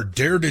books are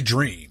Dare to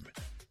Dream,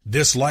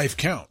 This Life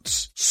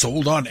Counts,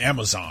 sold on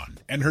Amazon,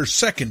 and her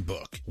second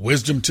book,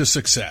 Wisdom to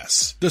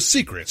Success, The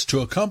Secrets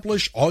to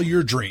Accomplish All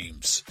Your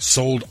Dreams,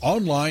 sold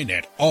online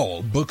at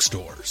all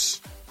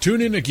bookstores.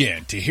 Tune in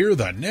again to hear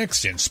the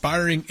next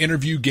inspiring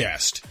interview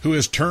guest who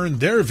has turned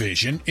their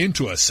vision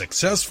into a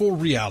successful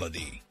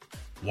reality.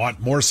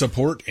 Want more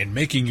support in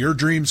making your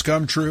dreams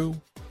come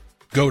true?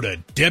 Go to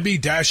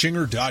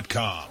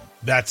DebbiDachinger.com.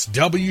 That's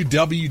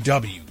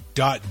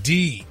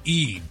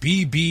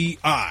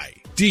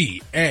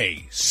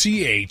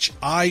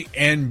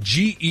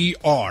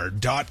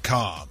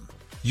www.DebbiDachinger.com.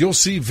 You'll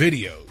see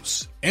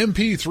videos,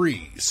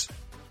 MP3s,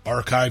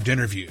 archived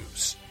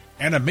interviews,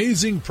 and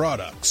amazing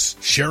products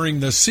sharing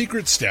the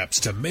secret steps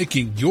to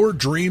making your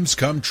dreams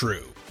come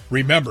true.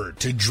 Remember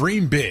to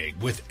dream big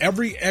with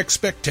every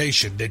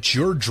expectation that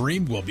your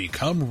dream will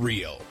become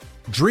real.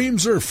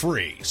 Dreams are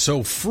free,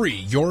 so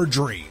free your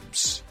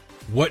dreams.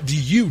 What do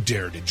you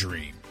dare to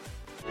dream?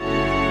 Here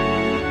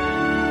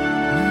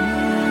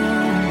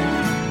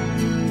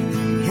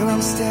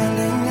I'm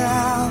standing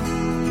now,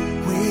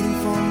 waiting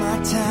for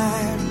my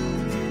time.